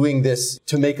doing this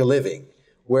to make a living.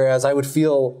 Whereas I would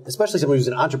feel, especially someone who's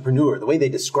an entrepreneur, the way they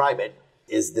describe it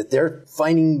is that they're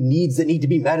finding needs that need to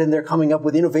be met, and they're coming up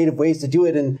with innovative ways to do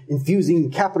it and infusing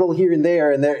capital here and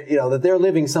there, and that they're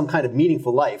living some kind of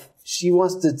meaningful life. She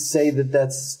wants to say they're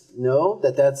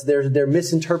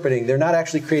misinterpreting. They're not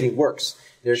actually creating works.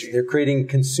 They're creating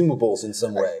consumables in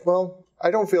some way. Well, I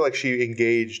don't feel like she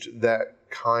engaged that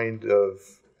kind of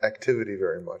activity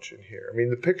very much in here. I mean,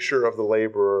 the picture of the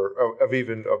laborer,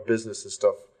 of business and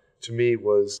stuff, to me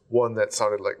was one that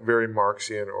sounded like very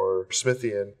Marxian or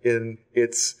Smithian.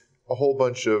 It's a whole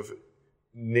bunch of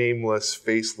nameless,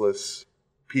 faceless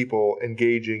people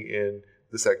engaging in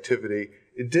this activity.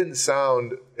 It didn't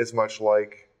sound as much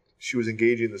like she was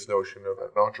engaging this notion of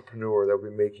an entrepreneur that would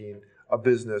be making a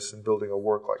business and building a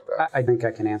work like that. I think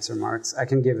I can answer Mark's. I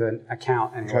can give an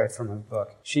account anyway from her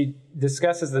book. She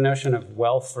discusses the notion of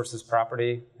wealth versus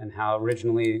property, and how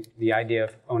originally the idea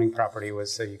of owning property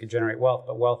was so you could generate wealth,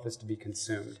 but wealth is to be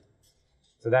consumed.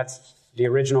 So that's the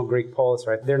original Greek polis,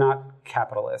 right? They're not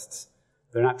capitalists.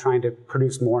 They're not trying to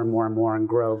produce more and more and more and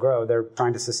grow. They're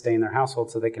trying to sustain their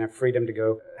household so they can have freedom to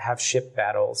go have ship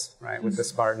battles, right, with the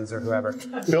Spartans or whoever.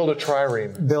 Build a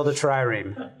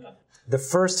trireme. The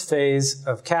first phase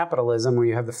of capitalism, where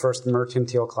you have the first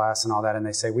mercantile class and all that, and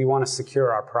they say, we want to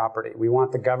secure our property. We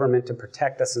want the government to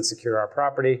protect us and secure our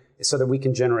property so that we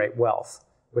can generate wealth,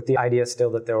 with the idea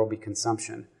still that there will be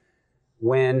consumption.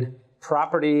 When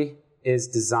property is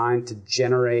designed to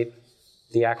generate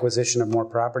the acquisition of more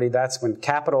property, that's when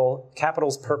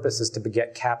capital's purpose is to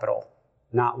beget capital,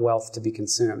 not wealth to be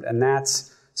consumed. And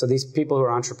so these people who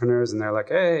are entrepreneurs, and they're like,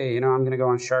 hey, I'm going to go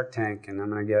on Shark Tank, and I'm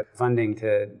going to get funding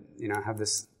to, have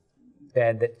this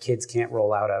bed that kids can't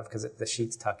roll out of because the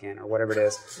sheets tuck in, or whatever it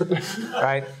is,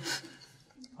 right?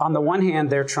 On the one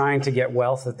hand, they're trying to get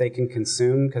wealth that they can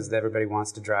consume because everybody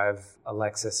wants to drive a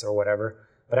Lexus or whatever.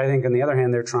 But I think on the other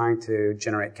hand, they're trying to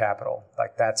generate capital.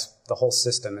 Like, that's the whole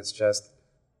system. It's just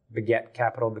beget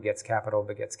capital, begets capital,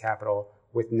 begets capital,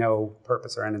 with no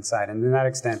purpose or end in sight. And to that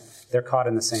extent, they're caught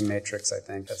in the same matrix, I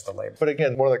think, as the labor. But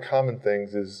again, one of the common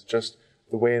things is just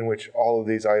the way in which all of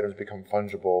these items become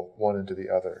fungible one into the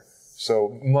other.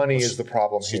 So money is the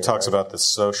problem here. She talks about the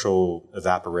social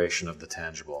evaporation of the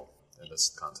tangible in this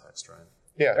context, right?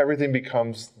 Yeah, everything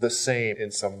becomes the same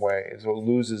in some way, so it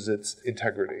loses its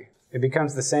integrity. It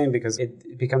becomes the same because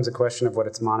it becomes a question of what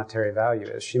its monetary value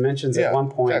is. She mentions at one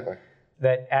point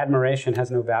that admiration has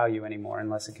no value anymore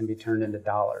unless it can be turned into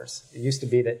dollars. It used to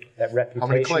be that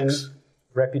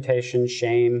reputation,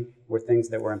 shame were things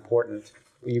that were important.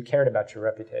 You cared about your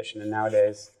reputation, and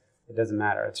nowadays it doesn't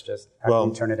matter. It's just how can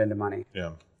you turn it into money?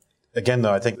 Yeah. Again,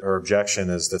 though, I think our objection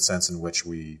is the sense in which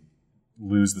we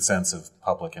lose the sense of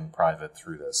public and private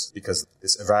through this, because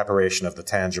this evaporation of the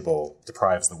tangible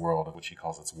deprives the world of what she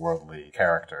calls its worldly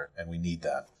character, and we need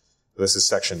that. This is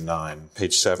section 9,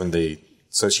 page 70.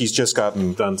 So she's just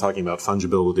gotten done talking about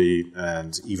fungibility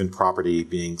and even property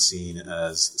being seen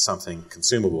as something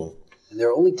consumable. And there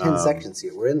are only 10 sections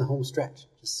here. We're in the home stretch.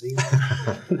 Just so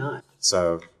you know.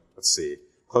 So, let's see.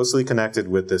 Closely connected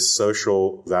with this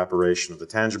social evaporation of the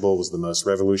tangible was the most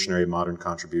revolutionary modern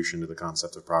contribution to the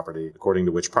concept of property, according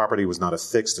to which property was not a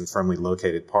fixed and firmly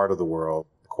located part of the world,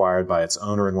 acquired by its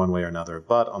owner in one way or another,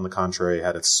 but, on the contrary,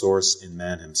 had its source in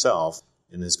man himself,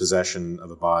 in his possession of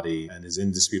a body and his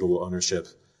indisputable ownership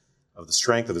of the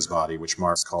strength of his body, which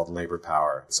Marx called labor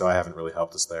power. So I haven't really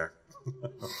helped us there.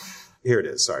 Here it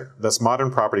is, sorry. Thus,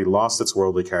 modern property lost its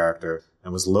worldly character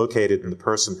and was located in the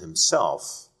person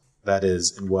himself, that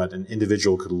is, in what an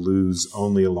individual could lose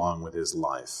only along with his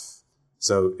life.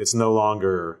 So it's no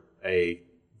longer a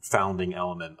founding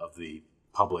element of the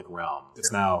public realm.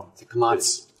 It's now It's a commodity.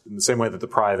 it's in the same way that the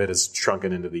private is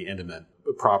shrunken into the intimate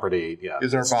property. Yeah,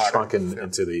 Is our it's body. shrunken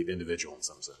into the individual in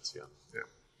some sense. Yeah.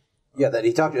 Yeah, that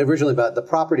he talked originally about the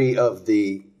property of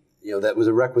the, that was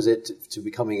a requisite to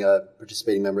becoming a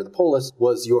participating member of the polis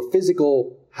was your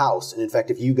physical house. And in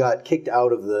fact, if you got kicked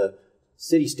out of the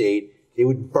city-state, they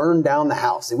would burn down the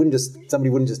house. Somebody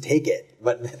wouldn't just take it.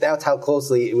 But that's how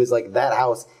closely it was like that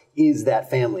house is that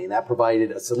family. And that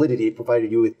provided a solidity. It provided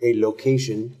you with a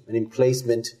location, an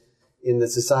emplacement in the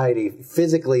society,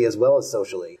 physically as well as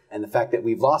socially. And the fact that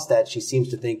we've lost that, she seems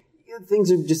to think,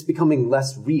 things are just becoming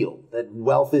less real. That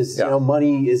wealth is,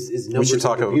 money is numbers. We should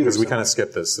talk and about, because we computers. kind of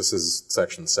skipped this. This is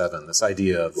section 7. This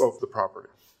idea of Of the property.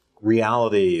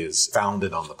 reality is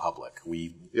founded on the public.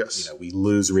 We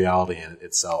lose reality in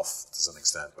itself to some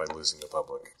extent by losing the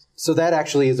public. So that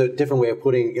actually is a different way of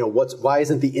putting, why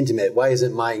isn't the intimate, why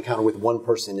isn't my encounter with one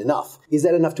person enough? Is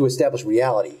that enough to establish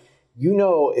reality?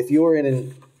 If you're in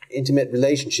an intimate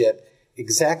relationship,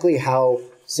 exactly how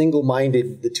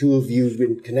single-minded the two of you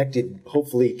been connected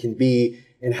hopefully can be,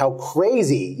 and how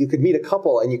crazy you could meet a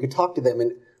couple and you could talk to them,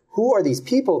 and who are these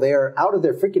people? They are out of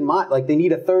their freaking mind. Like, they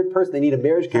need a third person. They need a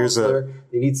marriage counselor.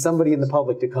 They need somebody in the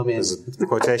public to come in. There's a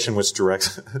quotation which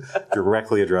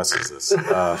directly addresses this.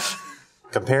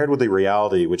 Compared with the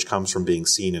reality which comes from being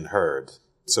seen and heard.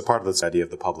 So part of this idea of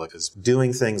the public is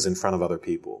doing things in front of other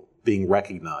people, being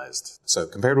recognized. So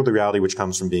compared with the reality which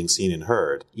comes from being seen and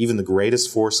heard, even the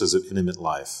greatest forces of intimate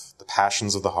life, the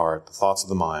passions of the heart, the thoughts of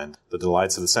the mind, the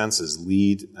delights of the senses,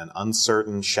 lead an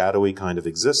uncertain, shadowy kind of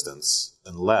existence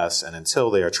unless and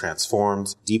until they are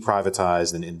transformed,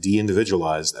 deprivatized, and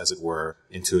de-individualized, as it were,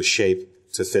 into a shape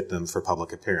to fit them for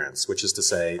public appearance, which is to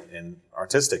say, in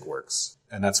artistic works.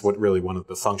 And that's what really one of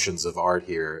the functions of art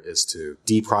here is to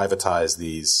deprivatize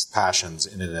these passions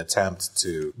in an attempt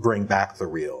to bring back the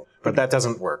real. But that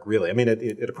doesn't work, really. I mean,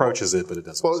 it approaches it, but it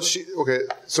doesn't. Well,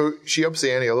 so she ups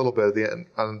the ante a little bit at the end,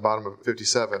 on the bottom of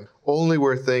 57. Only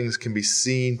where things can be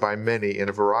seen by many in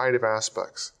a variety of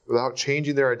aspects, without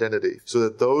changing their identity, so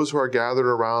that those who are gathered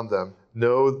around them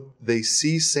know they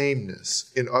see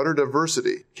sameness in utter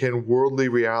diversity, can worldly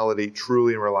reality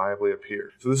truly and reliably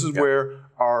appear. So this is where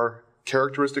our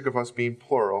characteristic of us being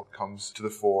plural comes to the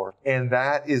fore. And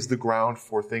that is the ground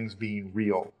for things being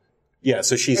real. Yeah,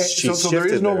 so she's so there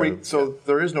is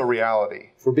there is no reality.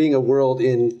 For being a world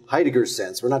in Heidegger's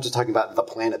sense, we're not just talking about the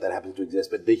planet that happens to exist,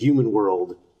 but the human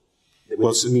world with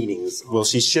its meanings. Well,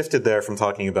 she's shifted there from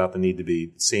talking about the need to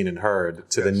be seen and heard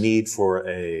to the need for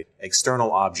a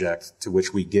external object to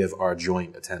which we give our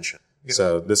joint attention. Yes.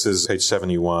 So this is page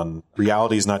 71.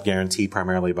 Reality is not guaranteed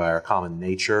primarily by our common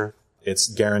nature. It's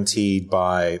guaranteed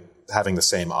by having the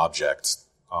same object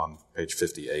on page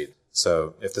 58.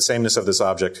 So if the sameness of this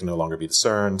object can no longer be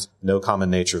discerned, no common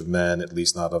nature of men, at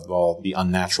least not of all the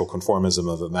unnatural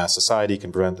conformism of a mass society,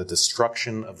 can prevent the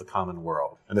destruction of the common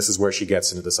world. And this is where she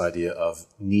gets into this idea of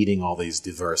needing all these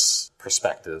diverse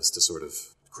perspectives to sort of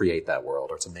create that world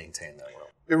or to maintain that world.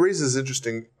 It raises this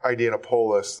interesting idea in a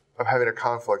polis of having a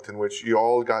conflict in which you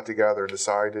all got together and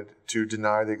decided to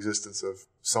deny the existence of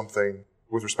something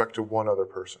with respect to one other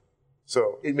person.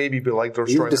 So it may be like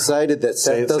those. You've decided that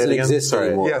Seth doesn't exist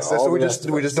anymore. Yes, so we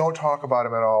just don't talk about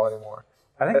him at all anymore.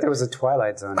 I think there was a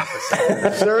Twilight Zone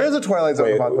episode. There is a Twilight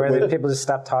Zone about where people just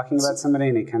stop talking about somebody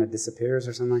and he kind of disappears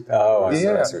or something like that. Oh,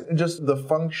 I see. Just the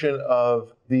function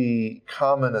of the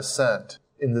common assent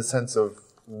in the sense of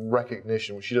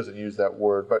recognition. She doesn't use that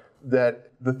word, but that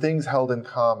the things held in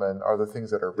common are the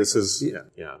things that are. This is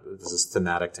this is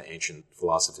thematic to ancient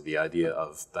philosophy. The idea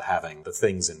of having the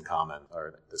things in common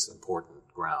are this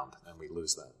important ground, and we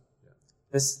lose that. Yeah.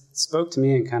 This spoke to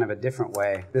me in kind of a different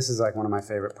way. This is like one of my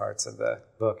favorite parts of the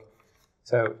book.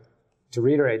 So, to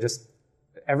reiterate, just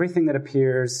everything that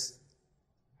appears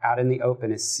out in the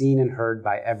open is seen and heard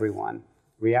by everyone.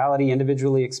 Reality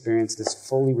individually experienced is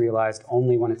fully realized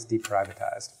only when it's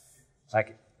deprivatized.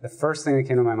 Like, the first thing that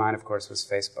came to my mind, of course, was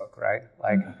Facebook, right?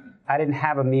 Like, I didn't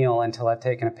have a meal until I've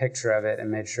taken a picture of it and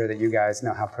made sure that you guys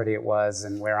know how pretty it was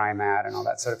and where I'm at and all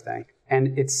that sort of thing.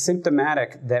 And it's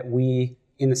symptomatic that we,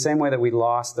 in the same way that we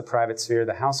lost the private sphere of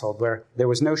the household, where there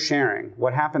was no sharing.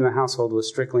 What happened in the household was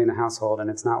strictly in the household, and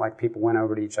it's not like people went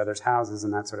over to each other's houses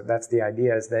and that's the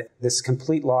idea, is that this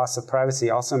complete loss of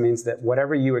privacy also means that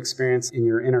whatever you experience in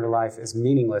your inner life is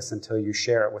meaningless until you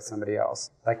share it with somebody else.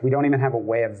 Like, we don't even have a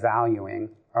way of valuing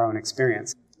our own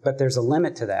experience. But there's a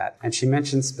limit to that. And she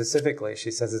mentions specifically,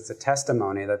 she says it's a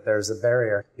testimony that there's a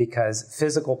barrier because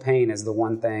physical pain is the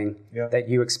one thing that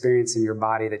you experience in your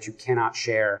body that you cannot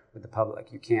share with the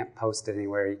public. You can't post it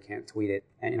anywhere. You can't tweet it.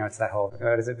 And, it's that whole,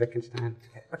 what is it, Wittgenstein?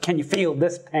 Can you feel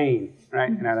this pain,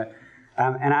 right?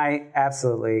 And I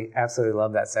absolutely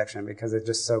love that section because it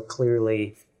just so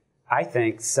clearly, I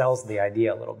think, sells the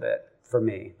idea a little bit for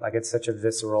me. Like, it's such a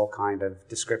visceral kind of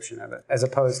description of it, as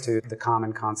opposed to the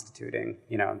common constituting,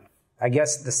 I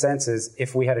guess the sense is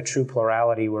if we had a true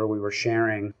plurality where we were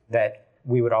sharing, that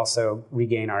we would also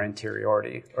regain our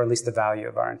interiority, or at least the value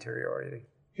of our interiority.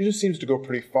 He just seems to go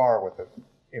pretty far with it,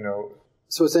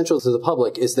 So essential to the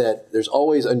public is that there's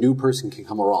always a new person can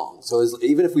come along. So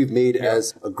even if we've made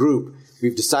as a group,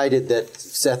 we've decided that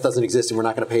Seth doesn't exist and we're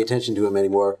not going to pay attention to him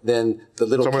anymore, then the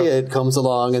little kid comes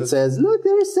along and says, look,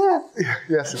 there's Seth.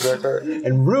 Yes, exactly.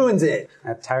 And ruins it.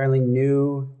 An entirely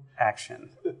new action.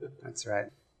 That's right.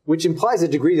 Which implies a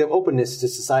degree of openness to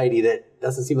society that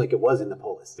doesn't seem like it was in the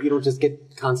polis. You don't just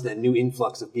get constant new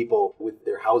influx of people with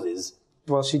their houses.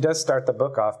 Well, she does start the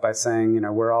book off by saying,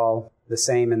 we're all the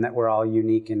same in that we're all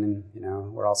unique and,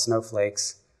 we're all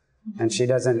snowflakes. And she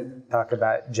doesn't talk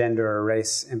about gender or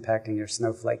race impacting your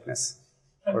snowflakeness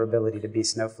or ability to be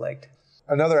snowflaked.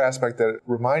 Another aspect that it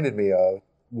reminded me of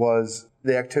was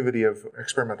the activity of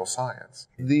experimental science.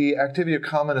 The activity of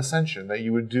common ascension, that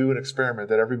you would do an experiment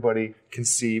that everybody can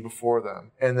see before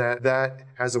them, and that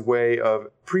has a way of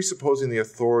presupposing the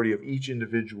authority of each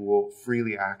individual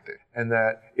freely acting, and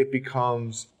that it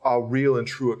becomes a real and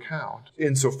true account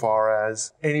insofar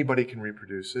as anybody can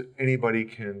reproduce it, anybody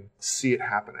can see it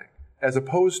happening, as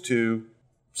opposed to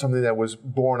something that was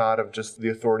born out of just the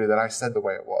authority that I said the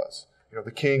way it was.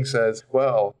 The king says,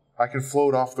 well, I can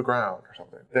float off the ground or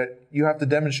something. That you have to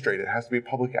demonstrate it. It has to be a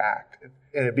public act.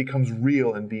 And it becomes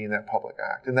real in being that public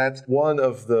act. And that's one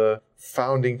of the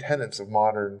founding tenets of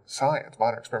modern science,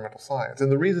 modern experimental science.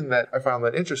 And the reason that I found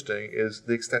that interesting is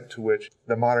the extent to which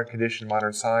the modern condition,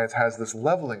 modern science, has this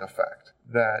leveling effect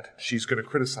that she's going to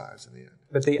criticize in the end.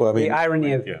 But the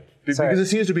irony of... Because it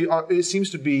seems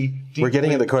to be we're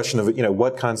getting into the question of,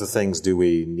 what kinds of things do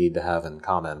we need to have in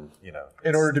common,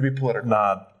 in order to be political.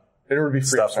 Not in order to be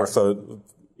free stuff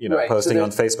we're posting on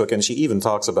Facebook. And she even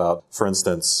talks about, for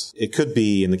instance, it could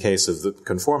be in the case of the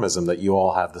conformism that you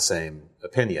all have the same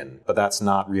opinion, but that's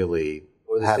not really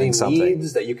having something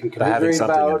that you can having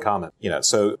something about. in common.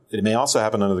 So it may also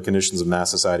happen under the conditions of mass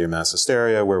society or mass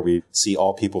hysteria, where we see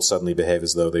all people suddenly behave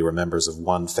as though they were members of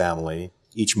one family,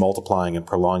 each multiplying and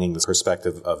prolonging the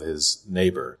perspective of his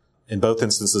neighbor. In both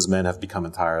instances, men have become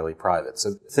entirely private.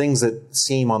 So things that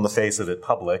seem on the face of it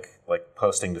public, like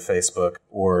posting to Facebook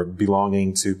or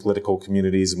belonging to political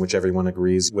communities in which everyone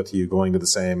agrees with you, going to the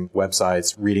same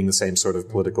websites, reading the same sort of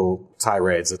political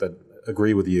tirades that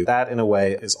agree with you, that in a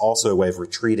way is also a way of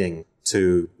retreating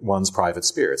to one's private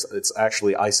spirits. It's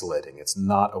actually isolating. It's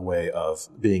not a way of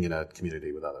being in a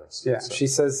community with others. Yeah, so. She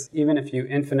says, even if you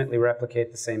infinitely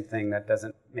replicate the same thing, that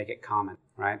doesn't make it common,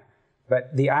 right?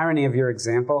 But the irony of your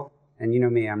example, and you know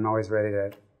me, I'm always ready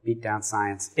to beat down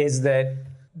science, is that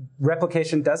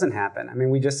replication doesn't happen. I mean,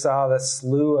 we just saw the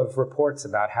slew of reports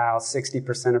about how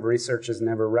 60% of research is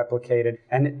never replicated,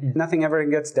 and nothing ever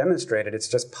gets demonstrated. It's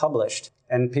just published,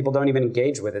 and people don't even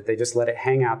engage with it. They just let it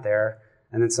hang out there,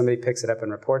 and then somebody picks it up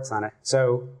and reports on it.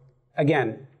 So,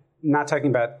 again, not talking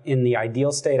about in the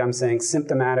ideal state, I'm saying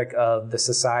symptomatic of the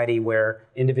society where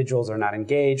individuals are not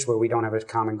engaged, where we don't have a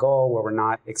common goal, where we're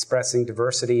not expressing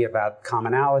diversity about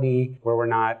commonality, where we're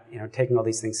not, taking all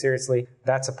these things seriously.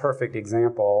 That's a perfect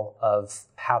example of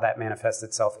how that manifests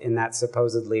itself in that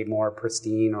supposedly more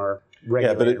pristine or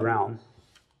regulated realm.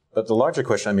 But the larger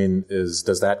question, is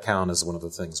does that count as one of the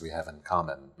things we have in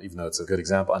common, even though it's a good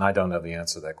example? And I don't know the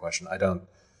answer to that question.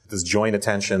 Does joint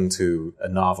attention to a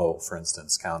novel, for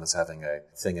instance, count as having a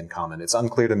thing in common? It's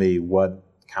unclear to me what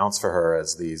counts for her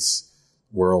as these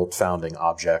world-founding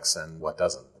objects and what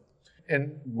doesn't.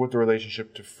 And what the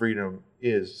relationship to freedom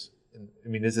is.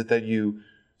 Is it that you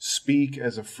speak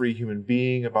as a free human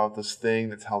being about this thing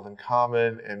that's held in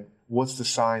common, and what's the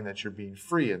sign that you're being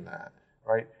free in that,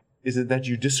 right? Is it that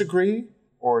you disagree,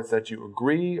 or is that you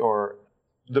agree, or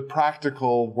the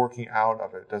practical working out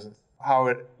of it doesn't...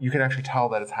 you can actually tell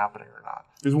that it's happening or not.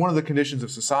 Because one of the conditions of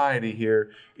society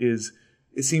here is,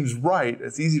 it seems right,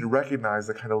 it's easy to recognize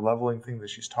the kind of leveling thing that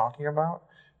she's talking about,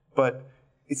 but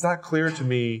it's not clear to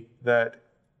me that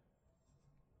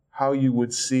how you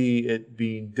would see it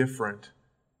being different.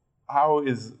 How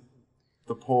is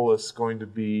the polis going to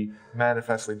be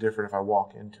manifestly different if I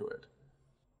walk into it?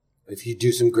 If you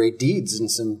do some great deeds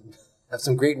and have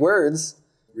some great words,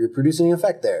 you're producing an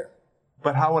effect there.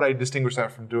 But how would I distinguish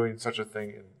that from doing such a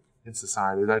thing in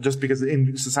society? Is that just because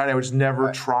in society I would just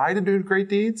never try to do great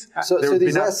deeds? So They would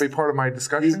these not last- be part of my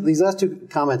discussion? These last two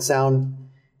comments sound,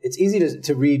 it's easy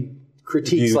to read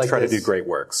critiques You like try this. to do great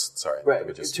works. Sorry. Right. Let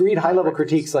me just To read high-level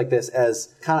critiques like this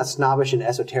as kind of snobbish and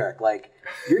esoteric, like,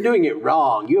 you're doing it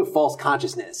wrong, you have false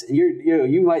consciousness, and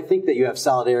you might think that you have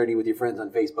solidarity with your friends on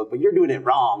Facebook, but you're doing it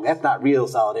wrong. That's not real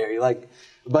solidarity.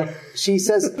 But she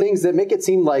says things that make it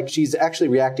seem like she's actually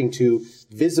reacting to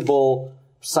visible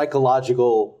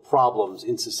psychological problems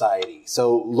in society.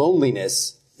 So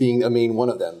loneliness being, one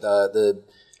of them. The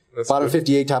bottom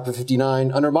 58, top of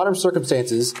 59. Under modern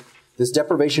circumstances, this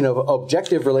deprivation of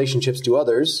objective relationships to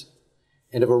others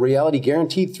and of a reality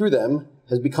guaranteed through them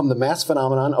has become the mass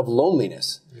phenomenon of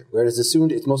loneliness, where it has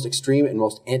assumed its most extreme and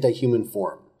most anti-human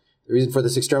form. The reason for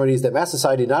this extremity is that mass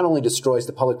society not only destroys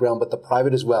the public realm, but the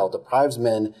private as well, deprives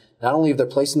men not only of their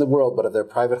place in the world, but of their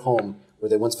private home, where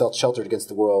they once felt sheltered against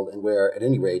the world, and where, at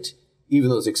any rate, even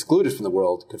those excluded from the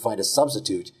world could find a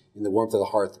substitute in the warmth of the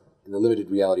hearth and the limited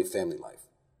reality of family life.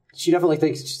 She definitely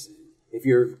thinks if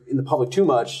you're in the public too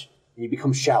much, you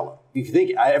become shallow. If you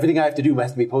think everything I have to do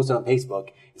has to be posted on Facebook,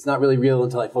 it's not really real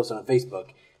until I post it on Facebook.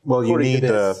 Well, you need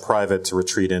the private to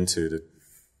retreat into.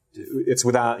 It's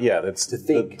without,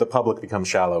 the public becomes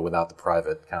shallow without the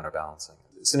private counterbalancing.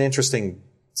 It's an interesting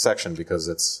section because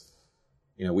it's,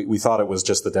 we thought it was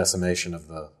just the decimation of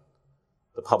the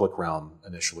public realm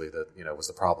initially that, was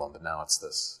the problem, but now it's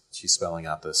this. She's spelling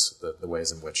out the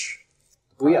ways in which.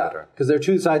 Well, yeah, because they're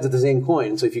two sides of the same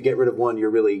coin. So if you get rid of one, you're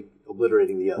really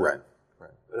obliterating the other. Right.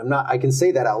 But I can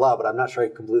say that out loud, but I'm not sure I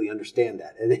completely understand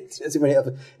that. And does anybody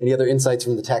have any other insights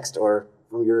from the text or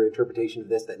from your interpretation of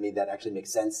this that made that actually make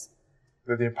sense?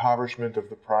 That the impoverishment of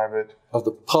the private... Of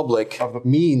the public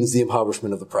means the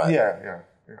impoverishment of the private. Yeah.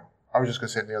 I was just going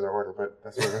to say it in the other order, but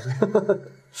that's what it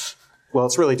is. Well,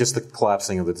 it's really just the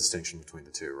collapsing of the distinction between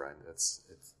the two, right?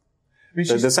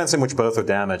 The sense in which both are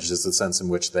damaged is the sense in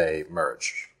which they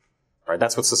merge. Right?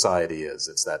 That's what society is.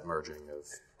 It's that merging of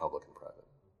public and private.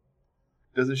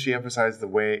 Doesn't she emphasize the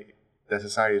way that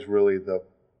society is really the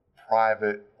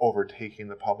private overtaking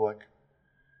the public?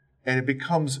 And it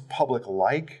becomes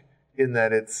public-like in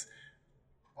that it's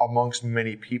amongst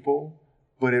many people,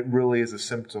 but it really is a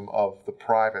symptom of the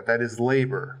private. That is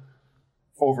labor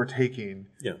overtaking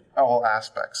all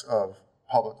aspects of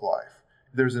public life.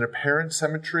 There's an apparent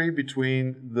symmetry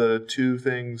between the two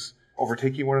things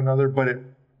overtaking one another, but it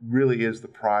really is the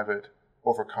private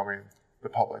overcoming the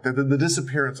public. The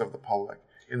disappearance of the public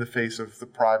in the face of the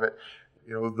private.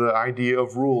 The idea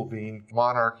of rule being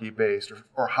monarchy-based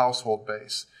or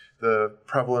household-based. The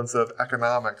prevalence of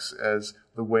economics as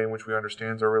the way in which we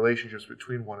understand our relationships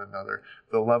between one another.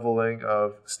 The leveling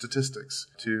of statistics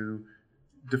to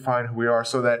define who we are,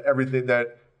 so that everything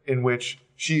that in which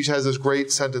she has this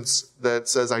great sentence that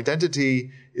says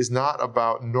identity is not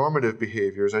about normative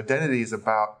behaviors. Identity is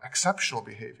about exceptional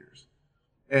behaviors.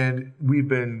 And we've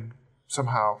been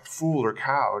somehow fooled or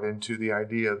cowed into the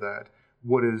idea that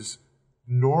what is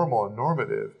normal and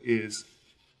normative is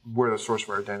where the source of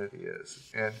our identity is.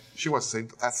 And she wants to say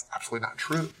that's absolutely not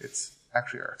true. It's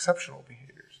actually our exceptional behaviors.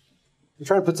 I'm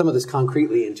trying to put some of this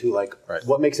concretely into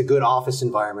what makes a good office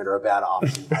environment or a bad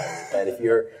office environment. That if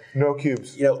you're no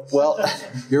cubes,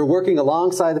 you're working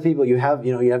alongside the people. You have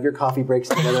your coffee breaks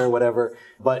together or whatever.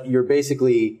 But you're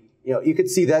basically, you could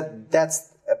see that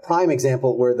that's a prime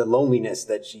example where the loneliness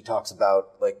that she talks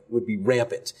about would be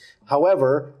rampant.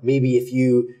 However, maybe if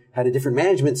you had a different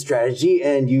management strategy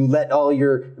and you let all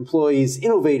your employees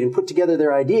innovate and put together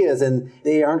their ideas, and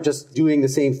they aren't just doing the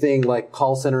same thing like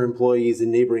call center employees in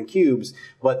neighboring cubes,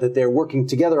 but that they're working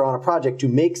together on a project to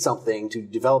make something, to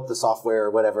develop the software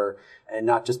or whatever, and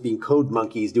not just being code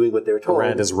monkeys doing what they're told.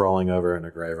 Arendt is rolling over in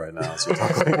her grave right now. So you're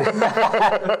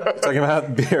talking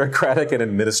about bureaucratic and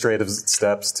administrative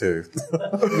steps to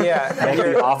make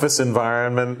the office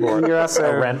environment more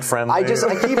rent friendly.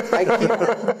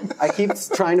 I keep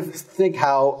trying to think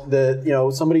how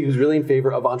somebody who's really in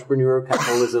favor of entrepreneurial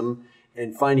capitalism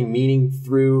and finding meaning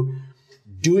through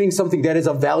doing something that is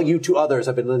of value to others.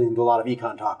 I've been listening to a lot of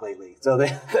econ talk lately. So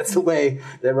that's the way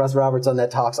that Russ Roberts on that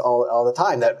talks all the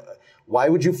time. That why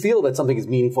would you feel that something is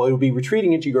meaningful? It would be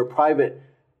retreating into your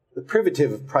the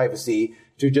privative privacy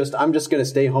to I'm just going to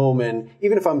stay home, and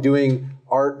even if I'm doing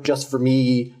art just for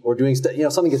me or doing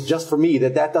something that's just for me,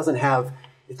 that doesn't have,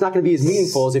 it's not going to be as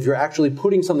meaningful as if you're actually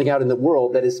putting something out in the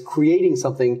world that is creating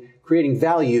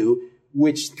value,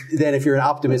 which then if you're an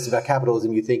optimist about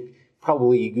capitalism, you think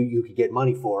probably you could get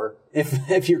money for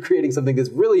if you're creating something that's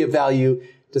really of value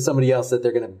to somebody else that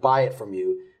they're going to buy it from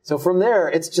you. So from there,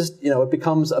 it's just, it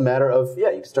becomes a matter of, you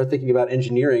can start thinking about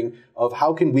engineering of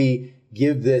how can we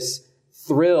give this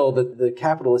thrill that the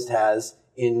capitalist has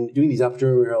in doing these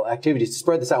entrepreneurial activities to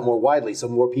spread this out more widely, so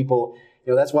more people.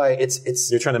 That's why it's.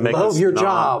 You're trying to make love this your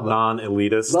job,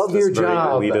 non-elitist, love your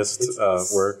job,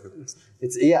 elitist work.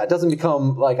 It doesn't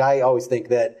become like I always think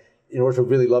that in order to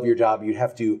really love your job, you'd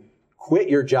have to quit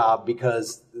your job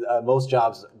because most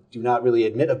jobs do not really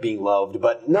admit of being loved.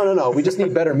 But no. We just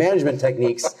need better management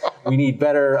techniques. We need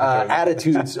better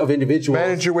attitudes of individuals.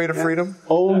 Manage your way to freedom.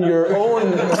 Own your own.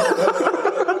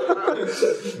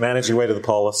 Manage your way to the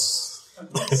polis.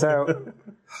 So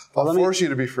I'll force you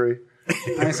to be free.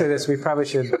 Let me say this: we probably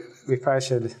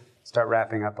should start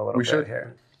wrapping up a little bit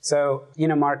here. So,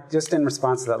 Mark, just in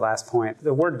response to that last point,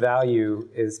 the word value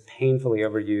is painfully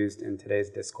overused in today's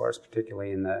discourse,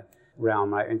 particularly in the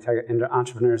realm, right? In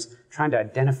entrepreneurs trying to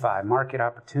identify market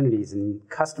opportunities and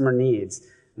customer needs,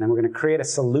 and then we're going to create a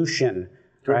solution,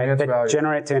 right?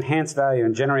 To enhance value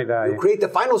and generate value. Create the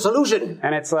final solution.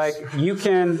 And it's like you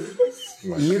can.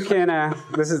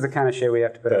 This is the kind of shit we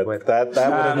have to put up with.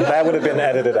 That would have been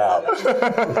edited out.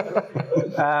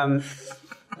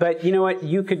 But you know what?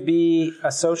 You could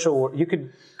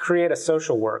create a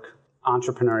social work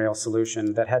entrepreneurial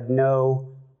solution that had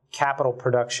no capital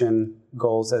production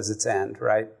goals as its end,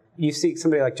 right? You see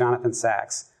somebody like Jonathan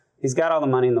Sachs. He's got all the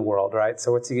money in the world, right?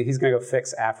 So he's going to go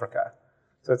fix Africa.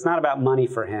 So it's not about money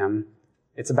for him.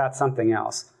 It's about something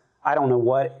else. I don't know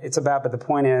what it's about, but the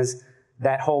point is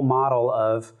that whole model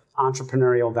of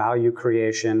entrepreneurial value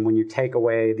creation, when you take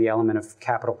away the element of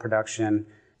capital production,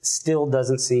 still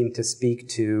doesn't seem to speak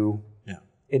to,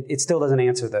 it still doesn't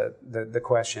answer the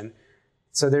question.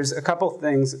 So there's a couple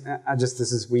things,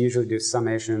 we usually do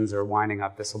summations or winding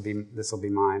up, this will be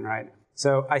mine, right?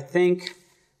 So I think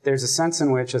there's a sense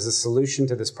in which, as a solution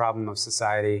to this problem of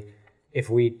society, if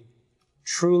we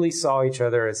truly saw each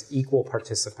other as equal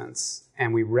participants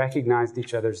and we recognized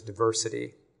each other's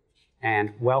diversity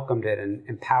and welcomed it and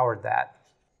empowered that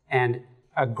and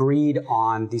agreed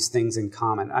on these things in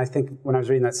common. I think when I was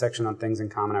reading that section on things in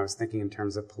common, I was thinking in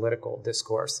terms of political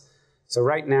discourse. So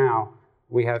right now,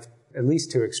 we have at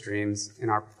least two extremes in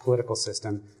our political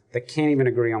system that can't even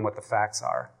agree on what the facts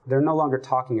are. They're no longer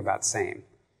talking about same.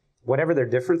 Whatever their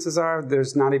differences are,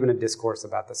 there's not even a discourse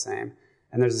about the same.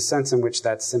 And there's a sense in which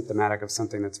that's symptomatic of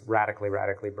something that's radically,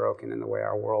 radically broken in the way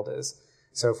our world is.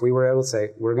 So if we were able to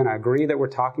say, we're going to agree that we're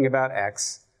talking about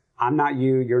X, I'm not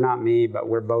you, you're not me, but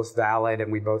we're both valid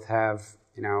and we both have,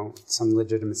 some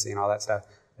legitimacy and all that stuff,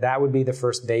 that would be the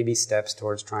first baby steps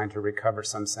towards trying to recover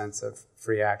some sense of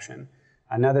free action.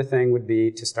 Another thing would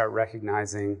be to start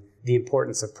recognizing the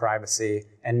importance of privacy,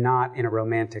 and not in a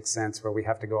romantic sense where we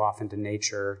have to go off into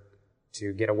nature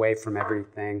to get away from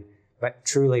everything, but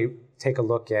truly take a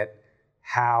look at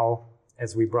how,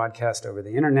 as we broadcast over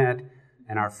the internet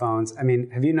and our phones. I mean,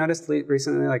 have you noticed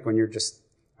recently, like when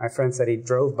my friend said he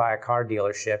drove by a car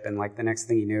dealership and like the next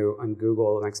thing he knew on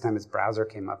Google, the next time his browser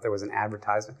came up, there was an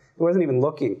advertisement. He wasn't even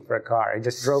looking for a car. He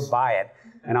just drove by it.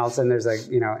 And all of a sudden there's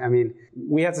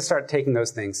we have to start taking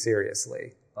those things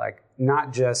seriously. Like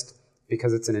not just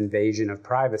because it's an invasion of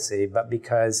privacy, but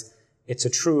because it's a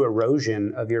true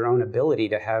erosion of your own ability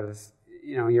to have,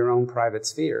 your own private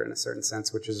sphere in a certain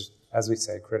sense, which is, as we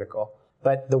say, critical.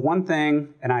 But the one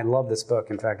thing, and I love this book.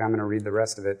 In fact, I'm going to read the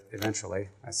rest of it eventually.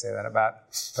 I say that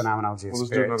about Phenomenology of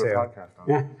Spirit, let's do another podcast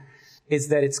on it. Is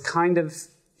that it's kind of,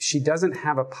 she doesn't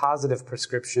have a positive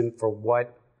prescription for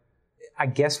what, I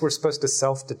guess we're supposed to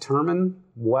self-determine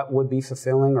what would be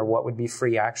fulfilling or what would be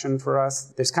free action for us.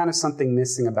 There's kind of something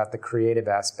missing about the creative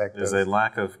aspect. There's a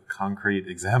lack of concrete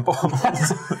examples.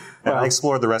 And I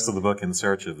explored the rest of the book in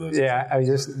search of those. Yeah,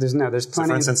 there's plenty. So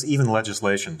for instance, even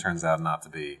legislation turns out not to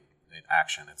be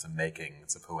action. It's a making.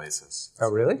 It's a poesis. Oh,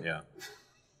 really? Yeah.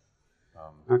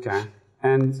 Okay.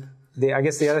 And I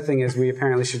guess the other thing is we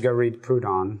apparently should go read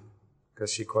Proudhon,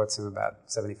 because she quotes him about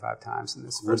 75 times in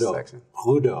this first section.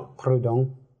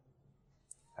 Proudhon.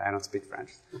 I don't speak French.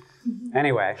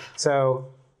 Anyway,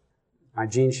 so my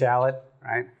Jean Shalit,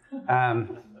 right?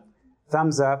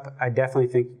 Thumbs up. I definitely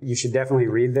think you should definitely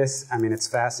read this. I mean, it's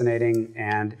fascinating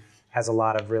and has a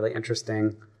lot of really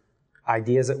interesting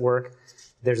ideas at work.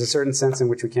 There's a certain sense in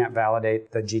which we can't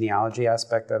validate the genealogy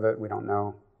aspect of it. We don't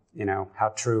know, how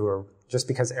true, or just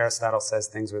because Aristotle says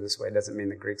things were this way doesn't mean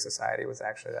the Greek society was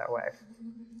actually that way.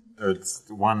 It's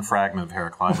one fragment of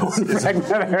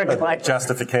Heraclitus.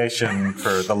 Justification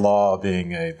for the law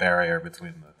being a barrier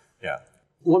between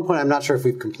One point I'm not sure if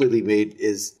we've completely made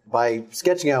is by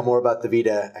sketching out more about the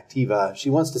Vita Activa, she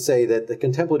wants to say that the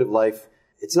contemplative life,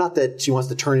 it's not that she wants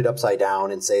to turn it upside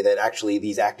down and say that actually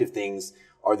these active things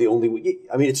are the only way.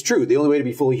 I mean, it's true. The only way to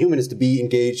be fully human is to be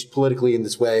engaged politically in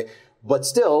this way. But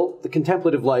still, the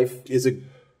contemplative life is a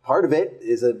part of it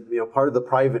is part of the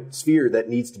private sphere that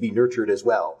needs to be nurtured as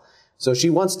well. So she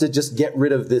wants to just get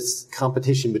rid of this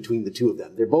competition between the two of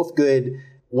them. They're both good.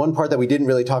 One part that we didn't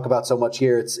really talk about so much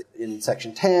here, it's in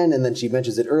section 10, and then she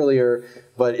mentions it earlier,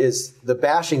 but is the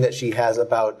bashing that she has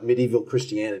about medieval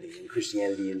Christianity and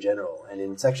Christianity in general. And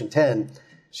in section 10,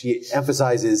 she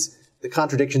emphasizes the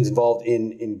contradictions involved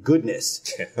in goodness,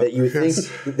 that you think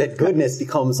that goodness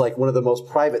becomes like one of the most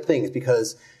private things,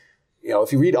 because,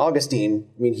 if you read Augustine,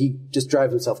 he just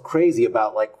drives himself crazy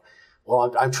about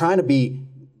I'm trying to be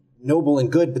noble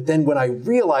and good, but then when I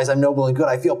realize I'm noble and good,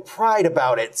 I feel pride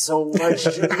about it so much.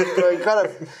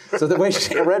 So the way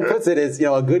Arendt puts it is,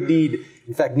 a good deed,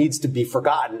 in fact, needs to be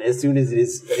forgotten as soon as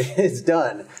it's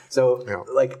done. So,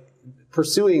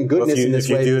 pursuing goodness in this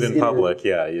way. If you do it in public,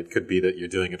 it could be that you're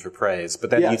doing it for praise,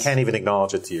 but then you can't even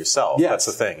acknowledge it to yourself. Yes. That's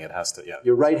the thing. It has to,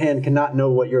 Your right hand cannot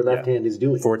know what your left hand is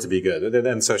doing. For it to be good.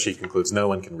 And so she concludes, no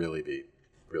one can really be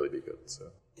good. So.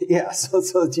 Yeah,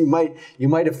 so you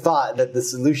might have thought that the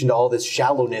solution to all this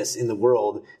shallowness in the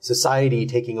world, society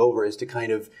taking over, is to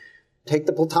kind of take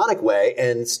the Platonic way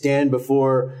and stand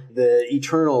before the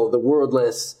eternal, the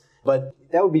worldless. But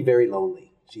that would be very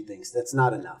lonely, she thinks. That's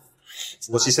not enough.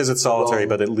 She says it's solitary,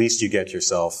 but at least you get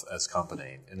yourself as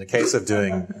company. In the case of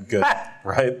doing good,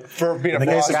 right? For being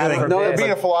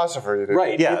a philosopher, you do.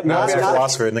 Right. Yeah, not as a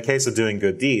philosopher. In the case of doing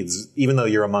good deeds, even though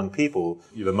you're among people,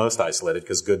 you're the most isolated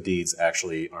because good deeds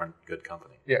actually aren't good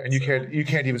company. Yeah, and you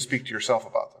can't even speak to yourself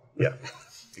about them. Yeah.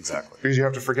 Exactly. Because you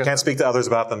have to forget. You can't speak to others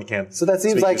about them. You can't. So that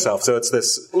seems speak like to yourself. So it's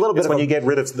this. A little bit. It's when you get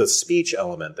rid of the speech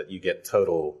element that you get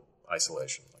total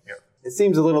isolation. Yeah. It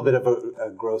seems a little bit of a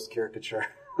gross caricature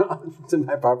to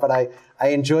my part, but I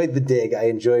enjoyed the dig. I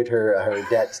enjoyed her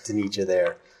debt to Nietzsche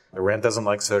there. Arendt doesn't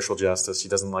like social justice. She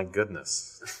doesn't like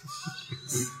goodness.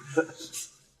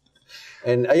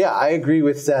 And I agree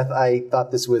with Seth. I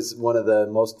thought this was one of the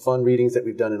most fun readings that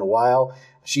we've done in a while.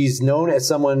 She's known as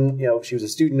someone, she was a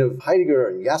student of Heidegger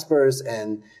and Jaspers,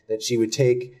 and that she would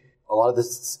take a lot of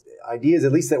the ideas,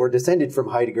 at least that were descended from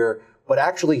Heidegger, but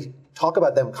actually talk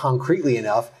about them concretely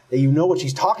enough that you know what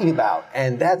she's talking about.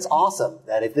 And that's awesome.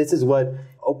 That if this is what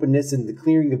openness and the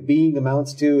clearing of being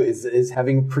amounts to, is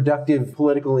having productive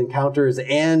political encounters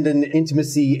and an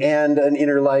intimacy and an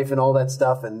inner life and all that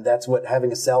stuff, and that's what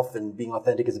having a self and being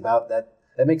authentic is about, that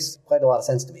makes quite a lot of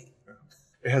sense to me.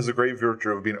 It has a great virtue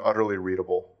of being utterly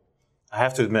readable. I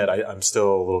have to admit, I'm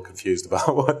still a little confused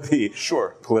about what the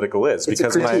political is. It's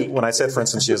because when I said, for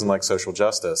instance, she doesn't like social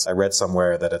justice, I read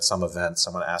somewhere that at some event,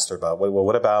 someone asked her about, well,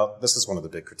 what about, this is one of the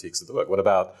big critiques of the book, what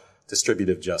about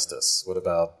distributive justice? What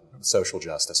about social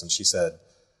justice? And she said,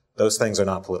 those things are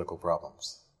not political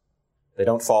problems. They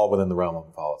don't fall within the realm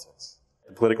of politics.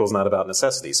 And political is not about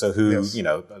necessity. So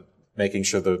making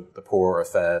sure the poor are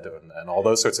fed and all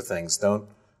those sorts of things don't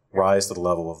rise to the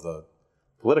level of the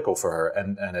political for her,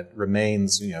 and it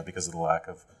remains, because of the lack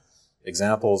of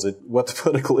examples, what the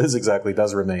political is exactly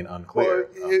does remain unclear.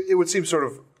 Well, it would seem sort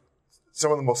of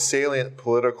some of the most salient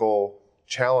political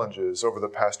challenges over the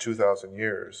past 2,000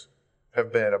 years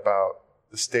have been about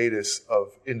the status of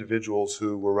individuals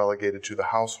who were relegated to the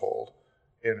household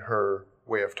in her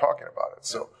way of talking about it.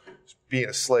 So being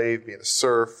a slave, being a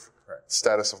serf,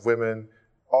 status of women,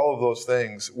 all of those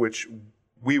things which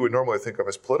we would normally think of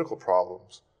as political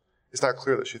problems, it's not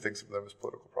clear that she thinks of them as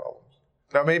political problems.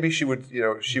 Now, maybe she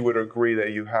would agree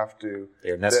that you have to.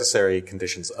 They are necessary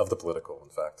conditions of the political, in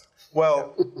fact.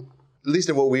 Well, at least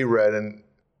in what we read, and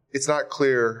it's not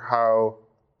clear how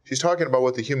she's talking about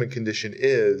what the human condition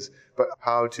is, but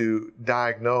how to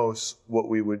diagnose what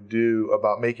we would do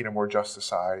about making a more just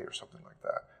society or something like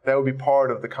that. That would be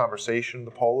part of the conversation,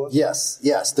 the polis. Yes.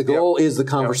 The goal is the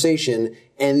conversation,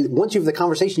 and once you have the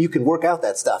conversation, you can work out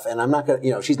that stuff. And I'm not going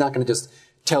to, she's not going to just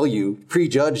tell you,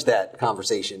 prejudge that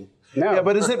conversation. No. Yeah,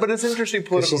 but it's interesting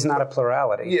political. She's not a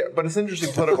plurality. Yeah, but it's an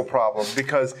interesting political problem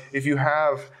because if you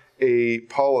have a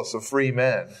polis of free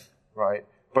men, right,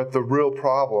 but the real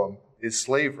problem is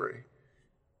slavery,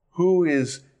 who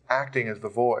is acting as the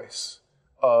voice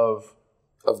of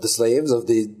the slaves, of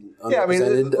the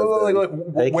unrepresented?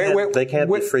 They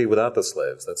can't be free without the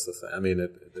slaves. That's the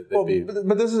thing.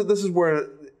 But this is where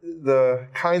the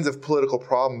kinds of political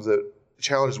problems that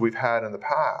challenges we've had in the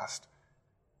past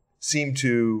seem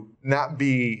to not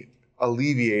be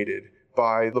alleviated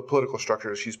by the political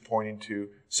structure she's pointing to,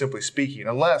 simply speaking,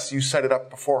 unless you set it up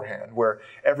beforehand where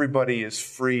everybody is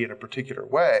free in a particular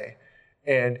way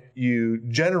and you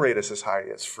generate a society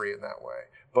that's free in that way.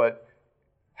 But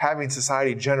having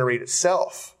society generate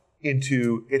itself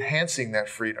into enhancing that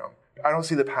freedom, I don't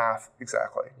see the path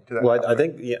exactly to that. Well, I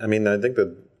think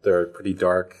that there are pretty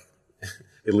dark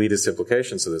elitist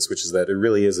implications to this, which is that it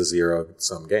really is a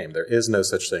zero-sum game. There is no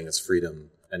such thing as freedom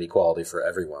and equality for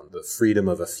everyone. The freedom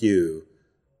of a few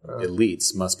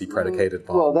elites must be predicated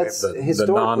upon the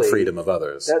non-freedom of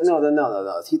others. No.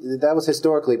 That was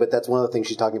historically, but that's one of the things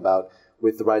she's talking about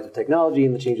with the rise of technology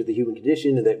and the change of the human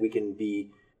condition, and that we can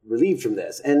be relieved from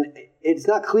this. And it's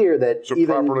not clear that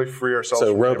properly free ourselves.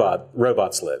 So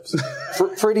robot slaves.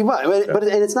 Pretty much,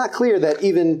 and it's not clear that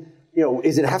even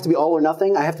is it have to be all or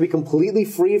nothing? I have to be completely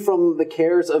free from the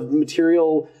cares of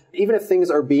material, even if things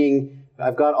are being.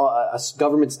 I've got a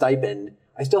government stipend.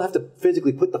 I still have to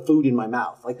physically put the food in my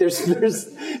mouth. Like there's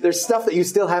stuff that you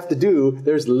still have to do.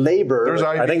 There's labor.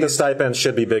 I think the stipend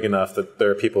should be big enough that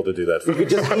there are people to do that for. You could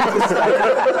just eat the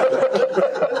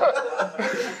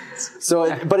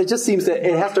stipend. But it just seems that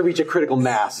it has to reach a critical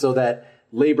mass so that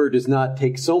labor does not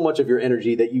take so much of your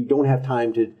energy that you don't have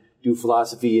time to do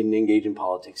philosophy and engage in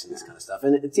politics and this kind of stuff.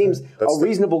 And it seems a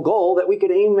reasonable goal that we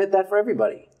could aim at that for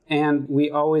everybody. And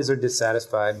we always are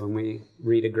dissatisfied when we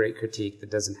read a great critique that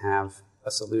doesn't have a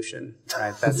solution,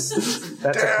 right? That's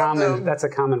a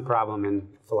common problem in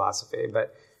philosophy.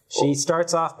 But she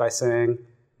starts off by saying,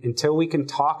 until we can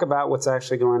talk about what's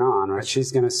actually going on, right?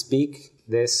 She's going to speak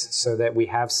this so that we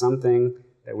have something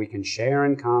that we can share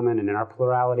in common and in our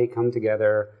plurality come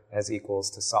together as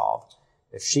equals to solve.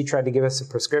 If she tried to give us a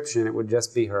prescription, it would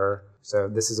just be her. So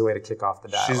this is a way to kick off the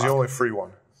dialogue. She's the only free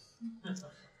one.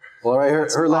 Well, right,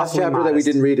 her last chapter that we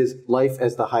didn't read is Life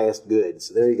as the Highest Good.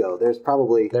 So there you go. There's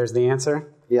the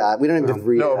answer. Yeah, we don't even have to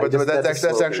read no, it. but that's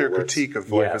actually a critique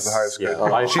of life as the highest good.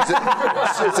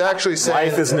 It's actually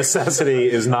saying life as necessity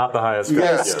is not the highest good.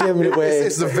 Yeah, skimmed away.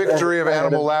 It's the victory of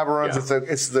animal labyrinths. Yeah.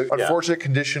 It's the unfortunate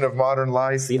condition of modern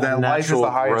life. That life is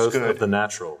the highest good of the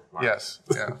natural. Mark. Yes,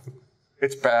 yeah.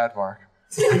 It's bad, Mark.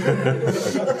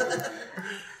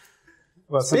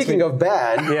 Well, speaking of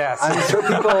bad, yes. I'm sure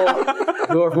people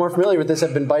who are more familiar with this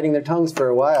have been biting their tongues for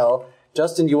a while.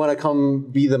 Justin, you want to come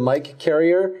be the mic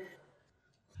carrier?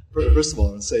 First of all,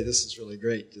 I want to say this is really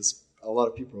great. Just a lot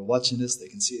of people are watching this. They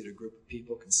can see it. A group of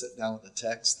people can sit down with a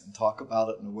text and talk about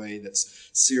it in a way that's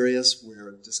serious,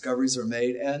 where discoveries are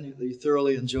made, and you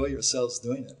thoroughly enjoy yourselves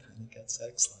doing it. I think that's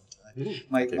excellent.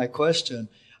 My question,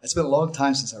 it's been a long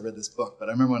time since I read this book, but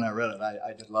I remember when I read it,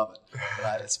 I did love it.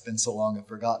 But it's been so long, I've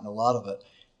forgotten a lot of it.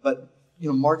 But,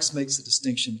 Marx makes a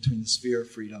distinction between the sphere of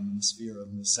freedom and the sphere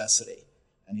of necessity.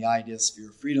 And the idea of sphere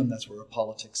of freedom, that's where our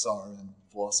politics are and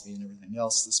philosophy and everything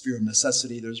else. The sphere of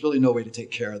necessity, there's really no way to take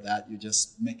care of that. You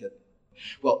just make it.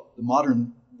 Well, the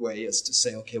modern way is to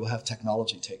say, okay, we'll have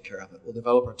technology take care of it. We'll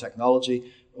develop our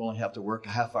technology. We'll only have to work a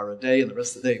half hour a day, and the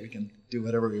rest of the day we can do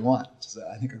whatever we want, which is,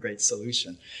 I think, a great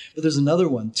solution. But there's another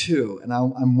one, too, and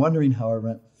I'm wondering how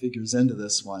Arendt figures into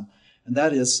this one, and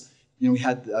that is, we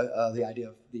had the idea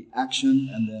of the action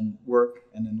and then work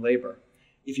and then labor.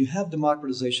 If you have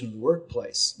democratization of the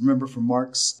workplace, remember for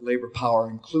Marx, labor power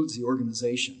includes the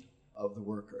organization of the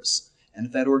workers. And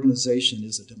if that organization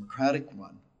is a democratic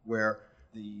one, where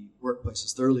the workplace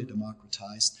is thoroughly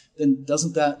democratized, then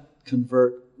doesn't that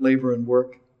convert labor and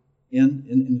work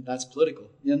in that's political,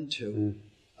 into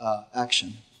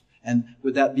action? And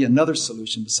would that be another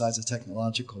solution besides a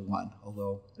technological one?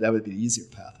 Although that would be the easier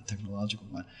path, a technological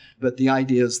one. But the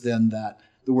idea is then that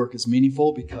the work is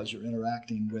meaningful because you're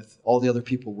interacting with all the other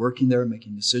people working there,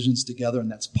 making decisions together,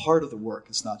 and that's part of the work.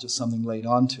 It's not just something laid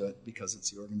onto it because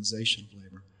it's the organization of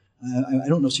labor. I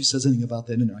don't know if she says anything about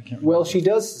that in there. I can't remember. Well, she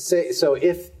does say, so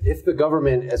if the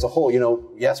government as a whole,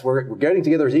 yes, we're getting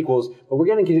together as equals, but we're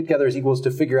getting together as equals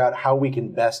to figure out how we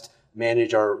can best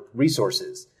manage our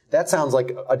resources. That sounds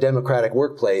like a democratic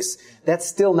workplace. That's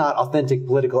still not authentic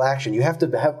political action. You have to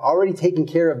have already taken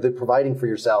care of the providing for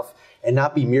yourself and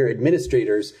not be mere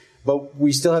administrators. But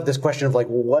we still have this question of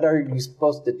what are you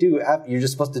supposed to do? You're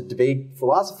just supposed to debate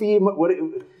philosophy?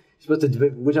 You're supposed to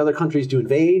debate which other countries to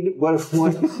invade? What?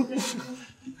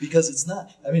 Because it's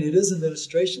not. I mean, it is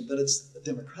administration, but it's a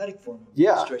democratic form of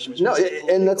administration. Yeah. No,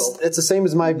 and it's the same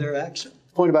as my their action.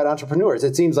 Point about entrepreneurs.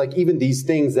 It seems like even these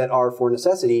things that are for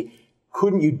necessity,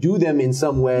 couldn't you do them in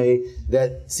some way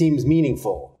that seems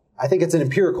meaningful? I think it's an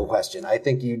empirical question. I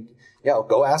think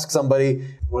go ask somebody.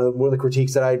 One of the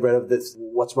critiques that I read of this,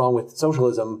 what's wrong with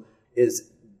socialism,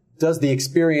 is does the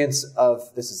experience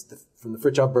of, this is from the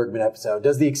Fritjof Bergman episode,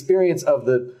 does the experience of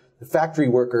the factory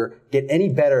worker get any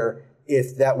better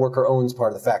if that worker owns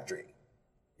part of the factory?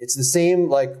 It's the same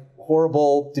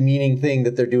horrible, demeaning thing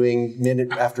that they're doing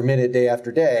minute after minute, day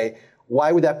after day.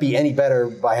 Why would that be any better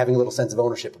by having a little sense of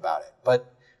ownership about it?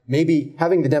 But maybe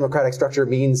having the democratic structure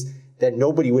means that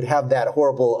nobody would have that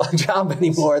horrible job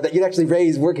anymore, that you'd actually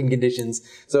raise working conditions.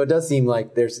 So it does seem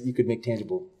like you could make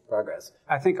tangible progress.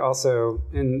 I think also,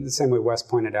 in the same way Wes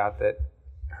pointed out, that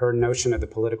her notion of the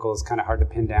political is kind of hard to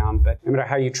pin down, but no matter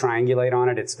how you triangulate on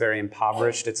it, it's very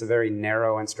impoverished. It's a very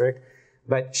narrow and strict.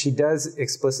 But she does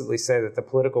explicitly say that the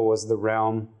political was the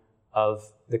realm of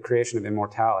the creation of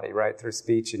immortality, right, through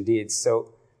speech and deeds.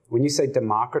 So when you say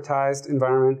democratized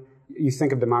environment, you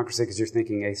think of democracy because you're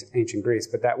thinking ancient Greece,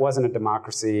 but that wasn't a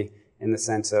democracy in the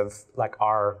sense of like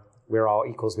we're all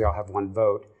equals, we all have one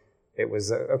vote. It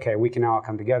was, okay, we can all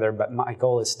come together, but my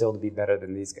goal is still to be better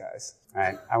than these guys,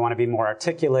 right? I want to be more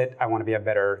articulate. I want to be a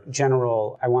better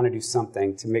general. I want to do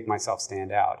something to make myself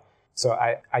stand out. So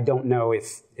I don't know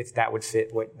if that would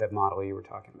fit what the model you were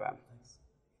talking about.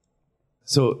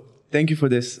 So thank you for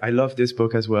this. I love this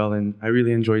book as well, and I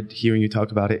really enjoyed hearing you talk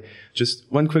about it. Just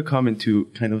one quick comment to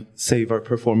kind of save our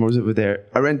performers over there.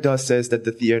 Arendt says that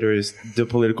the theater is the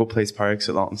political place par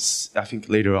excellence, I think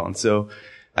later on. So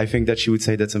I think that she would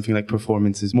say that something like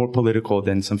performance is more political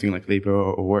than something like labor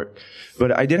or work.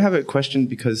 But I did have a question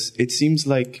because it seems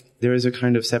like there is a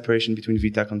kind of separation between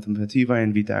vita contemplativa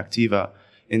and vita activa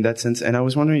in that sense. And I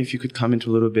was wondering if you could comment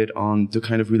a little bit on the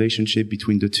kind of relationship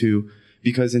between the two.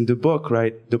 Because in the book,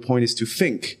 right, the point is to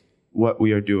think what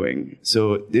we are doing.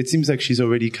 So it seems like she's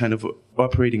already kind of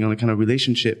operating on a kind of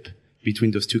relationship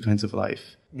between those two kinds of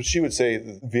life. But she would say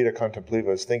that vita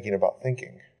contemplativa is thinking about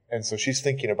thinking. And so she's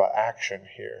thinking about action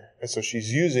here. And so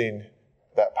she's using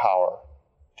that power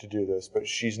to do this, but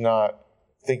she's not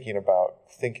thinking about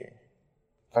thinking.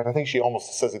 In fact, I think she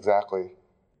almost says exactly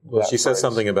Well, she says says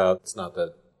something about, it's not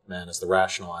that man is the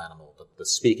rational animal, but the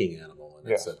speaking animal.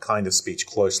 And it's a kind of speech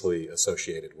closely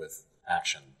associated with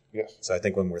action. Yes. So I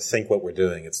think when we think what we're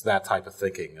doing, it's that type of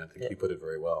thinking. I think you put it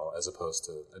very well, as opposed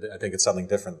to, I think it's something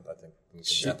different, I think, than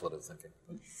contemplative thinking.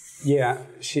 Yeah,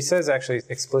 she says actually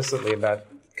explicitly about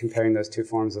comparing those two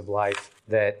forms of life,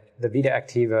 that the vita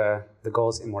activa, the goal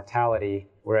is immortality,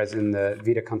 whereas in the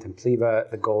vita contemplativa,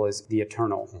 the goal is the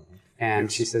eternal. Mm-hmm.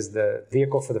 And she says the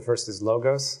vehicle for the first is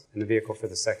logos, and the vehicle for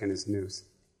the second is nous.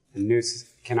 And nous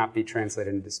cannot be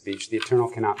translated into speech. The eternal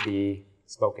cannot be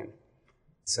spoken.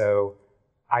 So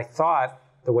I thought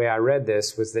the way I read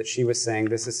this was that she was saying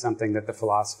this is something that the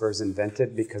philosophers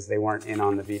invented because they weren't in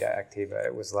on the vita activa.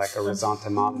 It was like a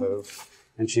ressentiment move.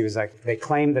 And she was like, they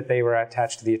claimed that they were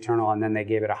attached to the eternal, and then they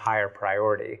gave it a higher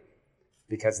priority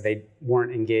because they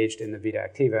weren't engaged in the vita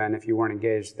activa. And if you weren't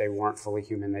engaged, they weren't fully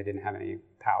human. They didn't have any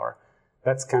power.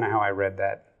 That's kind of how I read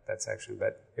that section,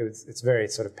 but it's very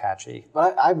sort of patchy.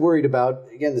 But I'm worried about,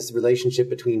 again, this relationship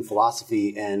between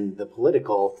philosophy and the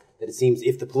political, that it seems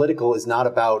if the political is not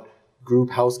about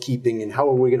group housekeeping and how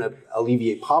are we going to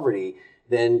alleviate poverty,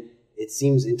 then it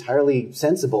seems entirely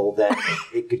sensible that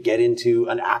it could get into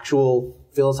an actual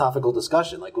philosophical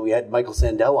discussion. Like when we had Michael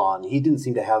Sandel on, he didn't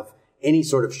seem to have any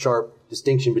sort of sharp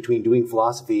distinction between doing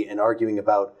philosophy and arguing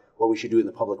about what we should do in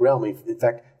the public realm. He, in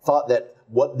fact, thought that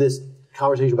what this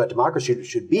conversation about democracy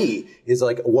should be is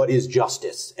like, what is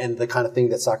justice? And the kind of thing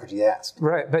that Socrates asked.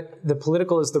 Right, but the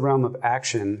political is the realm of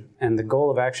action, and the goal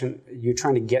of action, you're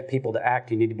trying to get people to act,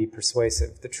 you need to be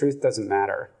persuasive. The truth doesn't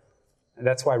matter. And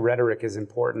that's why rhetoric is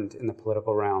important in the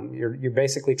political realm. You're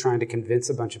basically trying to convince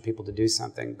a bunch of people to do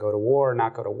something. Go to war,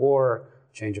 not go to war,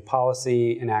 change a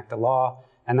policy, enact a law.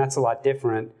 And that's a lot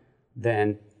different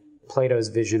than Plato's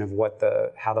vision of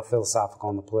how the philosophical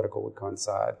and the political would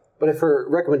coincide. But if her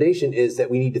recommendation is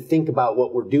that we need to think about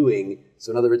what we're doing,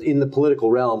 so in other words, in the political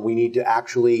realm, we need to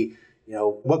actually,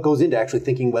 what goes into actually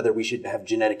thinking whether we should have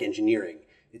genetic engineering.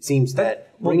 It seems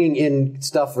that bringing in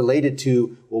stuff related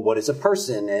to, well, what is a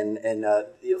person and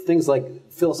things like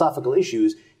philosophical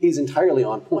issues is entirely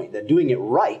on point. That doing it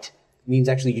right means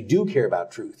actually you do care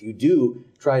about truth. You do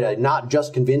try to not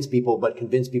just convince people, but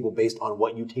convince people based on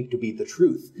what you take to be the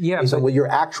truth. Yeah, based on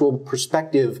your actual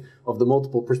perspective of the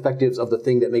multiple perspectives of the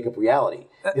thing that make up reality.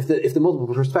 If the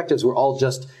multiple perspectives were all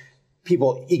just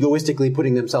people egoistically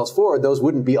putting themselves forward, those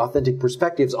wouldn't be authentic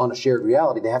perspectives on a shared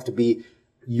reality. They have to be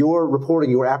your reporting,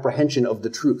 your apprehension of the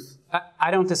truth. I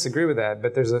don't disagree with that,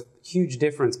 but there's a huge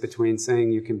difference between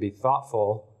saying you can be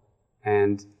thoughtful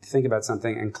and think about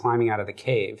something and climbing out of the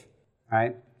cave,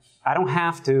 right? I don't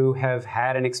have to have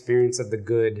had an experience of the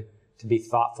good to be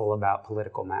thoughtful about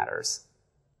political matters.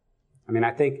 I mean,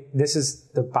 I think this is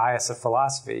the bias of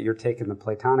philosophy. You're taking the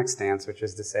Platonic stance, which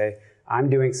is to say, I'm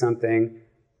doing something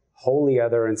wholly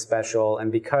other and special,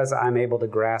 and because I'm able to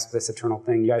grasp this eternal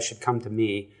thing, you guys should come to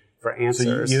me for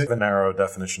answers. So you have a narrow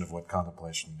definition of what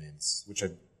contemplation means, which I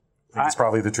think is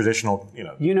probably the traditional,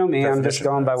 You know me, I'm just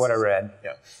going by what I read.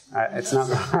 Yeah. It's not,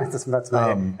 that's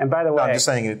my and by the way... I'm just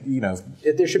saying,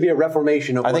 There should be a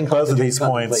reformation of I think both of these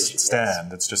points contemplation. stand.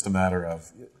 Yes. It's just a matter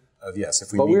of yes,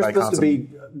 if we But mean we're by supposed to be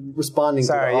responding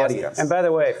to the yes. audience. And by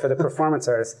the way, for the performance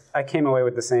artist, I came away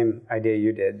with the same idea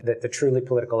you did, that the truly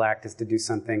political act is to do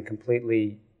something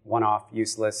completely one-off,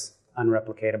 useless,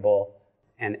 unreplicatable,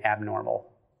 and abnormal.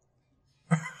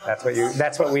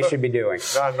 That's what we should be doing.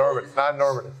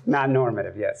 Non-normative.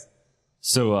 Non-normative, yes.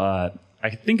 So I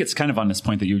think it's kind of on this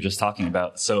point that you were just talking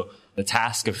about. So the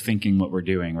task of thinking what we're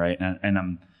doing, right? And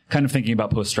I'm kind of thinking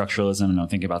about post-structuralism, and I'm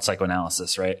thinking about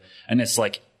psychoanalysis, right? And it's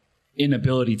like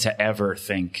inability to ever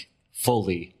think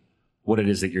fully what it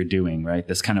is that you're doing, right?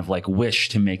 This kind of like wish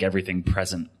to make everything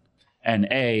present. And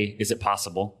is it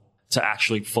possible to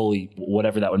actually fully,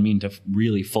 whatever that would mean, to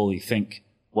really fully think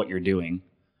what you're doing?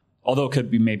 Although it could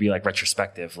be maybe like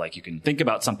retrospective, like you can think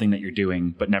about something that you're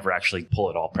doing, but never actually pull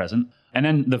it all present. And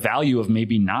then the value of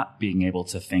maybe not being able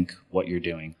to think what you're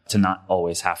doing, to not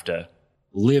always have to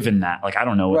live in that. Like, I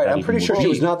don't know what that I'm pretty sure she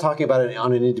was not talking about it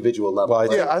on an individual level.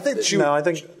 Well, I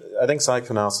think I think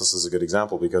psychoanalysis is a good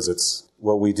example because it's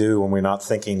what we do when we're not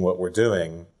thinking what we're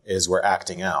doing is we're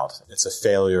acting out. It's a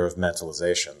failure of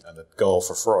mentalization. And the goal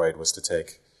for Freud was to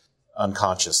take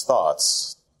unconscious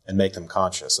thoughts and make them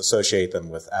conscious, associate them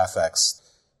with affects.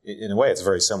 In a way, it's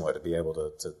very similar to be able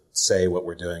to say what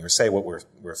we're doing or say what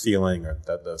we're feeling or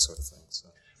those sort of things. So.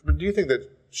 But do you think that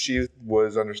she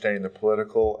was understanding the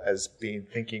political as being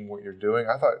thinking what you're doing?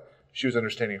 I thought she was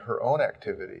understanding her own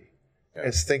activity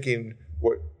as thinking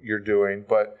what you're doing,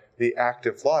 but the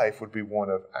active life would be one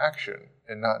of action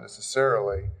and not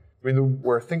necessarily. I mean,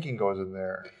 where thinking goes in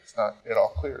there, it's not at all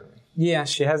clear to me. Yeah,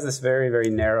 she has this very, very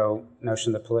narrow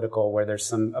notion of the political where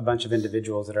there's a bunch of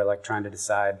individuals that are like trying to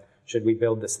decide, should we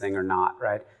build this thing or not,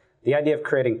 right? The idea of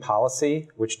creating policy,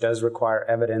 which does require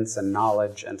evidence and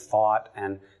knowledge and thought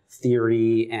and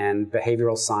theory and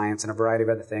behavioral science and a variety of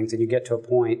other things, and you get to a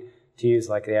point, to use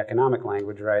like the economic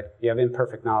language, right? You have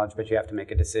imperfect knowledge, but you have to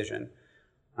make a decision,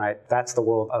 right? That's the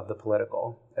world of the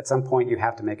political. At some point, you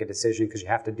have to make a decision because you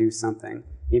have to do something,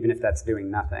 even if that's doing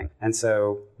nothing. And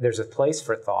so there's a place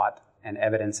for thought and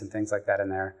evidence and things like that in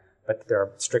there, but there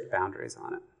are strict boundaries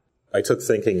on it. I took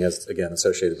thinking as, again,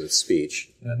 associated with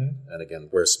speech, and again,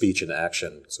 where speech and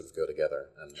action sort of go together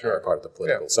and are part of the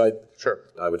political. So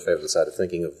I would favor the side of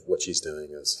thinking of what she's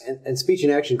doing as... And speech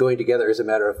and action going together is a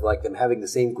matter of like them having the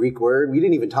same Greek word. We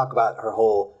didn't even talk about her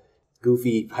whole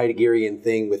goofy Heideggerian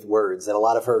thing with words, that a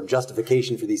lot of her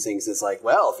justification for these things is like,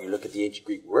 well, if you look at the ancient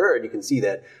Greek word, you can see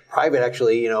that private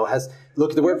actually,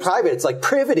 look at the word private, it's like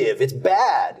privative, it's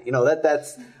bad.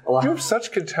 That's a lot. You have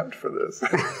such contempt for this.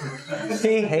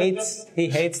 He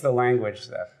hates the language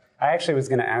stuff. I actually was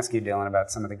going to ask you, Dylan,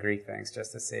 about some of the Greek things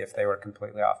just to see if they were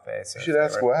completely off base. You should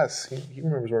ask Wes. He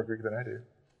remembers more Greek than I do.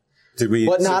 Did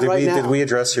we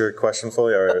address your question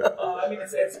fully? Or? I mean,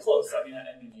 it's close. I mean,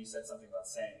 you said something about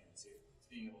saying too,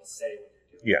 being able to say what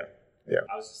you're doing. Yeah.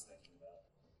 I was just thinking about it.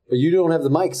 But you don't have the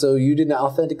mic, so you didn't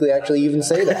authentically actually even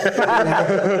say that.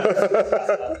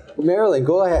 Marilyn,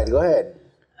 go ahead.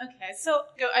 Okay, so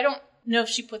I don't know if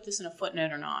she put this in a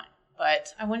footnote or not,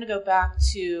 but I want to go back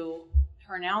to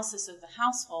her analysis of the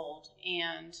household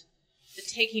and the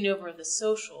taking over of the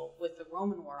social with the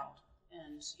Roman world,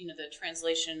 and the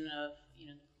translation of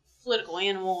political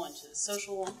animal into the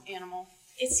social animal.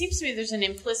 It seems to me there's an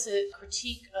implicit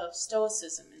critique of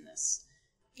Stoicism in this,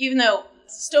 even though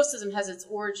Stoicism has its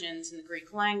origins in the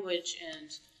Greek language,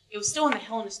 and it was still in the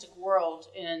Hellenistic world,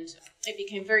 and it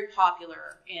became very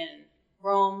popular in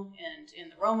Rome and in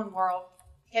the Roman world,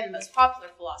 became the most popular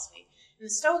philosophy. And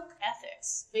the Stoic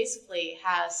ethics basically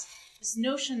has this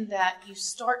notion that you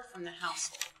start from the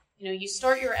household. You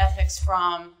start your ethics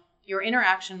from your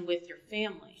interaction with your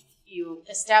family. You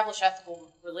establish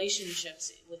ethical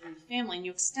relationships within the family, and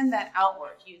you extend that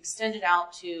outward. You extend it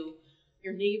out to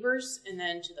your neighbors, and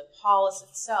then to the polis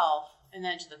itself, and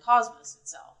then to the cosmos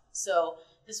itself. So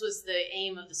this was the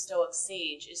aim of the Stoic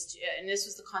sage, and this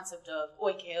was the concept of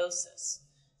oikeosis.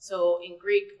 So in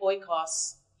Greek,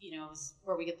 oikos, is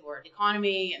where we get the word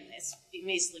economy, and it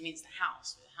basically means the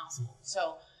house or the household.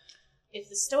 So if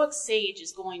the Stoic sage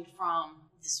is going from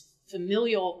this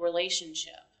familial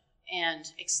relationship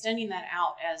and extending that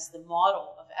out as the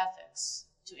model of ethics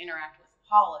to interact with the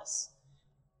polis,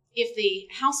 if the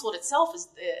household itself is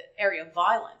the area of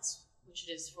violence, which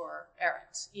it is for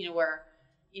Arendt, where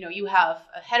you have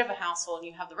a head of a household and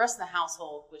you have the rest of the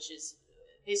household, which is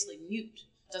basically mute,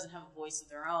 doesn't have a voice of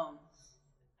their own.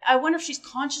 I wonder if she's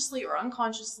consciously or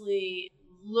unconsciously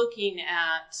looking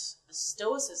at the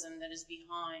Stoicism that is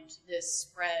behind this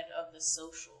spread of the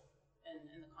social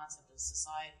and the concept of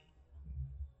society.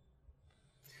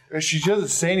 She doesn't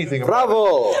say anything about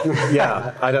Bravo! it.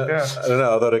 Yeah, I don't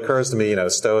know. Though it occurs to me,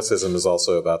 Stoicism is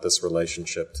also about this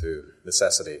relationship to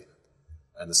necessity.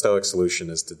 And the Stoic solution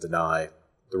is to deny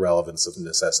the relevance of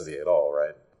necessity at all,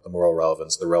 right? The moral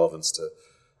relevance, the relevance to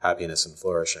happiness and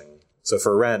flourishing. So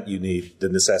for Arendt, you need the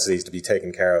necessities to be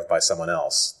taken care of by someone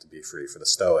else to be free. For the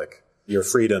Stoic, your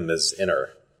freedom is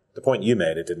inner. The point you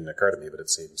made, it didn't occur to me, but it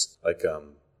seems like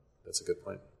that's a good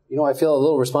point. You know, I feel a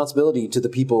little responsibility to the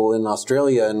people in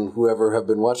Australia and whoever have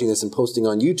been watching this and posting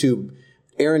on YouTube.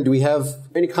 Aaron, do we have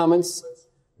any comments?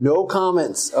 No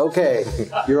comments. Okay.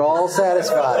 You're all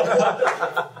satisfied.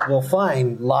 Well,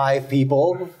 fine, live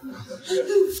people.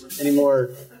 Any more?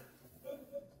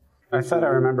 I thought I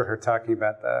remember her talking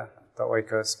about the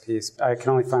oikos piece. I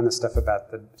can only find the stuff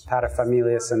about the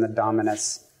paterfamilias and the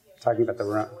dominus, talking about the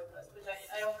room.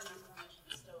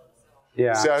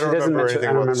 Yeah, See, I don't she doesn't remember mention. anything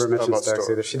I don't about remember mentioning Stoics. Stoics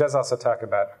either. She does also talk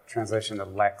about translation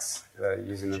of lex,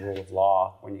 using the rule of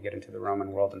law when you get into the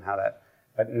Roman world and how that,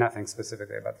 but nothing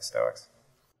specifically about the Stoics.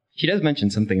 She does mention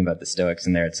something about the Stoics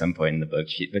in there at some point in the book,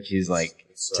 but she's like,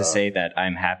 to say that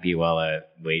I'm happy while a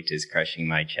weight is crushing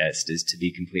my chest is to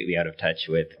be completely out of touch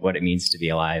with what it means to be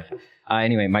alive.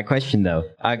 Anyway, my question though,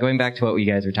 going back to what you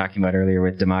guys were talking about earlier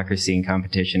with democracy and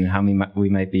competition and how we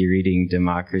might be reading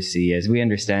democracy as we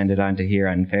understand it onto here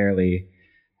unfairly,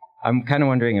 I'm kind of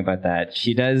wondering about that.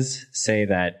 She does say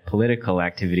that political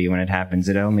activity, when it happens,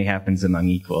 it only happens among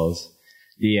equals.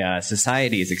 The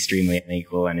society is extremely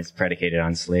unequal and is predicated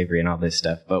on slavery and all this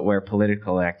stuff, but where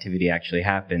political activity actually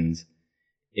happens,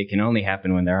 it can only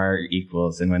happen when there are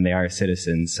equals and when they are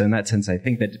citizens. So in that sense, I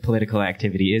think that political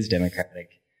activity is democratic.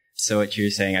 So what you're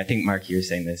saying, I think, Mark, you were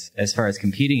saying this, as far as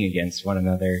competing against one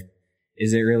another,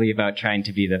 is it really about trying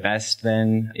to be the best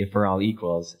then, if we're all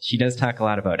equals? She does talk a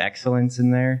lot about excellence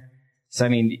in there. So, I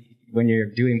mean, when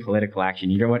you're doing political action,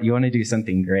 you want to do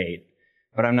something great,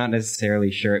 but I'm not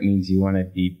necessarily sure it means you want to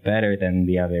be better than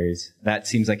the others. That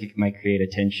seems like it might create a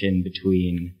tension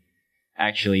between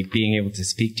actually being able to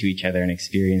speak to each other and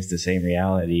experience the same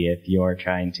reality if you're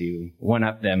trying to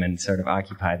one-up them and sort of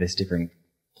occupy this different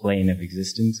plane of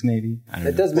existence, maybe. I don't know.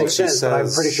 It does make sense, but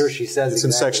I'm pretty sure she says it's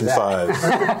exactly in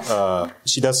Section 5.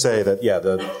 She does say that,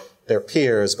 they're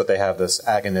peers, but they have this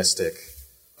agonistic,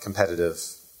 competitive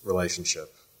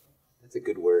relationship. That's a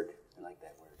good word. I like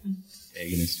that word.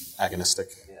 Agonistic.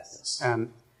 Yes.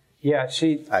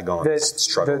 Agonist,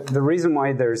 struggle. The reason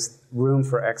why there's room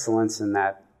for excellence in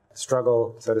that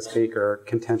struggle, so to speak, or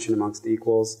contention amongst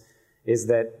equals, is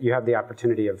that you have the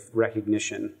opportunity of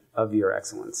recognition of your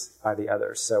excellence by the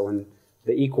others. So when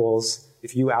the equals,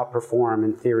 if you outperform,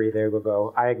 in theory, they will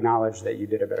go, I acknowledge that you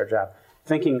did a better job.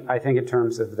 I think in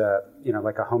terms of the,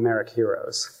 like a Homeric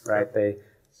heroes, right?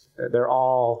 They're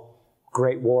all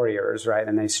great warriors, right?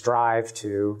 And they strive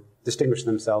to distinguish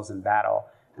themselves in battle.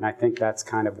 And I think that's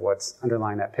kind of what's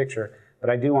underlying that picture. But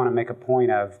I do want to make a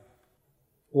point of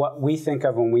what we think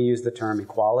of when we use the term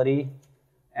equality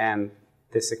and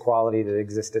this equality that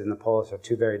existed in the polis are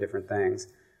two very different things.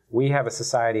 We have a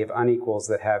society of unequals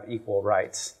that have equal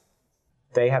rights.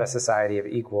 They had a society of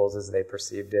equals as they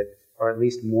perceived it, or at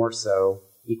least more so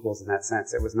equals in that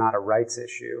sense. It was not a rights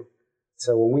issue.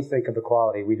 So when we think of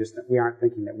equality, we aren't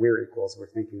thinking that we're equals.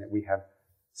 We're thinking that we have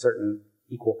certain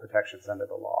equal protections under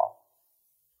the law,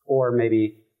 or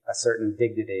maybe a certain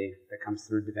dignity that comes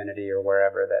through divinity or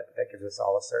wherever that gives us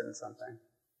all a certain something.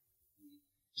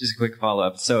 Just a quick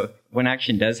follow-up. So when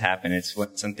action does happen, it's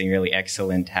when something really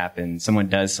excellent happens. Someone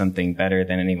does something better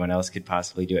than anyone else could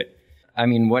possibly do it. I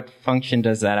mean, what function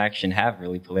does that action have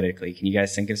really politically? Can you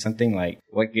guys think of something like,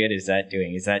 what good is that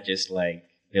doing? Is that just like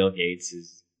Bill Gates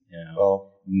is,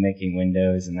 making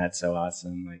Windows and that's so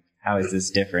awesome? Like, how is this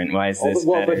different? Why is this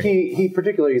better? But he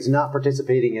particularly is not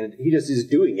participating in it. He just is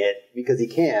doing it because he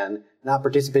can, not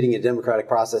participating in a democratic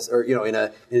process or, in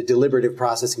a deliberative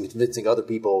process and convincing other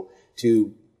people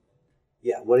to,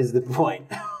 what is the point?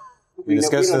 This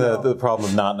goes to the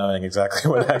problem of not knowing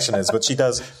exactly what action is. But she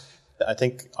does, I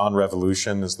think, On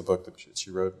Revolution is the book that she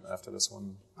wrote after this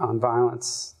one. On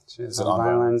violence. She has on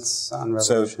violence, on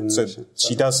revolution. So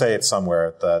she does say it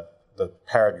somewhere that the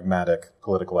paradigmatic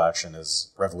political action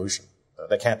is revolution.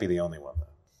 That can't be the only one.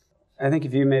 I think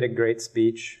if you made a great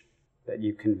speech that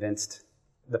you convinced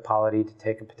the polity to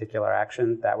take a particular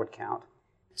action, that would count.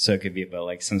 So it could be about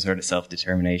like some sort of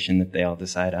self-determination that they all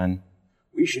decide on.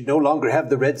 We should no longer have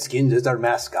the Redskins as our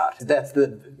mascot. That's the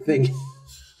thing.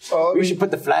 We should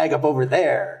put the flag up over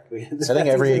there. I think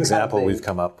every example we've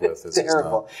come up with is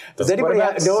terrible. Does anybody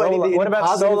know anything? What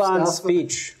about Solon's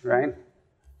speech, right?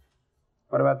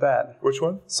 What about that? Which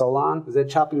one? Solon? Is that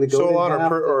chopping the goat Solon in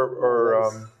half?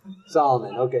 or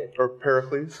Solomon, okay. Or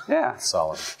Pericles? Yeah.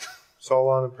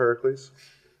 Solon and Pericles.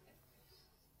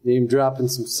 Name dropping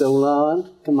some Solon.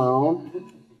 Come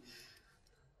on.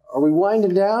 Are we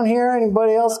winding down here?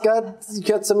 Anybody else got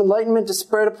some enlightenment to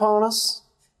spread upon us?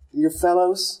 Your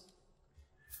fellows?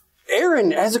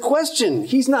 Aaron has a question.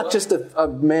 He's not just a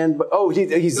man, but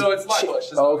he's. No, it's my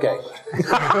question. Oh, okay.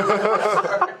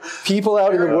 People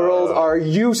out in the world are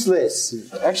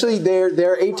useless. Actually, they're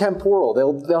atemporal.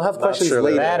 They'll have questions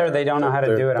later. That or they don't know how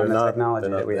to do it on the technology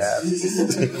that we have.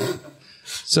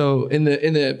 So in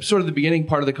the sort of the beginning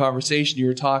part of the conversation, you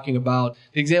were talking about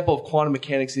the example of quantum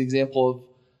mechanics, the example of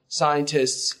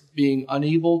scientists being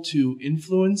unable to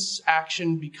influence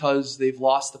action because they've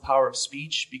lost the power of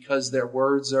speech, because their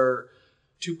words are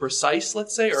too precise,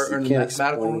 let's say, or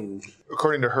mathematical.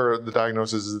 According to her, the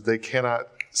diagnosis is that they cannot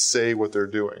say what they're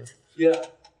doing. Yeah.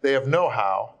 They have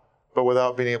know-how, but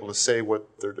without being able to say what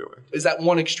they're doing. Is that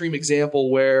one extreme example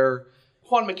where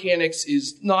quantum mechanics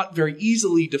is not very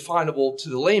easily definable to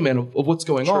the layman of what's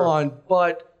going on,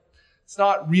 but it's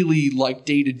not really like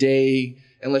day-to-day,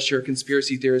 unless you're a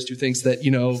conspiracy theorist who thinks that,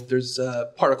 there's a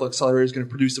particle accelerator is going to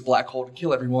produce a black hole to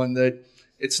kill everyone, that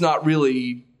it's not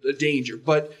really a danger.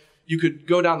 But you could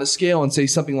go down the scale and say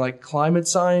something like climate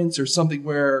science or something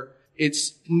where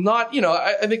it's not,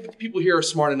 I think the people here are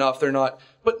smart enough. They're not,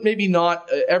 but maybe not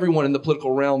everyone in the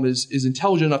political realm is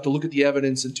intelligent enough to look at the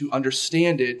evidence and to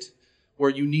understand it,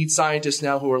 where you need scientists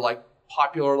now who are like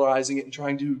popularizing it and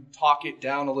trying to talk it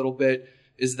down a little bit.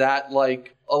 Is that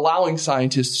like allowing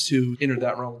scientists to enter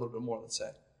that realm a little bit more, let's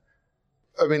say?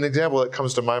 I mean, an example that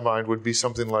comes to my mind would be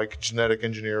something like genetic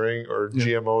engineering or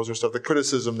GMOs or stuff. The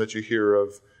criticism that you hear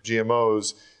of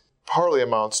GMOs partly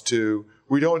amounts to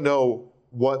we don't know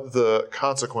what the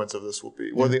consequence of this will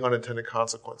be, what are the unintended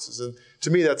consequences. And to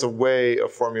me, that's a way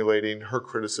of formulating her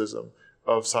criticism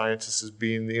of scientists as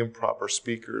being the improper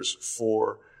speakers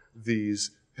for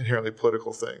these inherently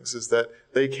political things, is that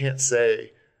they can't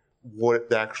say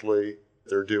what actually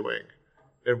they're doing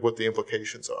and what the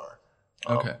implications are.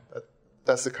 Okay.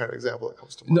 That's the kind of example that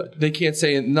comes to mind. No, they can't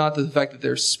say, not the fact that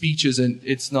their speech isn't,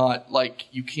 it's not like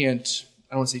you can't,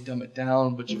 I don't want to say dumb it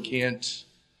down, but you can't,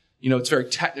 it's very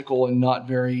technical and not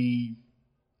very,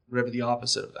 whatever the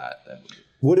opposite of that.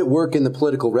 Would it work in the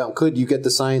political realm? Could you get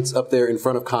the science up there in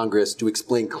front of Congress to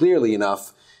explain clearly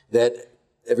enough that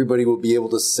everybody will be able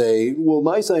to say, well,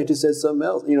 my scientist says something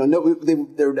else?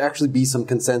 There would actually be some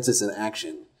consensus in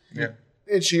action. Yeah.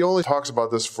 And she only talks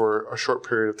about this for a short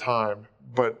period of time,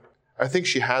 but I think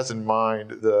she has in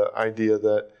mind the idea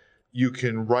that you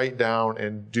can write down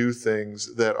and do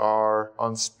things that are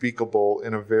unspeakable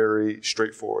in a very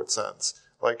straightforward sense.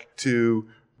 Like to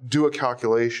do a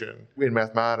calculation in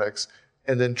mathematics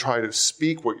and then try to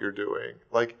speak what you're doing.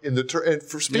 Like and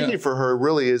for speaking for her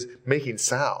really is making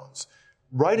sounds.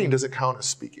 Writing doesn't count as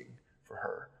speaking for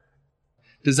her.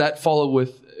 Does that follow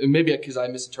with, maybe because I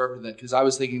misinterpreted that, because I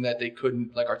was thinking that they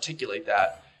couldn't articulate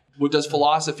that. Does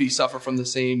philosophy suffer from the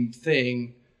same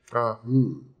thing?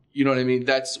 You know what I mean?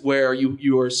 That's where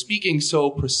you are speaking so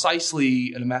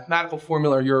precisely in a mathematical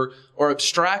formula or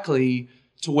abstractly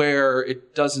to where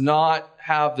it does not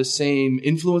have the same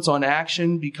influence on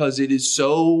action because it is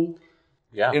so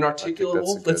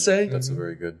inarticulable, let's say. That's a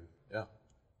very good,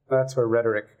 That's where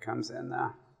rhetoric comes in,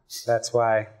 though. That's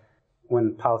why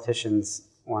when politicians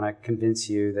want to convince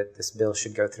you that this bill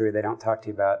should go through, they don't talk to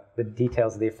you about the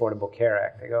details of the Affordable Care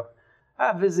Act. They go,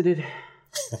 I visited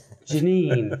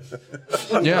Janine.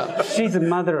 Yeah. She's a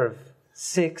mother of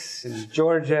 6 in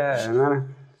Georgia.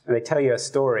 And they tell you a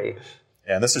story.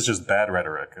 Yeah, and this is just bad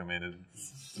rhetoric. I mean,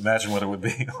 imagine what it would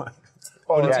be like.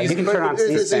 You can turn on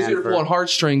it's easier to pull on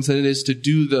heartstrings than it is to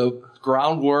do the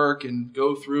groundwork and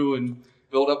go through and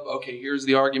build up, okay, here's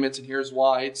the arguments and here's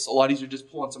why. It's a lot easier to just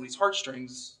pull on somebody's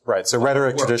heartstrings. Right. So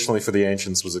rhetoric traditionally for the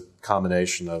ancients was a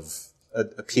combination of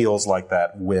appeals like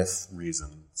that with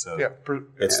reason. So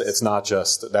it's not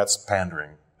just, that's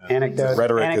pandering.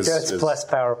 Anecdotes plus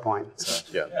PowerPoint.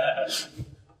 So,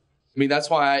 I mean, that's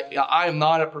why I am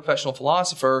not a professional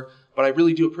philosopher, but I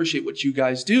really do appreciate what you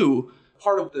guys do.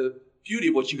 Part of the beauty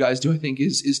of what you guys do, I think,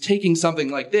 is taking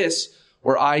something like this,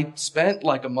 where I spent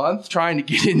like a month trying to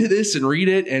get into this and read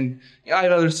it, and I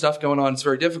have other stuff going on. It's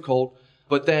very difficult.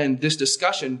 But then this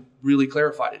discussion really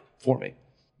clarified it for me.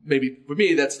 Maybe for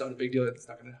me, that's not a big deal. It's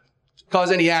not going to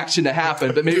cause any action to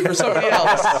happen, but maybe for somebody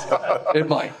else, it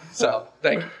might. So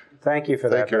thank you. Thank you for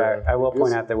that. But I will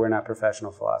point out that we're not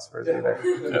professional philophers either.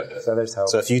 So there's hope.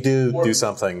 So if you do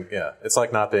something, it's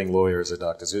like not being lawyers or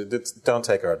doctors. Don't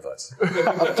take our advice.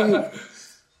 I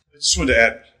just wanted to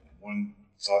add one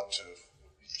thought to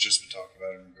what you've just been talking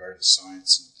about in regard to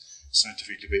science and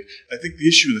scientific debate. I think the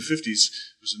issue in the 50s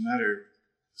was a matter of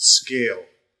scale,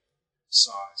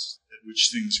 size at which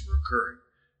things were occurring.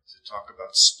 To talk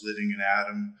about splitting an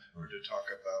atom or to talk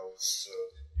about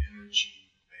energy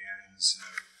atoms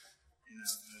in an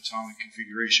atomic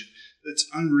configuration. That's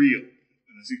unreal.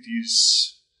 And I think to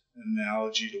use an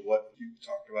analogy to what you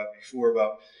talked about before,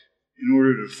 about in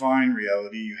order to define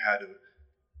reality, a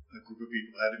group of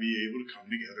people had to be able to come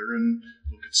together and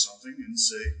look at something and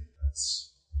say,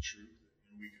 that's true,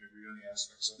 and we can agree on the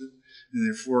aspects of it, and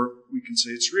therefore we can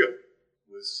say it's real.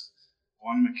 With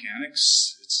quantum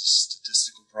mechanics, it's a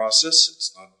statistical process,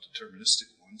 it's not a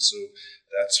deterministic one, so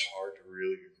that's hard to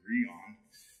really agree on.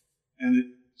 And at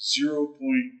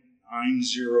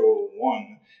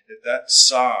 0.901, at that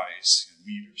size,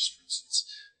 meters for instance,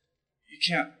 you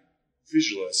can't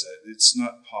visualize that. It's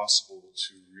not possible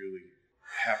to really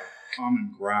have a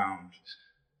common ground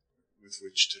with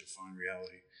which to define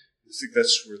reality. I think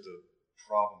that's where the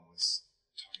problem with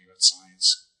talking about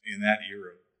science in that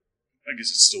era, I guess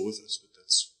it's still with us, but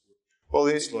that's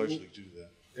it's largely due to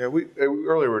that. Yeah,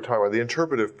 earlier we were talking about the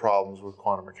interpretive problems with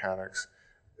quantum mechanics.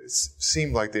 It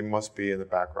seemed like they must be in the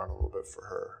background a little bit for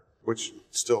her, which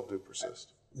still do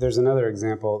persist. There's another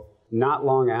example. Not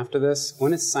long after this,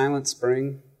 when is Silent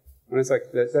Spring? When it's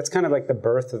like that's kind of like the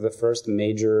birth of the first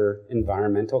major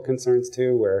environmental concerns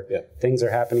too, where things are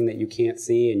happening that you can't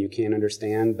see and you can't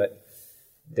understand, but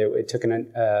it took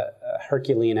a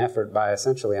Herculean effort by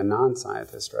essentially a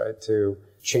non-scientist, right, to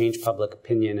change public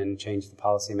opinion and change the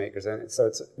policymakers. And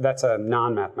so that's a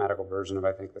non-mathematical version of,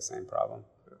 I think, the same problem.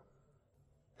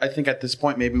 I think at this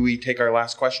point, maybe we take our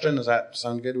last question. Does that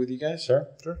sound good with you guys? Sure.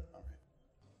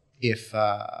 If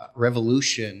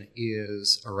revolution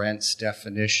is Arendt's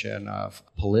definition of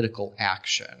political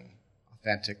action,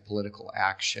 authentic political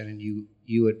action, and you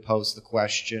would pose the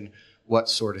question, what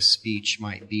sort of speech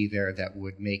might be there that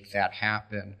would make that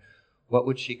happen? What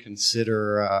would she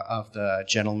consider of the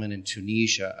gentleman in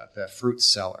Tunisia, the fruit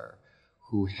seller,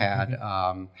 who had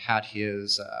had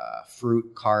his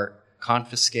fruit cart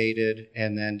confiscated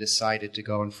and then decided to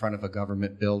go in front of a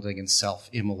government building and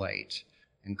self-immolate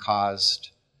and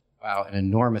caused an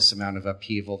enormous amount of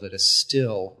upheaval that is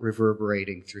still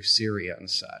reverberating through Syria and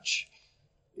such?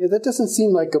 Yeah, that doesn't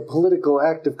seem like a political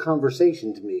act of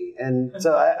conversation to me. And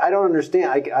so I don't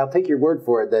understand. I'll take your word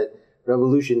for it that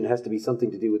revolution has to be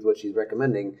something to do with what she's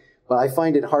recommending, but I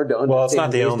find it hard to understand. Well, it's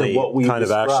not the only kind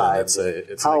of action.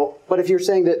 But if you're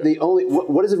saying that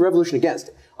what is a revolution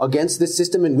against? Against this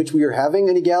system in which we are having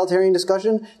an egalitarian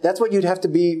discussion? That's what you'd have to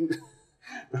be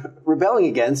rebelling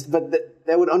against, but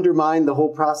that would undermine the whole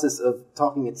process of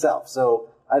talking itself. So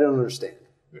I don't understand.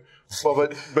 Well,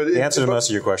 but the answer to most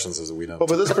of your questions is that we don't.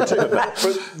 But this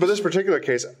particular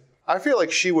case, I feel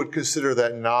like she would consider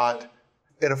that not,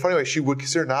 in a funny way, she would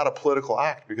consider not a political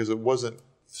act because it wasn't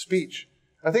speech.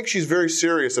 I think she's very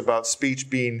serious about speech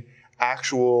being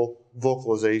actual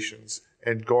vocalizations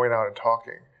and going out and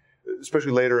talking,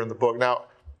 especially later in the book. Now,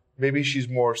 maybe she's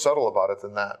more subtle about it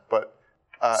than that, but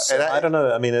I don't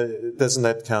know. I mean, doesn't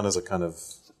that count as a kind of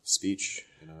speech?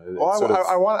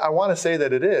 I want to say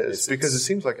that it is because it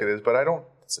seems like it is, but I don't.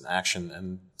 It's an action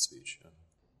and speech.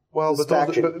 Well, but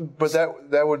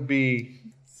that would be.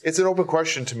 It's an open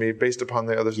question to me based upon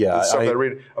the other stuff I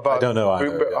read about. I don't know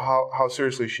either, how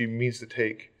seriously she means to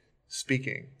take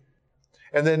speaking,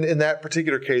 and then in that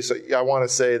particular case, I want to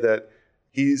say that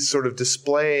he's sort of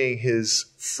displaying his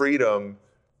freedom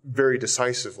very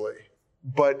decisively.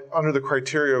 But under the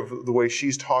criteria of the way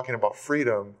she's talking about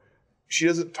freedom, she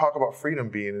doesn't talk about freedom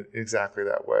being exactly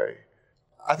that way.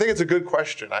 I think it's a good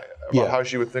question about how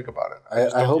she would think about it.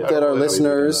 I hope that our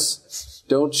listeners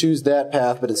don't choose that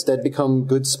path, but instead become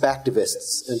good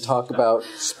spactivists and talk about...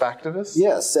 Spactivists?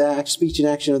 Yes, speech and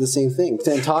action are the same thing.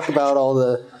 And talk about all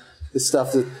the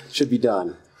stuff that should be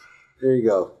done. There you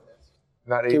go.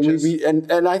 Not H's?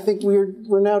 And I think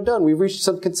we're now done. We've reached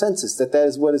some consensus that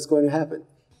is what is going to happen.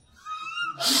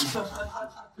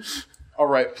 All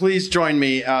right, please join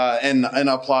me in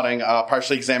applauding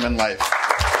Partially Examined Life.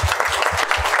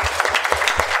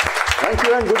 Thank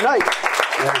you and good night.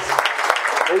 Yes.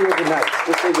 Say good night.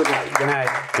 Just say good night. Good night.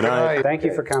 Good night. Thank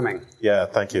you for coming. Yeah,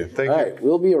 thank you. Thank you. All right,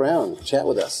 we'll be around. Chat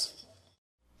with us.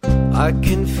 I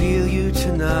can feel you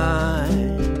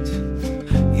tonight.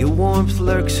 Your warmth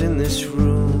lurks in this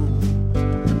room.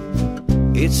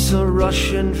 It's a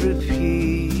rush and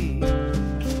repeat,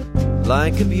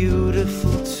 like a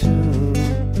beautiful tune.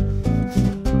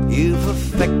 You've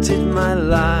affected my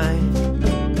life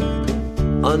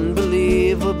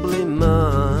unbelievably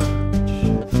much,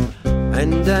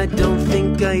 and I don't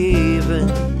think I even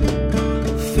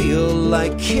feel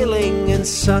like killing and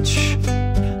such.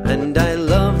 And I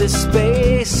love this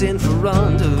space in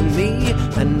front of me,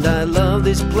 and I love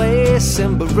this place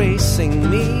embracing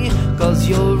me, 'cause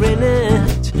you're in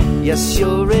it, yes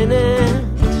you're in it.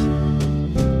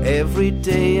 Every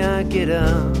day I get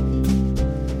up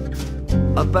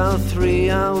about 3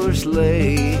 hours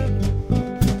late.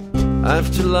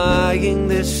 After lying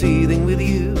there seething with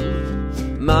you,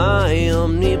 my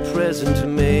omnipresent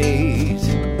mate.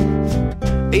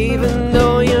 Even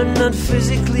though you're not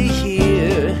physically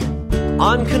here,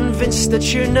 I'm convinced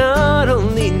that you're not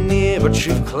only near, but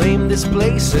you've claimed this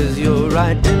place as your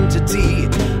identity.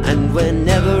 And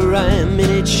whenever I'm in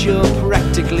it, you're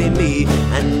practically me.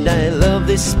 And I love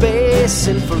this space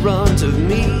in front of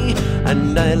me,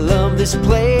 and I love this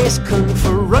place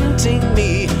confronting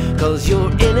me. 'Cause you're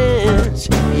in it,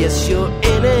 yes you're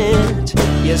in it,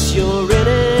 yes you're in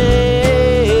it.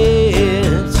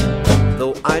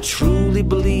 Though I truly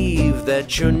believe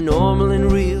that you're normal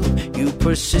and real, you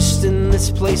persist in this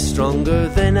place stronger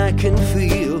than I can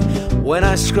feel. When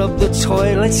I scrub the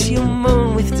toilets, you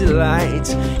moan with delight.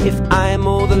 If I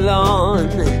mow the lawn,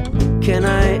 can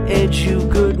I edge you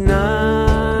good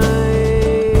night?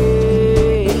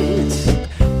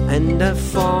 And I've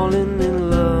fallen in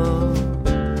love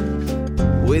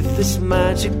with this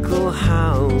magical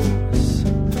house,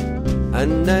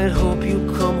 and I'd hope you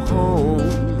come home,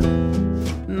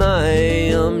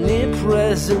 my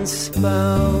omnipresent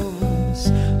spouse.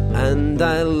 And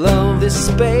I love this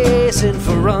space in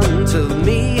front of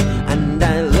me, and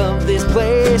I love this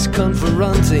place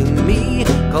confronting me.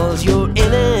 'Cause you're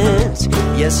in it,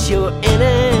 yes you're in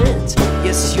it,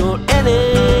 yes you're in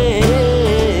it.